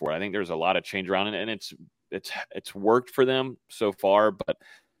moving forward. I think there's a lot of change around it, and it's worked for them so far, but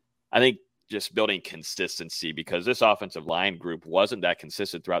I think just building consistency, because this offensive line group wasn't that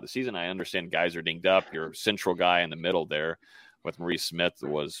consistent throughout the season. I understand guys are dinged up. Your central guy in the middle there with Maurice Smith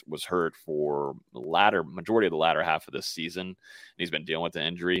was hurt for the majority of the latter half of this season, and he's been dealing with the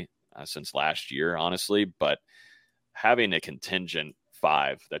injury since last year, honestly. But having a contingent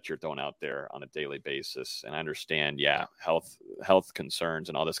 5 that you're throwing out there on a daily basis, and I understand, health concerns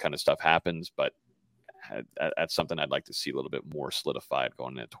and all this kind of stuff happens, but that's something I'd like to see a little bit more solidified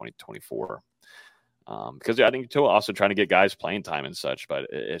going into 2024. Because I think too, also trying to get guys playing time and such, but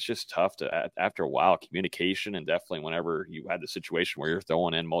it's just tough to, after a while, communication, and definitely whenever you had the situation where you're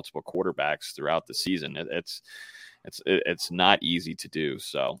throwing in multiple quarterbacks throughout the season, it's not easy to do.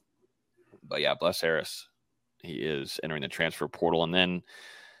 So, but yeah, Bless Harris, he is entering the transfer portal. And then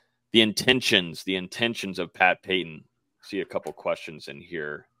the intentions of Pat Payton. See a couple questions in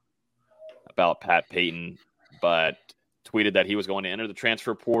here about Pat Payton, but tweeted that he was going to enter the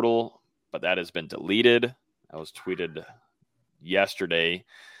transfer portal, but that has been deleted. That was tweeted yesterday,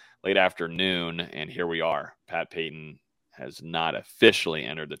 late afternoon, and here we are. Pat Payton has not officially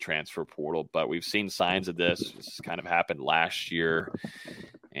entered the transfer portal, but we've seen signs of this. This kind of happened last year,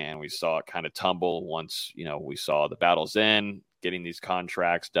 and we saw it kind of tumble once, we saw the battles in, getting these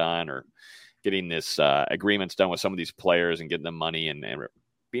contracts done or getting this agreements done with some of these players and getting them money and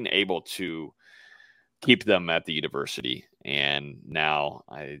being able to keep them at the university. And now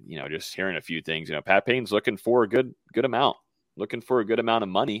just hearing a few things, Pat Payton's looking for a good amount of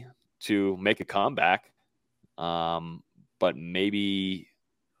money to make a comeback. But maybe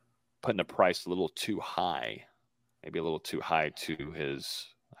putting the price a little too high, to his,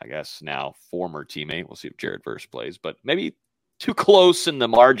 I guess, now former teammate. We'll see if Jared Verse plays, but maybe too close in the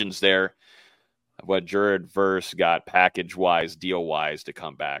margins there of what Jared Verse got package-wise, deal-wise to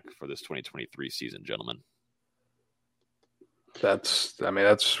come back for this 2023 season, gentlemen. That's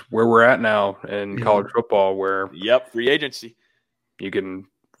where we're at now in college football, where free agency. You can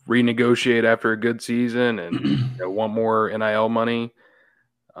renegotiate after a good season and want more NIL money.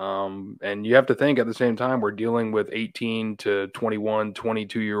 And you have to think at the same time, we're dealing with 18 to 21,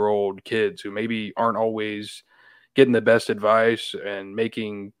 22-year-old kids who maybe aren't always getting the best advice and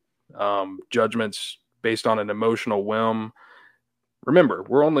making judgments based on an emotional whim. Remember,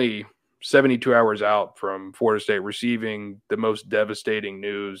 we're only 72 hours out from Florida State receiving the most devastating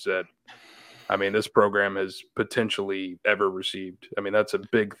news that, this program has potentially ever received. That's a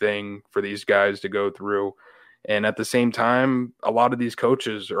big thing for these guys to go through. And at the same time, a lot of these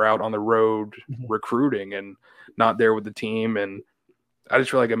coaches are out on the road recruiting and not there with the team. And I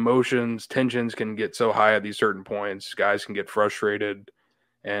just feel like tensions can get so high at these certain points. Guys can get frustrated.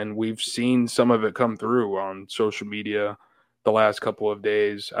 And we've seen some of it come through on social media the last couple of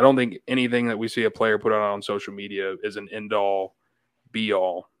days. I don't think anything that we see a player put out on social media is an end-all,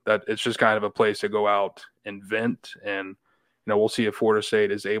 be-all. That it's just kind of a place to go out and vent. And, we'll see if Florida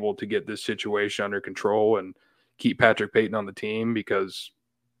State is able to get this situation under control and keep Patrick Payton on the team, because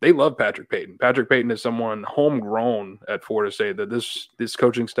they love Patrick Payton. Patrick Payton is someone homegrown at Florida State that this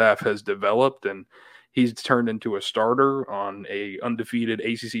coaching staff has developed, and he's turned into a starter on a undefeated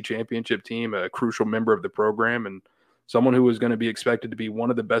ACC championship team, a crucial member of the program, and someone who is going to be expected to be one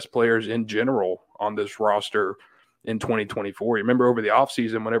of the best players in general on this roster in 2024. You remember over the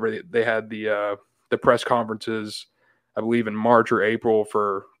offseason, whenever they had the press conferences, I believe in March or April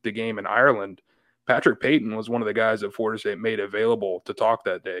for the game in Ireland, Patrick Payton was one of the guys that Florida State made available to talk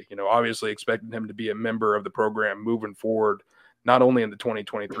that day. Obviously expecting him to be a member of the program moving forward, not only in the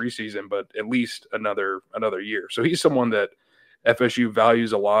 2023 season, but at least another year. So he's someone that FSU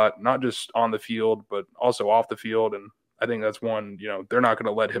values a lot, not just on the field, but also off the field. And I think that's one, they're not going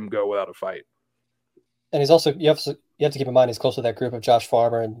to let him go without a fight. And he's also, you have to keep in mind, he's close to that group of Josh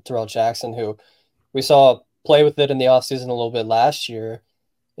Farmer and Terrell Jackson, who we saw play with it in the offseason a little bit last year.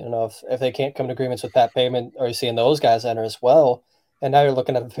 If they can't come to agreements with Pat Payment, are you seeing those guys enter as well? And now you're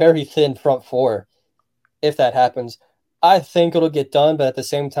looking at a very thin front four. If that happens, I think it'll get done, but at the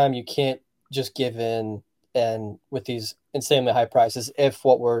same time, you can't just give in and with these insanely high prices if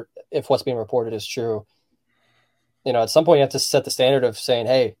what's being reported is true. At some point you have to set the standard of saying,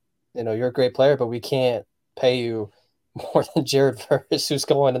 hey, you're a great player, but we can't pay you more than Jared Verse, who's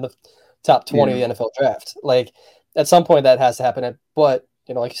going in the top 20 of the NFL draft. Like, at some point that has to happen. But,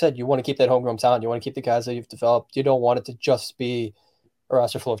 like you said, you want to keep that homegrown talent. You want to keep the guys that you've developed. You don't want it to just be a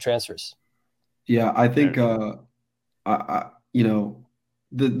roster full of transfers. Yeah, I think,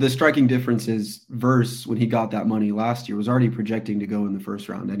 the striking difference is Verse, when he got that money last year, was already projecting to go in the first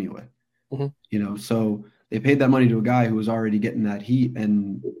round anyway. Mm-hmm. So they paid that money to a guy who was already getting that heat,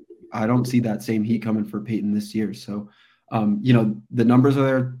 and I don't see that same heat coming for Peyton this year. So, the numbers are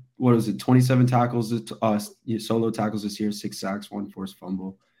there. What was it? 27 tackles, solo tackles this year, 6 sacks, 1 forced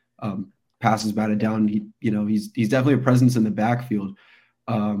fumble, passes batted down. He's definitely a presence in the backfield.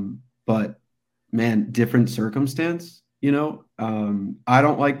 But man, different circumstance. I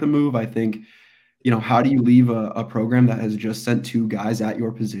don't like the move. I think, how do you leave a program that has just sent 2 guys at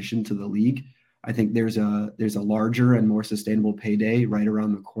your position to the league? I think there's a larger and more sustainable payday right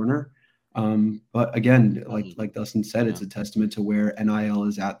around the corner. But again, like Dustin said, it's a testament to where NIL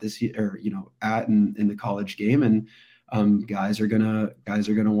is at this year, or, in the college game, and guys are gonna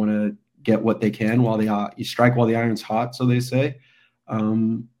want to get what they can while you strike while the iron's hot, so they say,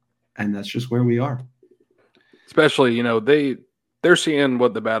 and that's just where we are. Especially, they're seeing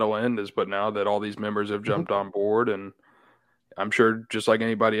what the battle end is, but now that all these members have jumped on board, and I'm sure just like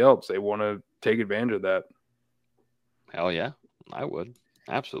anybody else, they want to take advantage of that. Hell yeah, I would.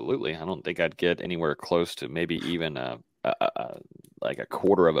 Absolutely. I don't think I'd get anywhere close to maybe even like a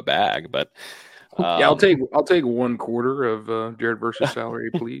quarter of a bag, but yeah, I'll take 1/4 of Jared Verse's salary,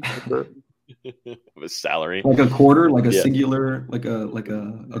 please. His salary, like a quarter, like a singular, like a.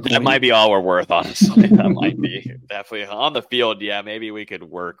 That might be all we're worth, honestly. That might be definitely on the field. Yeah, maybe we could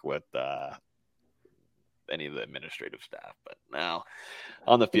work with any of the administrative staff, but now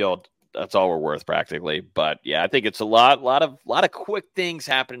on the field, that's all we're worth practically. But yeah, I think it's a lot of quick things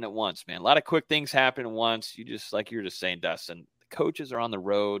happening at once, man. A lot of quick things happening at once. You just, like you were just saying, Dustin, the coaches are on the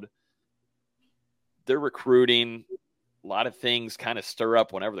road. They're recruiting. A lot of things kind of stir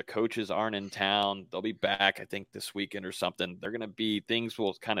up whenever the coaches aren't in town. They'll be back, I think, this weekend or something. Things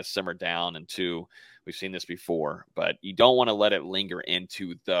will kind of simmer down into, we've seen this before, but you don't want to let it linger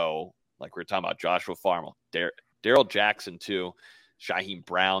into, though, like we were talking about Joshua Farmer, Daryl Jackson too, Shaheem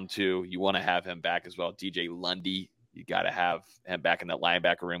Brown too. You want to have him back as well. DJ Lundy, you got to have him back in that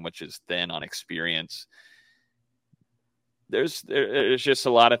linebacker room, which is thin on experience. There's just a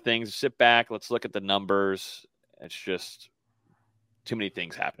lot of things. Sit back. Let's look at the numbers. It's just too many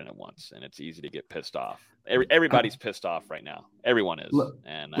things happening at once, and it's easy to get pissed off. Everybody's pissed off right now. Everyone is.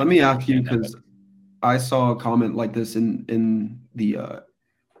 And let me ask you, because I saw a comment like this in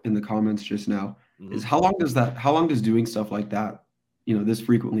the comments just now. Mm-hmm. Is how long does doing stuff like that, this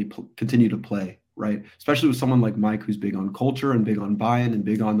frequently continue to play, right? Especially with someone like Mike, who's big on culture and big on buy-in and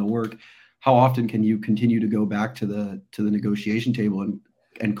big on the work. How often can you continue to go back to the negotiation table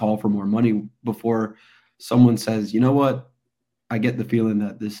and call for more money before someone says, you know what, I get the feeling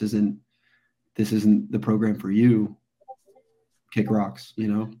that this isn't the program for you. Kick rocks,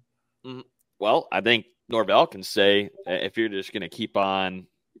 Mm-hmm. Well, I think Norvell can say, if you're just going to keep on,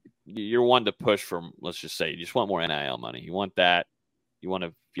 you're one to push for, let's just say, you just want more NIL money. You want that. You want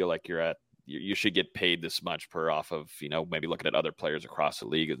to feel like you should get paid this much per off of, maybe looking at other players across the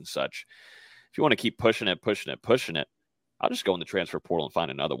league and such. If you want to keep pushing it, I'll just go in the transfer portal and find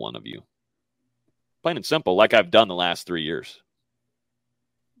another one of you. Plain and simple, like I've done the last 3 years.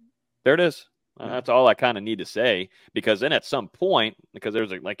 There it is. That's all I kind of need to say, because then at some point, because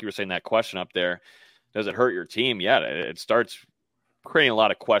there's like you were saying, that question up there, does it hurt your team? Yeah, it starts creating a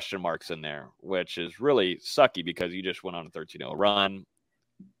lot of question marks in there, which is really sucky because you just went on a 13-0 run.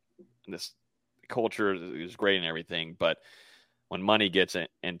 This culture is great and everything, but when money gets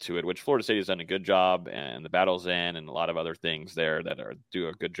into it, which Florida State has done a good job, and the Battle's in, and a lot of other things there that do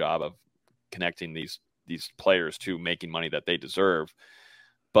a good job of connecting these players to making money that they deserve.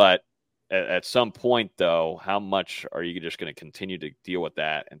 But at some point, though, how much are you just going to continue to deal with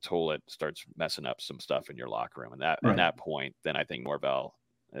that until it starts messing up some stuff in your locker room? And at that point, then I think Norvell,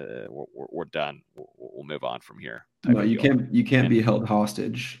 we're done. We'll move on from here. No, you can't be held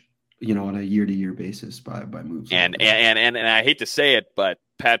hostage, on a year-to-year basis by moves. And I hate to say it, but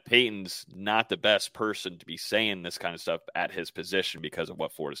Pat Payton's not the best person to be saying this kind of stuff at his position because of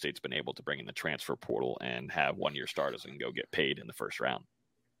what Florida State's been able to bring in the transfer portal and have one-year starters and go get paid in the first round.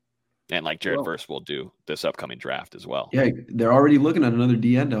 And like Jared Verse will do this upcoming draft as well. Yeah, they're already looking at another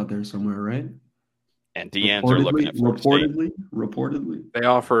D-end out there somewhere, right? And D-ends are looking at Florida State. Reportedly. They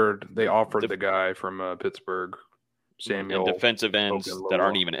offered the guy from Pittsburgh, Samuel. And defensive ends that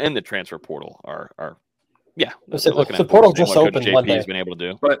aren't even in the transfer portal are the portal just opened Monday. Has been able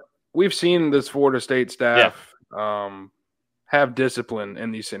to do. But we've seen this Florida State staff have discipline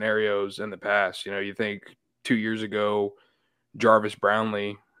in these scenarios in the past. You think 2 years ago, Jarvis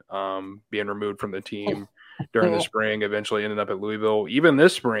Brownlee being removed from the team during the spring, eventually ended up at Louisville. Even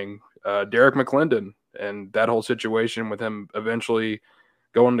this spring, Derek McClendon and that whole situation with him eventually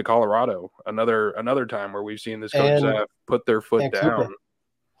going to Colorado. Another time where we've seen this coach staff put their foot down.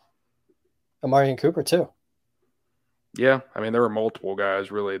 Amarian Cooper too. Yeah, I mean there were multiple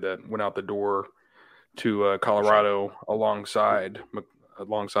guys really that went out the door to Colorado alongside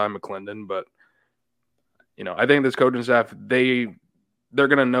McClendon, but I think this coaching staff they're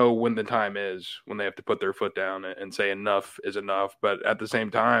going to know when the time is, when they have to put their foot down and say enough is enough. But at the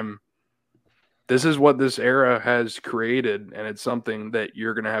same time, this is what this era has created, and it's something that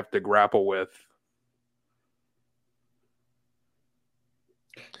you're going to have to grapple with.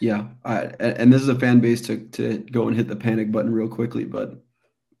 Yeah, and this is a fan base to go and hit the panic button real quickly, but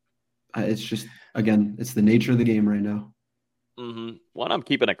it's just, again, it's the nature of the game right now. Mm-hmm. One I'm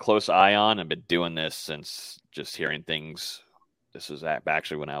keeping a close eye on. I've been doing this since just hearing things. This was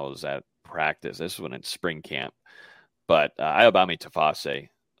actually when I was at practice. This was when in spring camp. But Ayobami Tafase,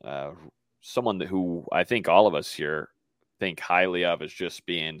 someone who I think all of us here think highly of as just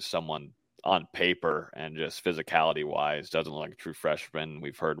being someone on paper and just physicality-wise doesn't look like a true freshman.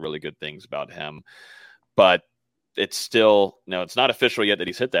 We've heard really good things about him. But it's still – it's not official yet that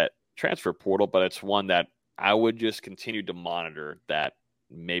he's hit that transfer portal, but it's one that I would just continue to monitor that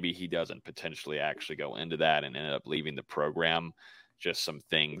maybe he doesn't potentially actually go into that and end up leaving the program. Just some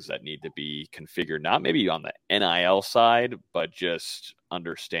things that need to be configured, not maybe on the NIL side, but just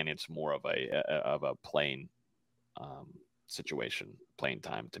understanding it's more of a playing situation, playing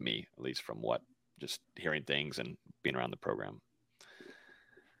time to me, at least from what just hearing things and being around the program.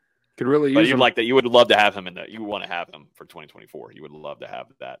 Could really use but you'd like that. You would love to have him you want to have him for 2024. You would love to have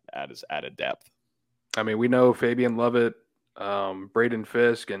that added depth. I mean, we know Fabian Lovett, Braden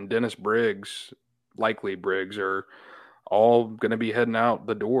Fisk, and Dennis Briggs, likely Briggs, are all going to be heading out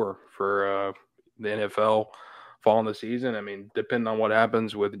the door for the NFL following the season. I mean, depending on what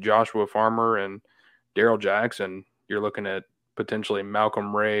happens with Joshua Farmer and Daryl Jackson, you're looking at potentially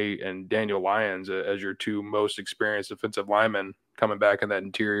Malcolm Ray and Daniel Lyons as your two most experienced defensive linemen coming back in that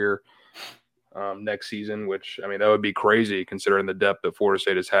interior next season, which, I mean, that would be crazy considering the depth that Florida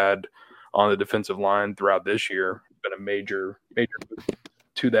State has had on the defensive line throughout this year. Been a major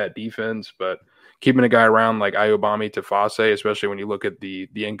to that defense, but keeping a guy around like Ayobami Tafase, especially when you look at the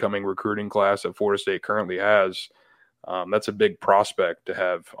incoming recruiting class that Florida State currently has, that's a big prospect to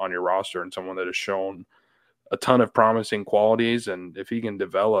have on your roster and someone that has shown a ton of promising qualities. And if he can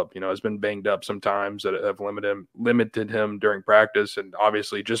develop, has been banged up sometimes that have limited him during practice, and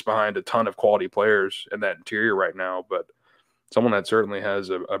obviously just behind a ton of quality players in that interior right now, but someone that certainly has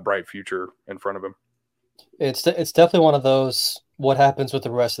a bright future in front of him. It's definitely one of those, what happens with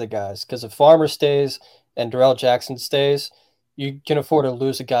the rest of the guys? Because if Farmer stays and Darrell Jackson stays, you can afford to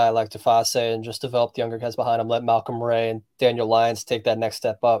lose a guy like Tafase and just develop the younger guys behind him, let Malcolm Ray and Daniel Lyons take that next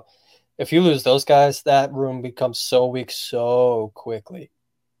step up. If you lose those guys, that room becomes so weak so quickly,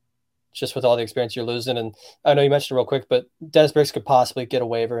 just with all the experience you're losing. And I know you mentioned it real quick, but Des Briggs could possibly get a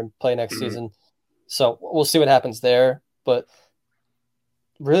waiver and play next season. So we'll see what happens there. But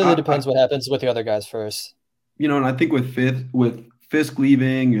really depends what happens with the other guys first. And I think with Fisk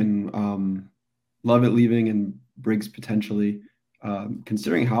leaving and Lovett leaving and Briggs potentially,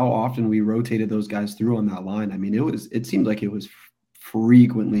 considering how often we rotated those guys through on that line, I mean, it seemed like it was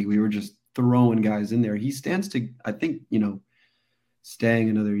frequently we were just throwing guys in there. He stands to, I think, staying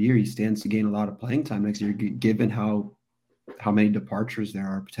another year, he stands to gain a lot of playing time next year, given how many departures there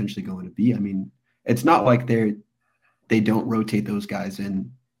are potentially going to be. I mean, it's not like they don't rotate those guys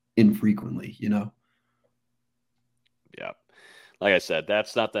in infrequently, you know? Yeah. Like I said,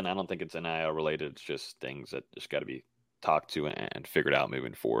 that's nothing. I don't think it's NIL related. It's just things that just got to be talked to and figured out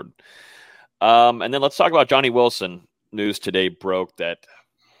moving forward. And then let's talk about Johnny Wilson. News today broke that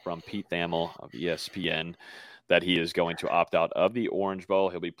from Pete Thamel of ESPN that he is going to opt out of the Orange Bowl.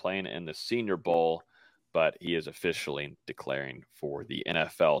 He'll be playing in the Senior Bowl, but he is officially declaring for the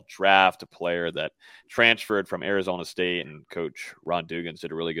NFL draft, a player that transferred from Arizona State, and Coach Ron Dugans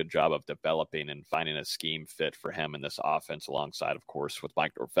did a really good job of developing and finding a scheme fit for him in this offense alongside, of course, with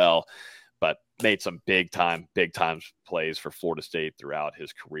Mike Norvell, but made some big time plays for Florida State throughout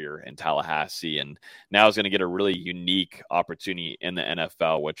his career in Tallahassee. And now is going to get a really unique opportunity in the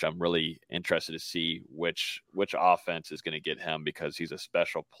NFL, which I'm really interested to see which offense is going to get him, because he's a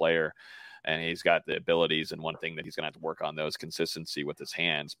special player. And he's got the abilities, and one thing that he's going to have to work on, though, is consistency with his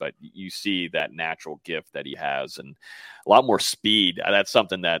hands. But you see that natural gift that he has, and a lot more speed. That's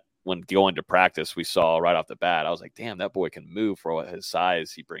something that when going to practice, we saw right off the bat. I was like, damn, that boy can move for what his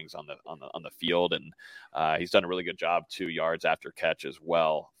size he brings on the field. And he's done a really good job, 2 yards after catch as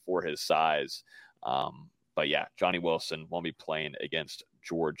well for his size. But yeah, Johnny Wilson won't be playing against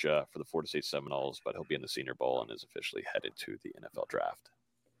Georgia for the Florida State Seminoles, but he'll be in the Senior Bowl and is officially headed to the NFL draft.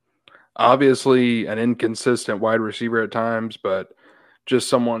 Obviously an inconsistent wide receiver at times, but just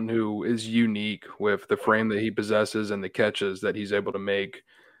someone who is unique with the frame that he possesses and the catches that he's able to make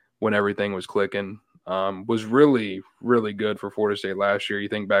when everything was clicking. Was really, really good for Florida State last year. You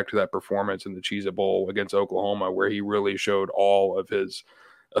think back to that performance in the Cheez-It Bowl against Oklahoma, where he really showed all of his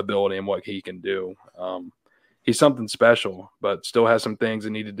ability and what he can do. He's something special, but still has some things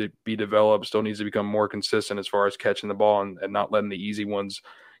that needed to be developed, still needs to become more consistent as far as catching the ball and not letting the easy ones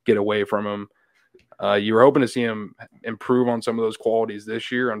get away from him. You were hoping to see him improve on some of those qualities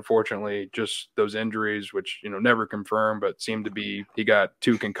this year. Unfortunately, just those injuries, which, never confirmed, but seemed to be, he got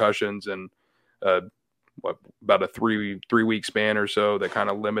 2 concussions and about a three-week span or so that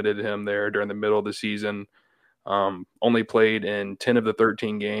kind of limited him there during the middle of the season. Only played in 10 of the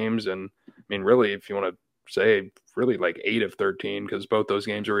 13 games. And I mean, really, if you want to say really like 8 of 13, because both those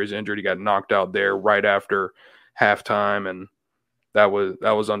games where he's injured, he got knocked out there right after halftime. And that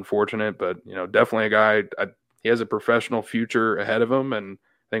was unfortunate, but definitely a guy. He has a professional future ahead of him, and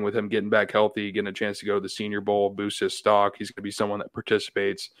I think with him getting back healthy, getting a chance to go to the Senior Bowl, boost his stock, he's going to be someone that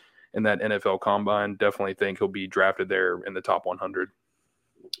participates in that NFL Combine. Definitely think he'll be drafted there in the top 100.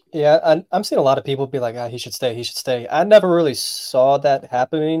 Yeah, I'm seeing a lot of people be like, he should stay. He should stay. I never really saw that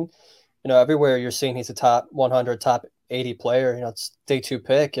happening. Everywhere you're seeing he's a top 100, top 80 player. It's day 2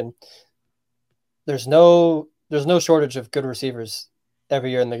 pick, and there's no shortage of good receivers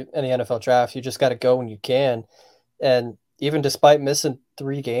every year in the NFL draft. You just got to go when you can. And even despite missing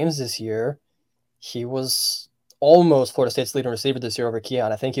 3 games this year, he was almost Florida State's leading receiver this year over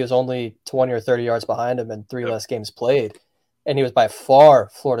Keon. I think he was only 20 or 30 yards behind him and 3 less games played. And he was by far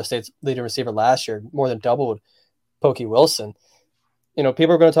Florida State's leading receiver last year, more than doubled Pokey Wilson.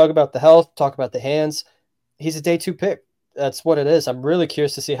 People are going to talk about the health, talk about the hands. He's a day 2 pick. That's what it is. I'm really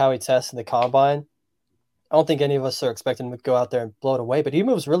curious to see how he tests in the Combine. I don't think any of us are expecting him to go out there and blow it away, but he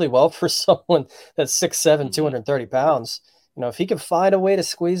moves really well for someone that's 6'7", 230 pounds. If he can find a way to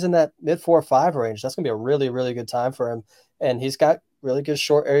squeeze in that mid 4.5 range, that's going to be a really, really good time for him. And he's got really good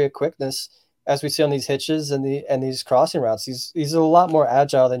short area quickness, as we see on these hitches and these crossing routes. He's a lot more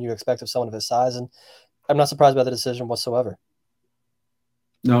agile than you expect of someone of his size, and I'm not surprised by the decision whatsoever.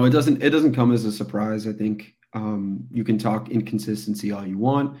 No, it doesn't come as a surprise. I think you can talk inconsistency all you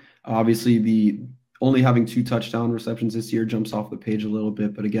want. Obviously, the only having 2 touchdown receptions this year jumps off the page a little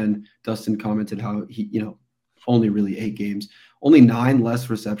bit. But again, Dustin commented how he, only really 8 games, only 9 less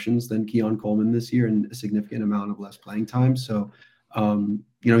receptions than Keon Coleman this year, and a significant amount of less playing time. So,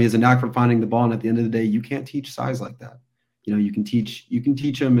 he has a knack for finding the ball. And at the end of the day, you can't teach size like that. You can teach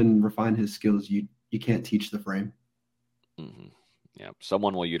him and refine his skills. You can't teach the frame. Mm-hmm. Yeah,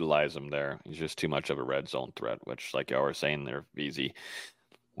 someone will utilize him there. He's just too much of a red zone threat, which, like y'all were saying, they're easy.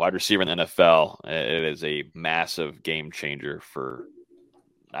 Wide receiver in the NFL, it is a massive game changer for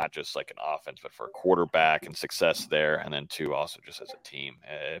not just like an offense, but for a quarterback and success there. And then 2, also just as a team,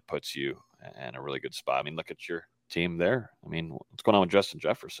 it puts you in a really good spot. I mean, look at your team there. I mean, what's going on with Justin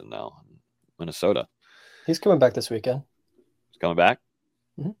Jefferson now in Minnesota? He's coming back this weekend. He's coming back?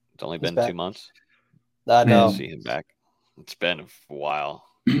 Mm-hmm. It's only been 2 months. I know. See him back. It's been a while.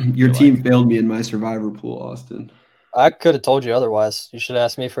 Your team failed me in my survivor pool, Austin. I could have told you otherwise. You should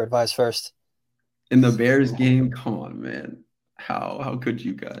ask me for advice first. In the Bears game, come on, man. How could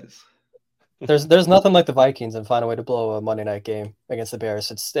you guys? There's nothing like the Vikings and find a way to blow a Monday night game against the Bears.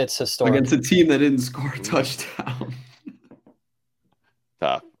 It's historic. Against a team that didn't score a touchdown.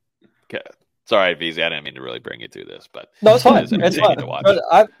 Tough. Okay. It's all right, VZ. I didn't mean to really bring you through this, but no, it's fine. It's entertaining fine. to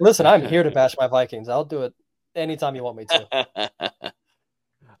watch. Listen, I'm here to bash my Vikings. I'll do it anytime you want me to.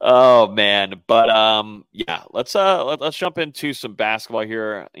 Oh man, but yeah, let's jump into some basketball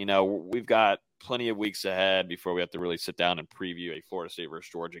here. You know, we've got plenty of weeks ahead before we have to really sit down and preview a Florida State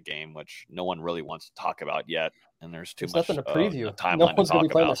versus Georgia game, which no one really wants to talk about yet. And there's much nothing to preview. Timeline no one's to going to talk be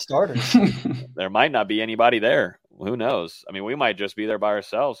playing about. their starters. There might not be anybody there. Who knows? I mean, we might just be there by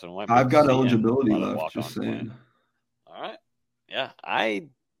ourselves. And I've got eligibility left. Just saying. All right. Yeah, I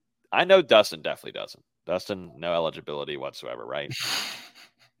know Dustin definitely doesn't. Dustin, no eligibility whatsoever, right?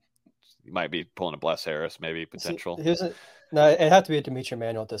 You might be pulling a Bless Harris, maybe potential. No, it had to be a Demetri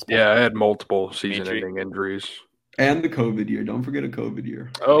Manuel at this point. Yeah, I had multiple season-ending injuries. And the COVID year. Don't forget a COVID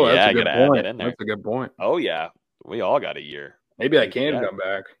year. Oh, yeah, that's a good point. Add that in there. That's a good point. Oh, yeah. We all got a year. Maybe I can come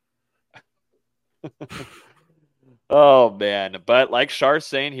back. Oh, man. But like Shar's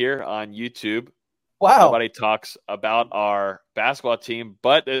saying here on YouTube, wow, nobody talks about our basketball team.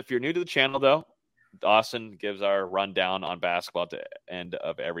 But if you're new to the channel, though, Dawson gives our rundown on basketball at the end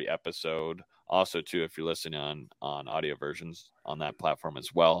of every episode. Also, too, if you're listening on audio versions on that platform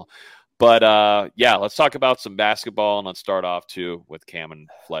as well. But, yeah, let's talk about some basketball, and let's start off, too, with Cameron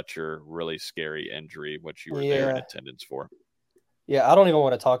Fletcher. Really scary injury, which you were there in attendance for. Yeah, I don't even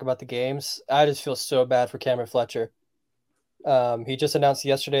want to talk about the games. I just feel so bad for Cameron Fletcher. He just announced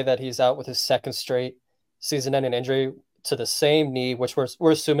yesterday that he's out with his second straight season-ending injury to the same knee, which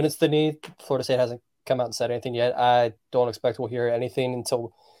we're assuming it's the knee. Florida State hasn't come out and said anything yet. I don't expect we'll hear anything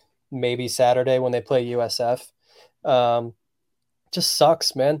until maybe Saturday when they play USF. Just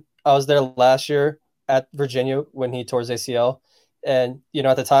sucks, man. I was there last year at Virginia when he tore his ACL. And,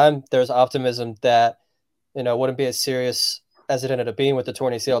 at the time, there was optimism that, it wouldn't be as serious as it ended up being with the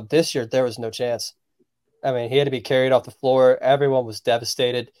torn ACL. This year, there was no chance. I mean, he had to be carried off the floor. Everyone was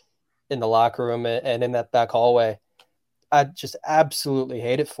devastated in the locker room and in that back hallway. I just absolutely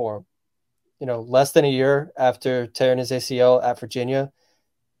hate it for him. Less than a year after tearing his ACL at Virginia,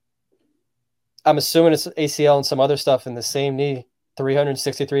 I'm assuming it's ACL and some other stuff in the same knee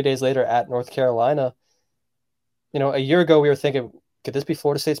 363 days later at North Carolina. A year ago we were thinking, could this be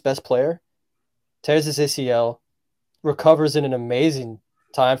Florida State's best player? Tears his ACL, recovers in an amazing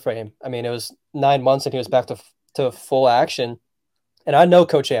time frame. I mean, it was 9 months and he was back to full action. And I know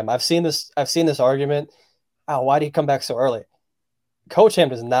Coach Ham. I've seen this argument. Oh, why did he come back so early? Coach Ham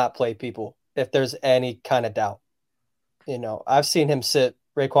does not play people if there's any kind of doubt. I've seen him sit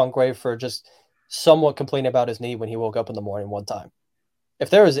Raekwon Gray for just somewhat complaining about his knee when he woke up in the morning one time. If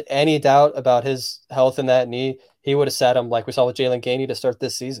there was any doubt about his health in that knee, he would have sat him like we saw with Jalen Gainey to start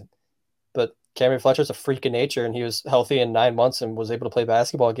this season. But Cameron Fletcher's a freak of nature, and he was healthy in 9 months and was able to play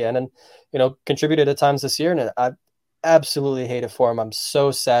basketball again and, contributed at times this year. And I absolutely hate it for him. I'm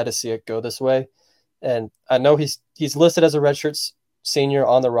so sad to see it go this way. And I know he's listed as a redshirt senior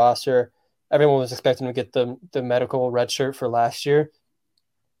on the roster. Everyone was expecting him to get the medical redshirt for last year.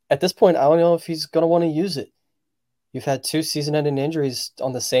 At this point, I don't know if he's going to want to use it. You've had 2 season-ending injuries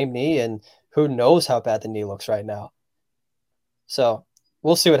on the same knee, and who knows how bad the knee looks right now. So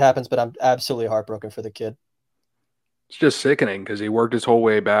we'll see what happens, but I'm absolutely heartbroken for the kid. It's just sickening because he worked his whole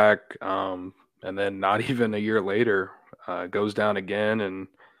way back, and then not even a year later goes down again. And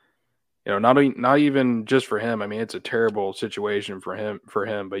not even just for him. I mean, it's a terrible situation for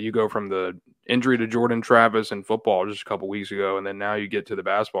him. But you go from the injury to Jordan Travis in football just a couple weeks ago, and then now you get to the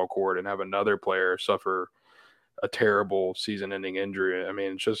basketball court and have another player suffer a terrible season-ending injury. I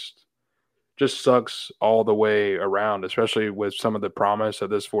mean, it just sucks all the way around, especially with some of the promise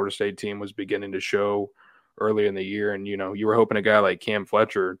that this Florida State team was beginning to show early in the year. And, you were hoping a guy like Cam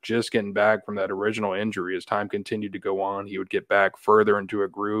Fletcher, just getting back from that original injury, as time continued to go on, he would get back further into a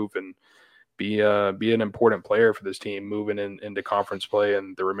groove and be an important player for this team moving into conference play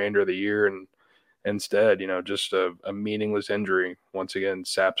and the remainder of the year. And instead, just a meaningless injury once again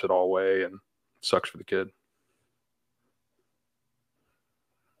saps it all away and sucks for the kid.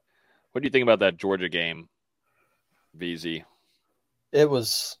 What do you think about that Georgia game, VZ? It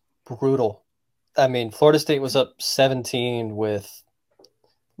was brutal. I mean, Florida State was up 17 with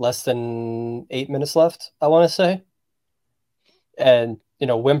less than 8 minutes left, I want to say. And,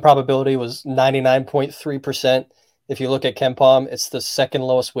 win probability was 99.3%. If you look at KenPom, it's the second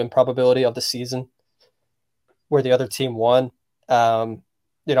lowest win probability of the season where the other team won. I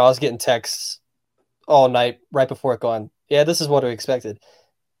was getting texts all night right before it going, yeah, this is what we expected.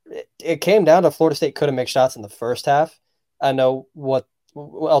 It came down to Florida State couldn't make shots in the first half. I know what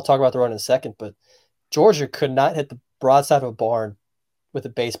I'll talk about the run in a second, but Georgia could not hit the broadside of a barn with a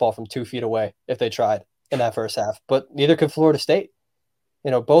baseball from 2 feet away if they tried in that first half, but neither could Florida State.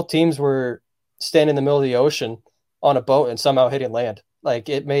 Both teams were standing in the middle of the ocean on a boat and somehow hitting land. Like,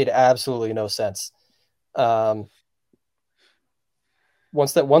 it made absolutely no sense.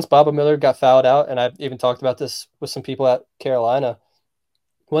 Once Baba Miller got fouled out, and I've even talked about this with some people at Carolina,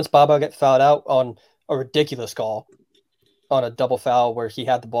 once Baba got fouled out on a ridiculous call on a double foul where he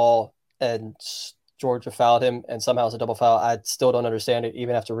had the ball and Georgia fouled him and somehow it's a double foul, I still don't understand it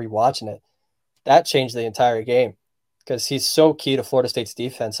even after rewatching it. That changed the entire game because he's so key to Florida State's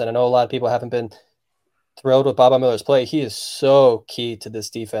defense. And I know a lot of people haven't been thrilled with Baba Miller's play. He is so key to this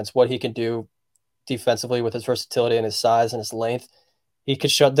defense, what he can do defensively with his versatility and his size and his length. He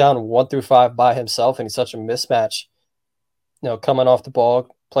could shut down 1 through 5 by himself, and he's such a mismatch, coming off the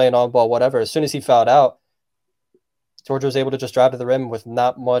ball, playing on ball, whatever. As soon as he fouled out, Georgia was able to just drive to the rim with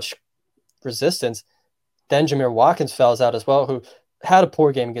not much resistance. Then Jameer Watkins fouls out as well, who had a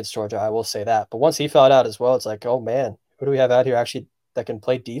poor game against Georgia, I will say that. But once he fouled out as well, it's like, oh man, who do we have out here actually that can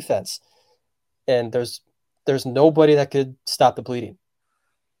play defense? And there's nobody that could stop the bleeding.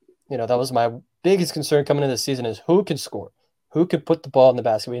 That was my biggest concern coming into the season is who can score, who could put the ball in the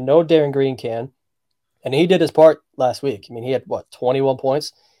basket. We know Darren Green can, and he did his part last week. I mean, he had, 21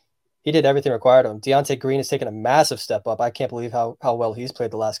 points? He did everything required of him. Deontay Green has taken a massive step up. I can't believe how well he's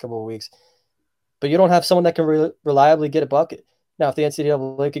played the last couple of weeks. But you don't have someone that can reliably get a bucket. Now, if the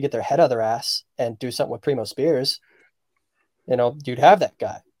NCAA could get their head out of their ass and do something with Primo Spears, you'd have that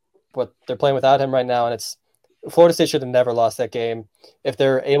guy. But they're playing without him right now, and it's Florida State should have never lost that game. If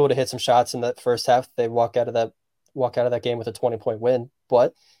they're able to hit some shots in that first half, they walk out of that game with a 20-point win.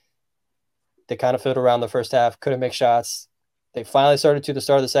 But they kind of fiddled around the first half, couldn't make shots. They finally started to the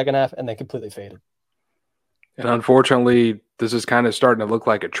start of the second half, and they completely faded. And unfortunately, this is kind of starting to look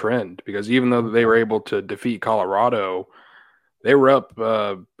like a trend because even though they were able to defeat Colorado, they were up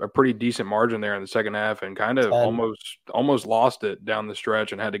a pretty decent margin there in the second half and kind of almost lost it down the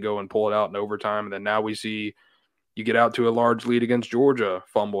stretch and had to go and pull it out in overtime. And then now we see you get out to a large lead against Georgia,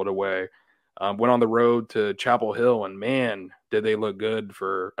 fumbled away. Went on the road to Chapel Hill, and man, did they look good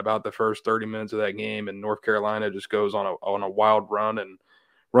for about the first 30 minutes of that game. And North Carolina just goes on a wild run and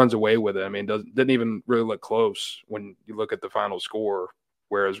runs away with it. I mean, didn't even really look close when you look at the final score,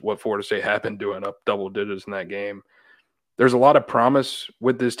 whereas what Florida State had been doing up double digits in that game. There's a lot of promise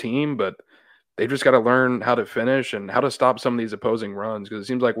with this team, but they just got to learn how to finish and how to stop some of these opposing runs because it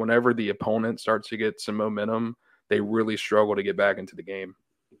seems like whenever the opponent starts to get some momentum, they really struggle to get back into the game.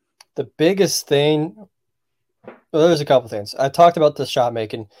 The biggest thing, well, there's a couple things. I talked about the shot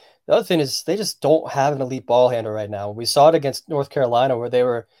making. The other thing is they just don't have an elite ball handler right now. We saw it against North Carolina where they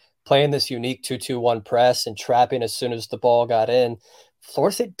were playing this unique 2-2-1 press and trapping as soon as the ball got in.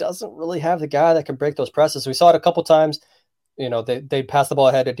 Florida State doesn't really have the guy that can break those presses. We saw it a couple times. They passed the ball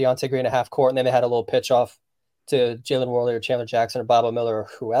ahead to Deontay Green at half court, and then they had a little pitch off to Jalen Worley or Chandler Jackson or Baba Miller or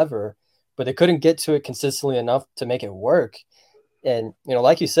whoever, but they couldn't get to it consistently enough to make it work. And,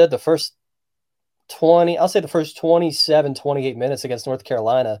 like you said, the first 27, 28 minutes against North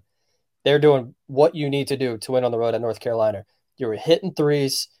Carolina, they're doing what you need to do to win on the road at North Carolina. You were hitting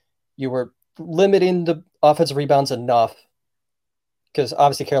threes. You were limiting the offensive rebounds enough because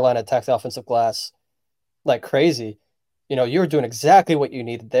obviously Carolina attacked the offensive glass like crazy. You were doing exactly what you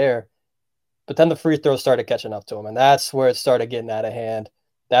needed there. But then the free throws started catching up to them, and that's where it started getting out of hand.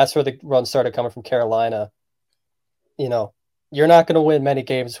 That's where the run started coming from Carolina. You're not going to win many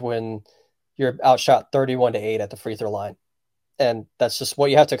games when you're outshot 31-8 at the free throw line. And that's just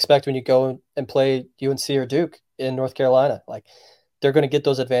what you have to expect when you go and play UNC or Duke in North Carolina. Like, they're going to get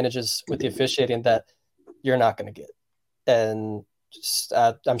those advantages with the officiating that you're not going to get. And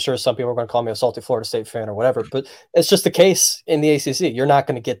I'm sure some people are going to call me a salty Florida State fan or whatever, but it's just the case in the ACC. You're not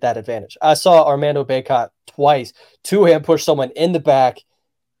going to get that advantage. I saw Armando Bacot twice, two-hand push someone in the back,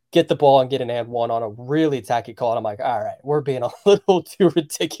 get the ball and get an and one on a really tacky call. And I'm like, all right, we're being a little too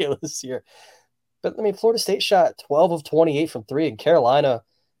ridiculous here. But, Florida State shot 12 of 28 from three, and Carolina,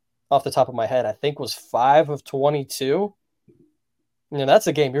 off the top of my head, I think was 5 of 22. That's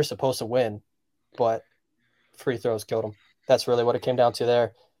a game you're supposed to win, but free throws killed them. That's really what it came down to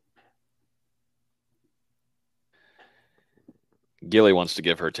there. Gilly wants to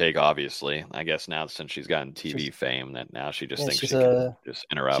give her take, obviously. I guess now since she's gotten TV fame, that now she just thinks she can just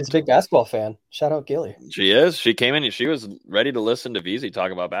interrupt. She's a big basketball fan. Shout out Gilly. She is. She came in and she was ready to listen to VZ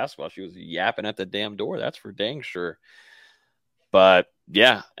talk about basketball. She was yapping at the damn door. That's for dang sure. But,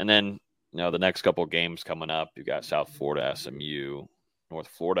 yeah, and then, the next couple of games coming up, you got South Florida, SMU. North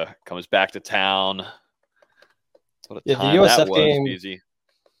Florida comes back to town. What a Yeah, time that was, Beezy.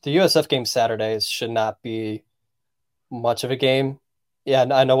 The USF game Saturdays should not be much of a game. Yeah,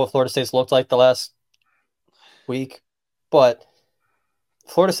 I know what Florida State's looked like the last week, but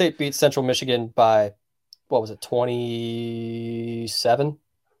Florida State beat Central Michigan by, what was it, 27?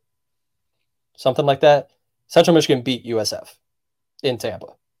 Something like that. Central Michigan beat USF in Tampa.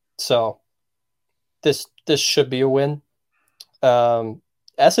 So this should be a win.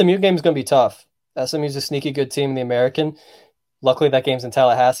 SMU game is going to be tough. SMU is a sneaky good team in the American. Luckily, that game's in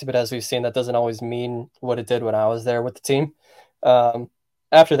Tallahassee, but as we've seen, that doesn't always mean what it did when I was there with the team.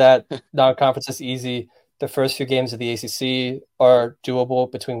 After that, non-conference is easy. The first few games of the ACC are doable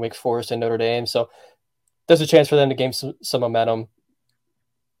between Wake Forest and Notre Dame, so there's a chance for them to gain some momentum.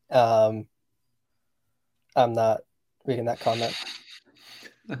 I'm not reading that comment.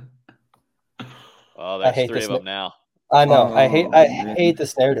 Oh, there's three of them now. I know. I hate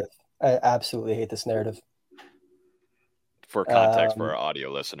this narrative. I absolutely hate this narrative. For context, for our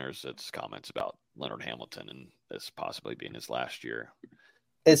audio listeners, it's comments about Leonard Hamilton and this possibly being his last year.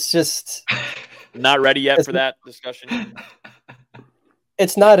 It's just not ready yet for that discussion.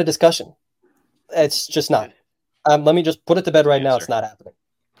 It's not a discussion. It's just not. Let me just put it to bed right now. It's not happening.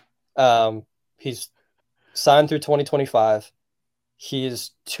 He's signed through 2025. He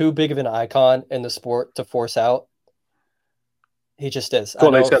is too big of an icon in the sport to force out. He just is.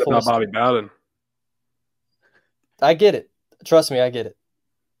 Well, they said about Bobby Bowden. I get it. Trust me, I get it.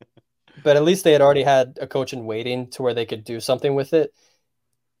 But at least they had already had a coach in waiting to where they could do something with it.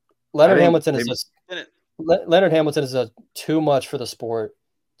 Leonard Hamilton is too much for the sport,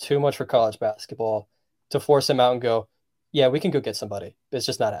 too much for college basketball to force him out and go, yeah, we can go get somebody. It's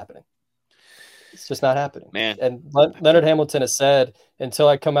just not happening. It's just not happening. Man. And Leonard Hamilton has said, until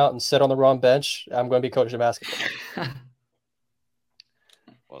I come out and sit on the wrong bench, I'm going to be coaching basketball.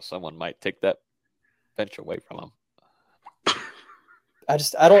 Well, someone might take that bench away from him. I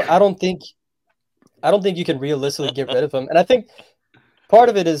don't think you can realistically get rid of him. And I think part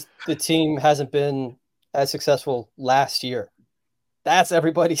of it is the team hasn't been as successful last year. That's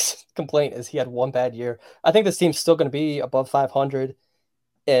everybody's complaint, is he had one bad year. I think this team's still going to be above 500.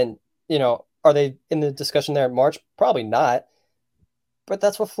 And, are they in the discussion there in March? Probably not. But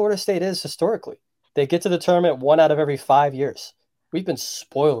that's what Florida State is historically. They get to the tournament 1 out of every 5 years. We've been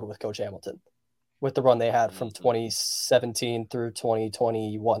spoiled with Coach Hamilton with the run they had from 2017 through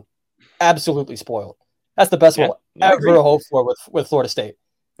 2021. Absolutely spoiled. That's the best we'll ever hope for with Florida State.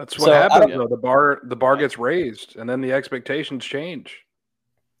 That's what happens, though. The bar gets raised, and then the expectations change.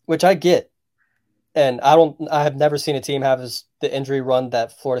 Which I get. And I have never seen a team have the injury run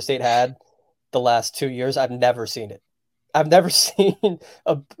that Florida State had the last 2 years. I've never seen it. I've never seen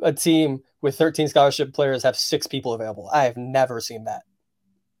a team with 13 scholarship players have 6 people available. I have never seen that.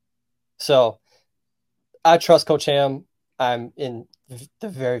 So I trust Coach Ham. I'm in the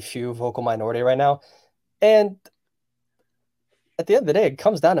very few vocal minority right now. And at the end of the day, it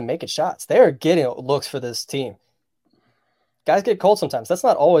comes down to making shots. They are getting looks for this team. Guys get cold sometimes. That's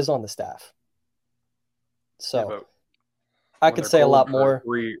not always on the staff. So I could say a lot more.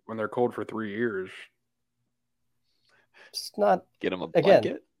 When they're cold for 3 years. It's not. Get them a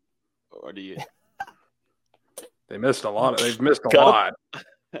blanket? Or do you? They've missed a lot.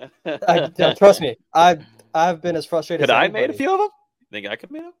 Trust me, I've been as frustrated. Could I made a few of them? Think I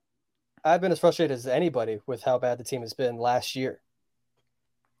could made them? I've been as frustrated as anybody with how bad the team has been last year.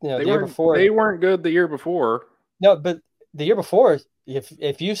 The year before they weren't good. The year before, no, but the year before,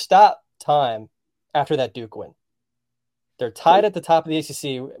 if you stop time after that Duke win, they're tied at the top of the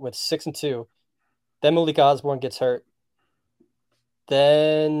ACC with 6-2. Then Malik Osborne gets hurt.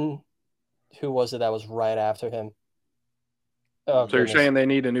 Then who was it that was right after him? Oh, so you're saying they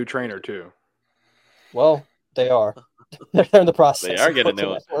need a new trainer too? Well, they are. They're in the process. They are getting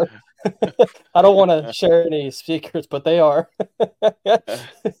new. I don't want to share any secrets, but they are.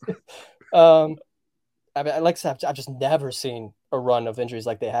 I mean, like I said, I've just never seen a run of injuries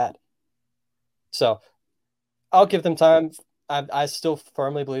like they had. So I'll give them time. I still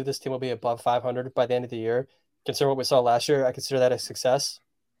firmly believe this team will be above 500 by the end of the year. Consider what we saw last year. I consider that a success.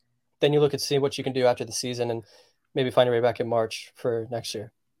 Then you look and see what you can do after the season and maybe find your way back in March for next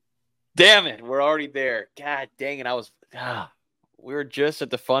year. Damn it. We're already there. God dang it. We were just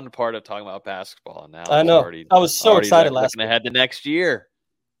at the fun part of talking about basketball. And now I know. I was so excited last week. Ahead to next year.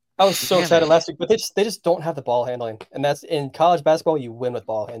 I was so excited last week, but they just don't have the ball handling. And that's in college basketball, you win with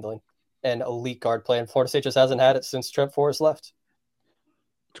ball handling and elite guard play. And Florida State just hasn't had it since Trent Forrest left.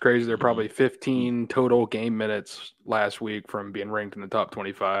 It's crazy. They're probably 15 total game minutes last week from being ranked in the top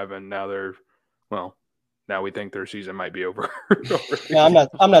 25, and now now we think their season might be over. Yeah,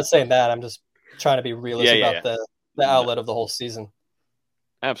 I'm not saying that. I'm just trying to be realistic about the outlet of the whole season.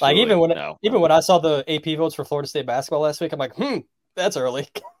 Absolutely. Like even when I saw the AP votes for Florida State basketball last week, I'm like, that's early.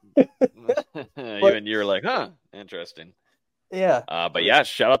 Even you're like, interesting. Yeah. But yeah,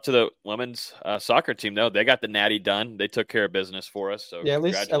 shout out to the women's soccer team though. They got the natty done. They took care of business for us. So yeah,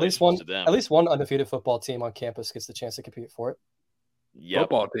 at least one undefeated football team on campus gets the chance to compete for it. Yep.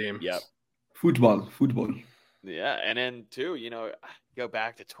 Football team. Yep. Football. Yeah, and then too, go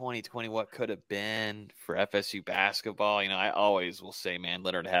back to 2020. What could have been for FSU basketball? I always will say, man,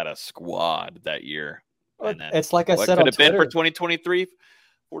 Leonard had a squad that year. And then it's like I said on Twitter. What could have been for 2023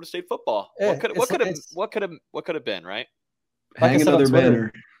 Florida State football? Yeah, what could have been, right? Hang another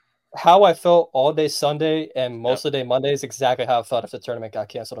banner. How I felt all day Sunday and most of the day Monday is exactly how I felt if the tournament got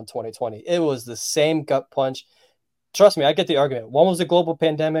canceled in 2020. It was the same gut punch. Trust me, I get the argument. One was a global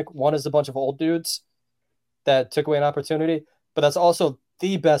pandemic. One is a bunch of old dudes that took away an opportunity. But that's also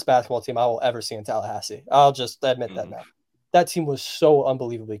the best basketball team I will ever see in Tallahassee. I'll just admit that now. That team was so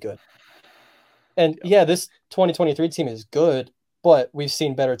unbelievably good. And this 2023 team is good, but we've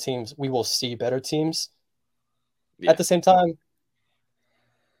seen better teams. We will see better teams. At the same time,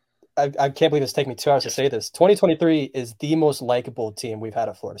 I can't believe it's taken me 2 hours to say this. 2023 is the most likable team we've had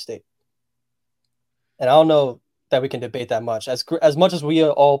at Florida State. And I don't know that we can debate that much. As much as we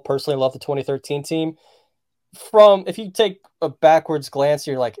all personally love the 2013 team, if you take a backwards glance,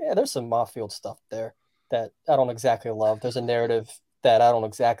 you're like, there's some off-field stuff there that I don't exactly love. There's a narrative that I don't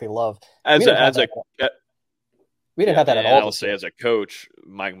exactly love. We didn't have that at all. I will say, as a coach,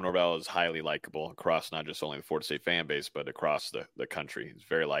 Mike Norvell is highly likable across not just only the Florida State fan base, but across the country. He's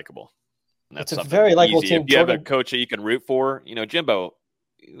very likable. And that's a very likable team. If you have a coach that you can root for, Jimbo,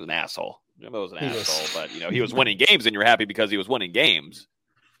 he was an asshole. Jimbo was an asshole, but he was winning games, and you're happy because he was winning games.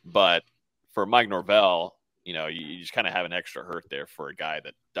 But for Mike Norvell, you just kind of have an extra hurt there for a guy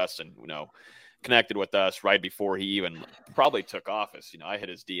that Dustin, connected with us right before he even probably took office. I hit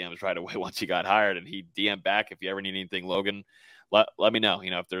his DMs right away once he got hired, and he DM'd back, if you ever need anything, Logan, let me know.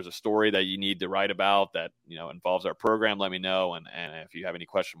 If there's a story that you need to write about that, involves our program, let me know. And if you have any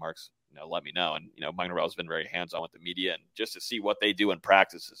question marks, let me know. And, Mike Norvell has been very hands-on with the media, and just to see what they do in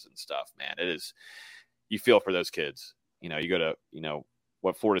practices and stuff, man, you feel for those kids. You go to,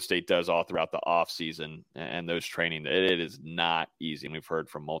 what Florida State does all throughout the off season and those training, it is not easy. And we've heard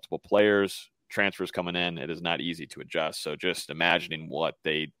from multiple players, transfers coming in, it is not easy to adjust. So just imagining what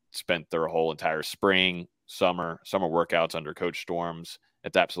they spent their whole entire spring, summer workouts under Coach Storms,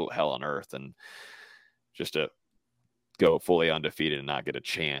 it's absolute hell on earth. And just to go fully undefeated and not get a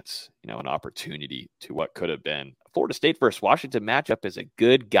chance, an opportunity to what could have been. Florida State versus Washington matchup is a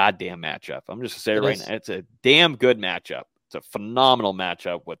good goddamn matchup. I'm just going to say it right now. It's a damn good matchup. It's a phenomenal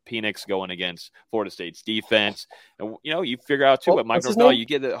matchup with Penix going against Florida State's defense. And, you figure out too, what Mike Norvell, you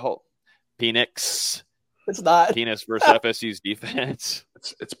get the whole Penix. It's not. Penix versus FSU's defense.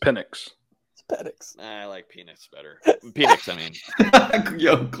 It's Penix. It's Penix. I like Penix better. Penix, I mean.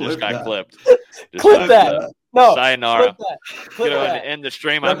 Yo, just got clipped. Clip that. No. Sayonara. Clip that. End the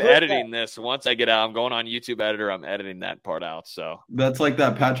stream. I'm editing this. Once I get out, I'm going on YouTube Editor. I'm editing that part out. So that's like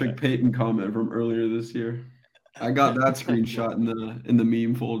that Patrick Payton comment from earlier this year. I got that screenshot in the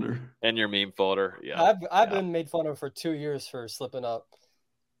meme folder. In your meme folder, yeah. I've been made fun of for 2 years for slipping up.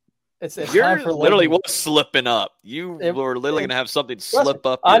 It's You're time for literally was slipping up. You were literally gonna have something slip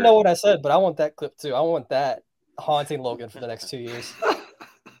up. I know what I said, but I want that clip too. I want that haunting Logan for the next 2 years.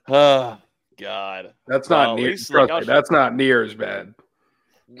 Oh God, that's not near. That's not near as bad.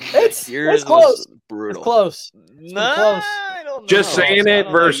 It's close. Brutal. It's close. No, close. I don't know. Just saying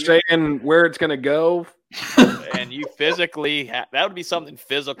it versus saying where it's gonna go. And you physically that would be something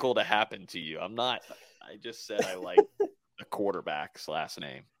physical to happen to you. I just said I like the quarterback's last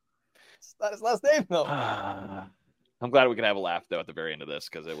name. It's not his last name though. I'm glad we could have a laugh though at the very end of this,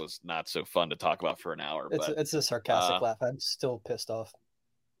 because it was not so fun to talk about for an hour. It's a sarcastic laugh. I'm still pissed off.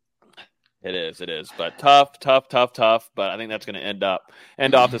 It is, but tough. But I think that's going to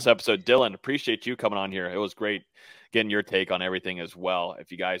end off this episode. Dylan, appreciate you coming on here. It was great getting your take on everything as well.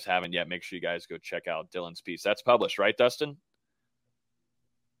 If you guys haven't yet, make sure you guys go check out Dylan's piece. That's published, right, Dustin?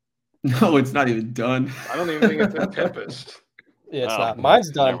 No, it's not even done. I don't even think it's in Tempest. Yeah, it's not.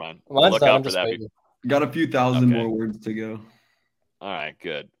 Mine's done. Mine's Look done. out for that. Got a few thousand more words to go. All right,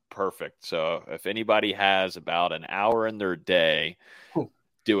 good. Perfect. So if anybody has about an hour in their day,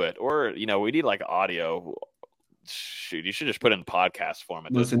 do it. Or, we need like audio. Shoot, you should just put it in podcast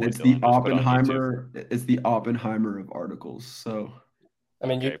format. Listen, it's the Oppenheimer. It's the Oppenheimer of articles. So, I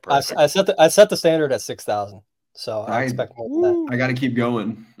mean, I set the standard at 6,000. So I expect more than that. I got to keep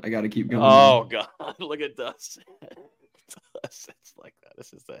going. Oh God, look at Dustin. It's like that.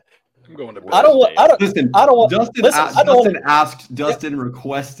 This is the. I'm going to. Listen. Dustin asked. Dustin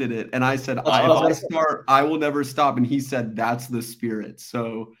requested it, and I said, I will never stop. And he said, "That's the spirit."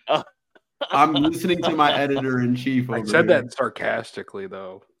 So I'm listening to my editor in chief. I said that sarcastically,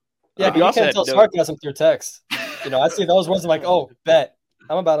 though. Yeah, but you can't tell sarcasm through text. I see those words. I'm like, oh, bet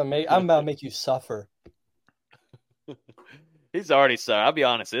I'm about to make you suffer. He's already sorry. I'll be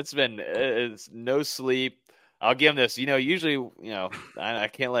honest. It's no sleep. I'll give him this. Usually, I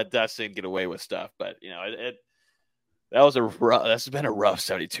can't let Dustin get away with stuff, but that's been a rough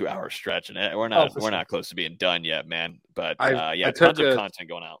 72-hour stretch, and we're not close to being done yet, man. But tons of content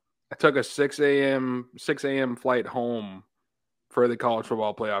going out. I took a 6 a.m. flight home for the college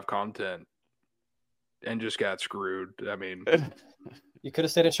football playoff content, and just got screwed. I mean, you could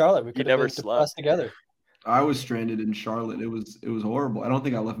have stayed in Charlotte. We could have been depressed together. I was stranded in Charlotte. It was horrible. I don't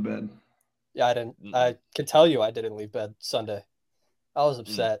think I left bed. Yeah, I didn't. I can tell you I didn't leave bed Sunday. I was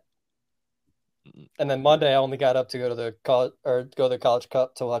upset. And then Monday I only got up to go to the College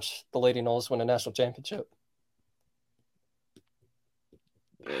Cup to watch the Lady Knowles win a national championship.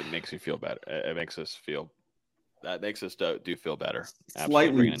 It makes me feel better. It makes us feel. That makes us do feel better.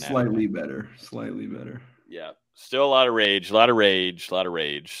 Slightly better. Yeah, still a lot of rage. So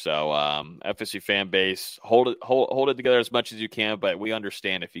FSU fan base, hold it together as much as you can. But we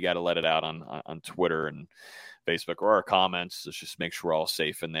understand if you got to let it out on Twitter and Facebook or our comments. Let's just make sure we're all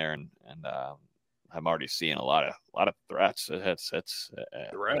safe in there. And I'm already seeing a lot of threats. This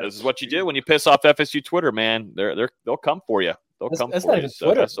is what you do when you piss off FSU Twitter, man. They'll come for you. It's not even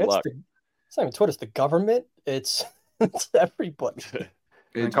Twitter. It's not even Twitter. It's the government. It's everybody.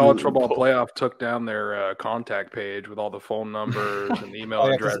 The college football playoff took down their contact page with all the phone numbers and email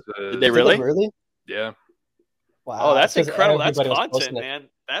addresses. Did they really? Yeah. Wow. Oh, that's incredible. That's content, man.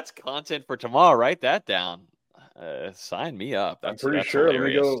 That's content for tomorrow. Write that down. Sign me up. I'm pretty sure.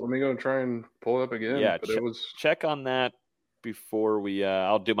 Let me go try and pull it up again. Yeah, check on that before we.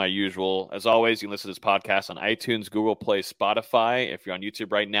 I'll do my usual. As always, you can listen to this podcast on iTunes, Google Play, Spotify. If you're on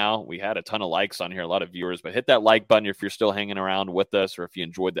YouTube right now, we had a ton of likes on here, a lot of viewers. But hit that like button if you're still hanging around with us, or if you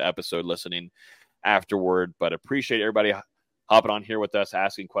enjoyed the episode listening afterward. But appreciate everybody hopping on here with us,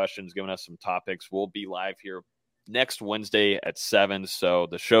 asking questions, giving us some topics. We'll be live here next Wednesday at 7. So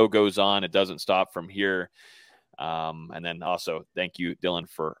the show goes on. It doesn't stop from here. And then also thank you, Dylan,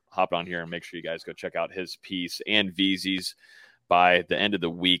 for hopping on here, and make sure you guys go check out his piece and VZ's by the end of the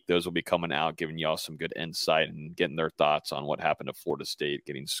week. Those will be coming out, giving y'all some good insight and getting their thoughts on what happened to Florida State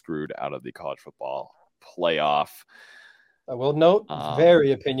getting screwed out of the college football playoff. I will note,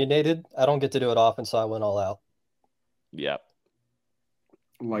 very opinionated. I don't get to do it often, so I went all out. Yep.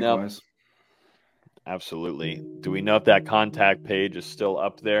 Likewise. Nope. Absolutely. Do we know if that contact page is still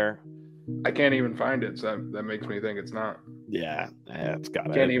up there? I can't even find it, so that makes me think it's not. Yeah, it's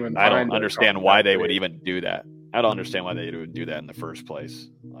got to. I don't understand why they would even do that. I don't understand why they would do that in the first place.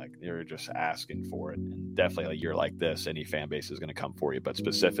 Like, they're just asking for it. And definitely a year like this, any fan base is going to come for you. But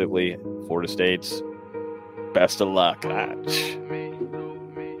specifically, Florida State's, best of luck. Good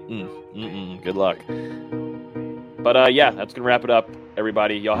luck. But, that's going to wrap it up,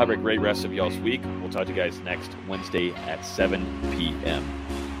 everybody. Y'all have a great rest of y'all's week. We'll talk to you guys next Wednesday at 7 p.m.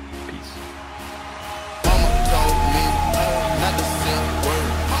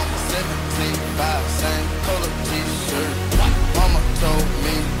 Same color t-shirt. Mama told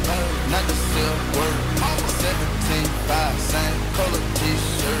me not to say a word. 17.5, same color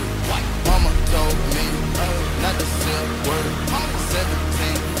t-shirt. Mama told me not to say a word.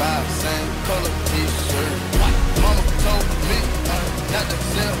 17.5, same color t-shirt. Mama told me not to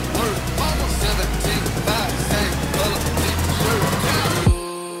say a word.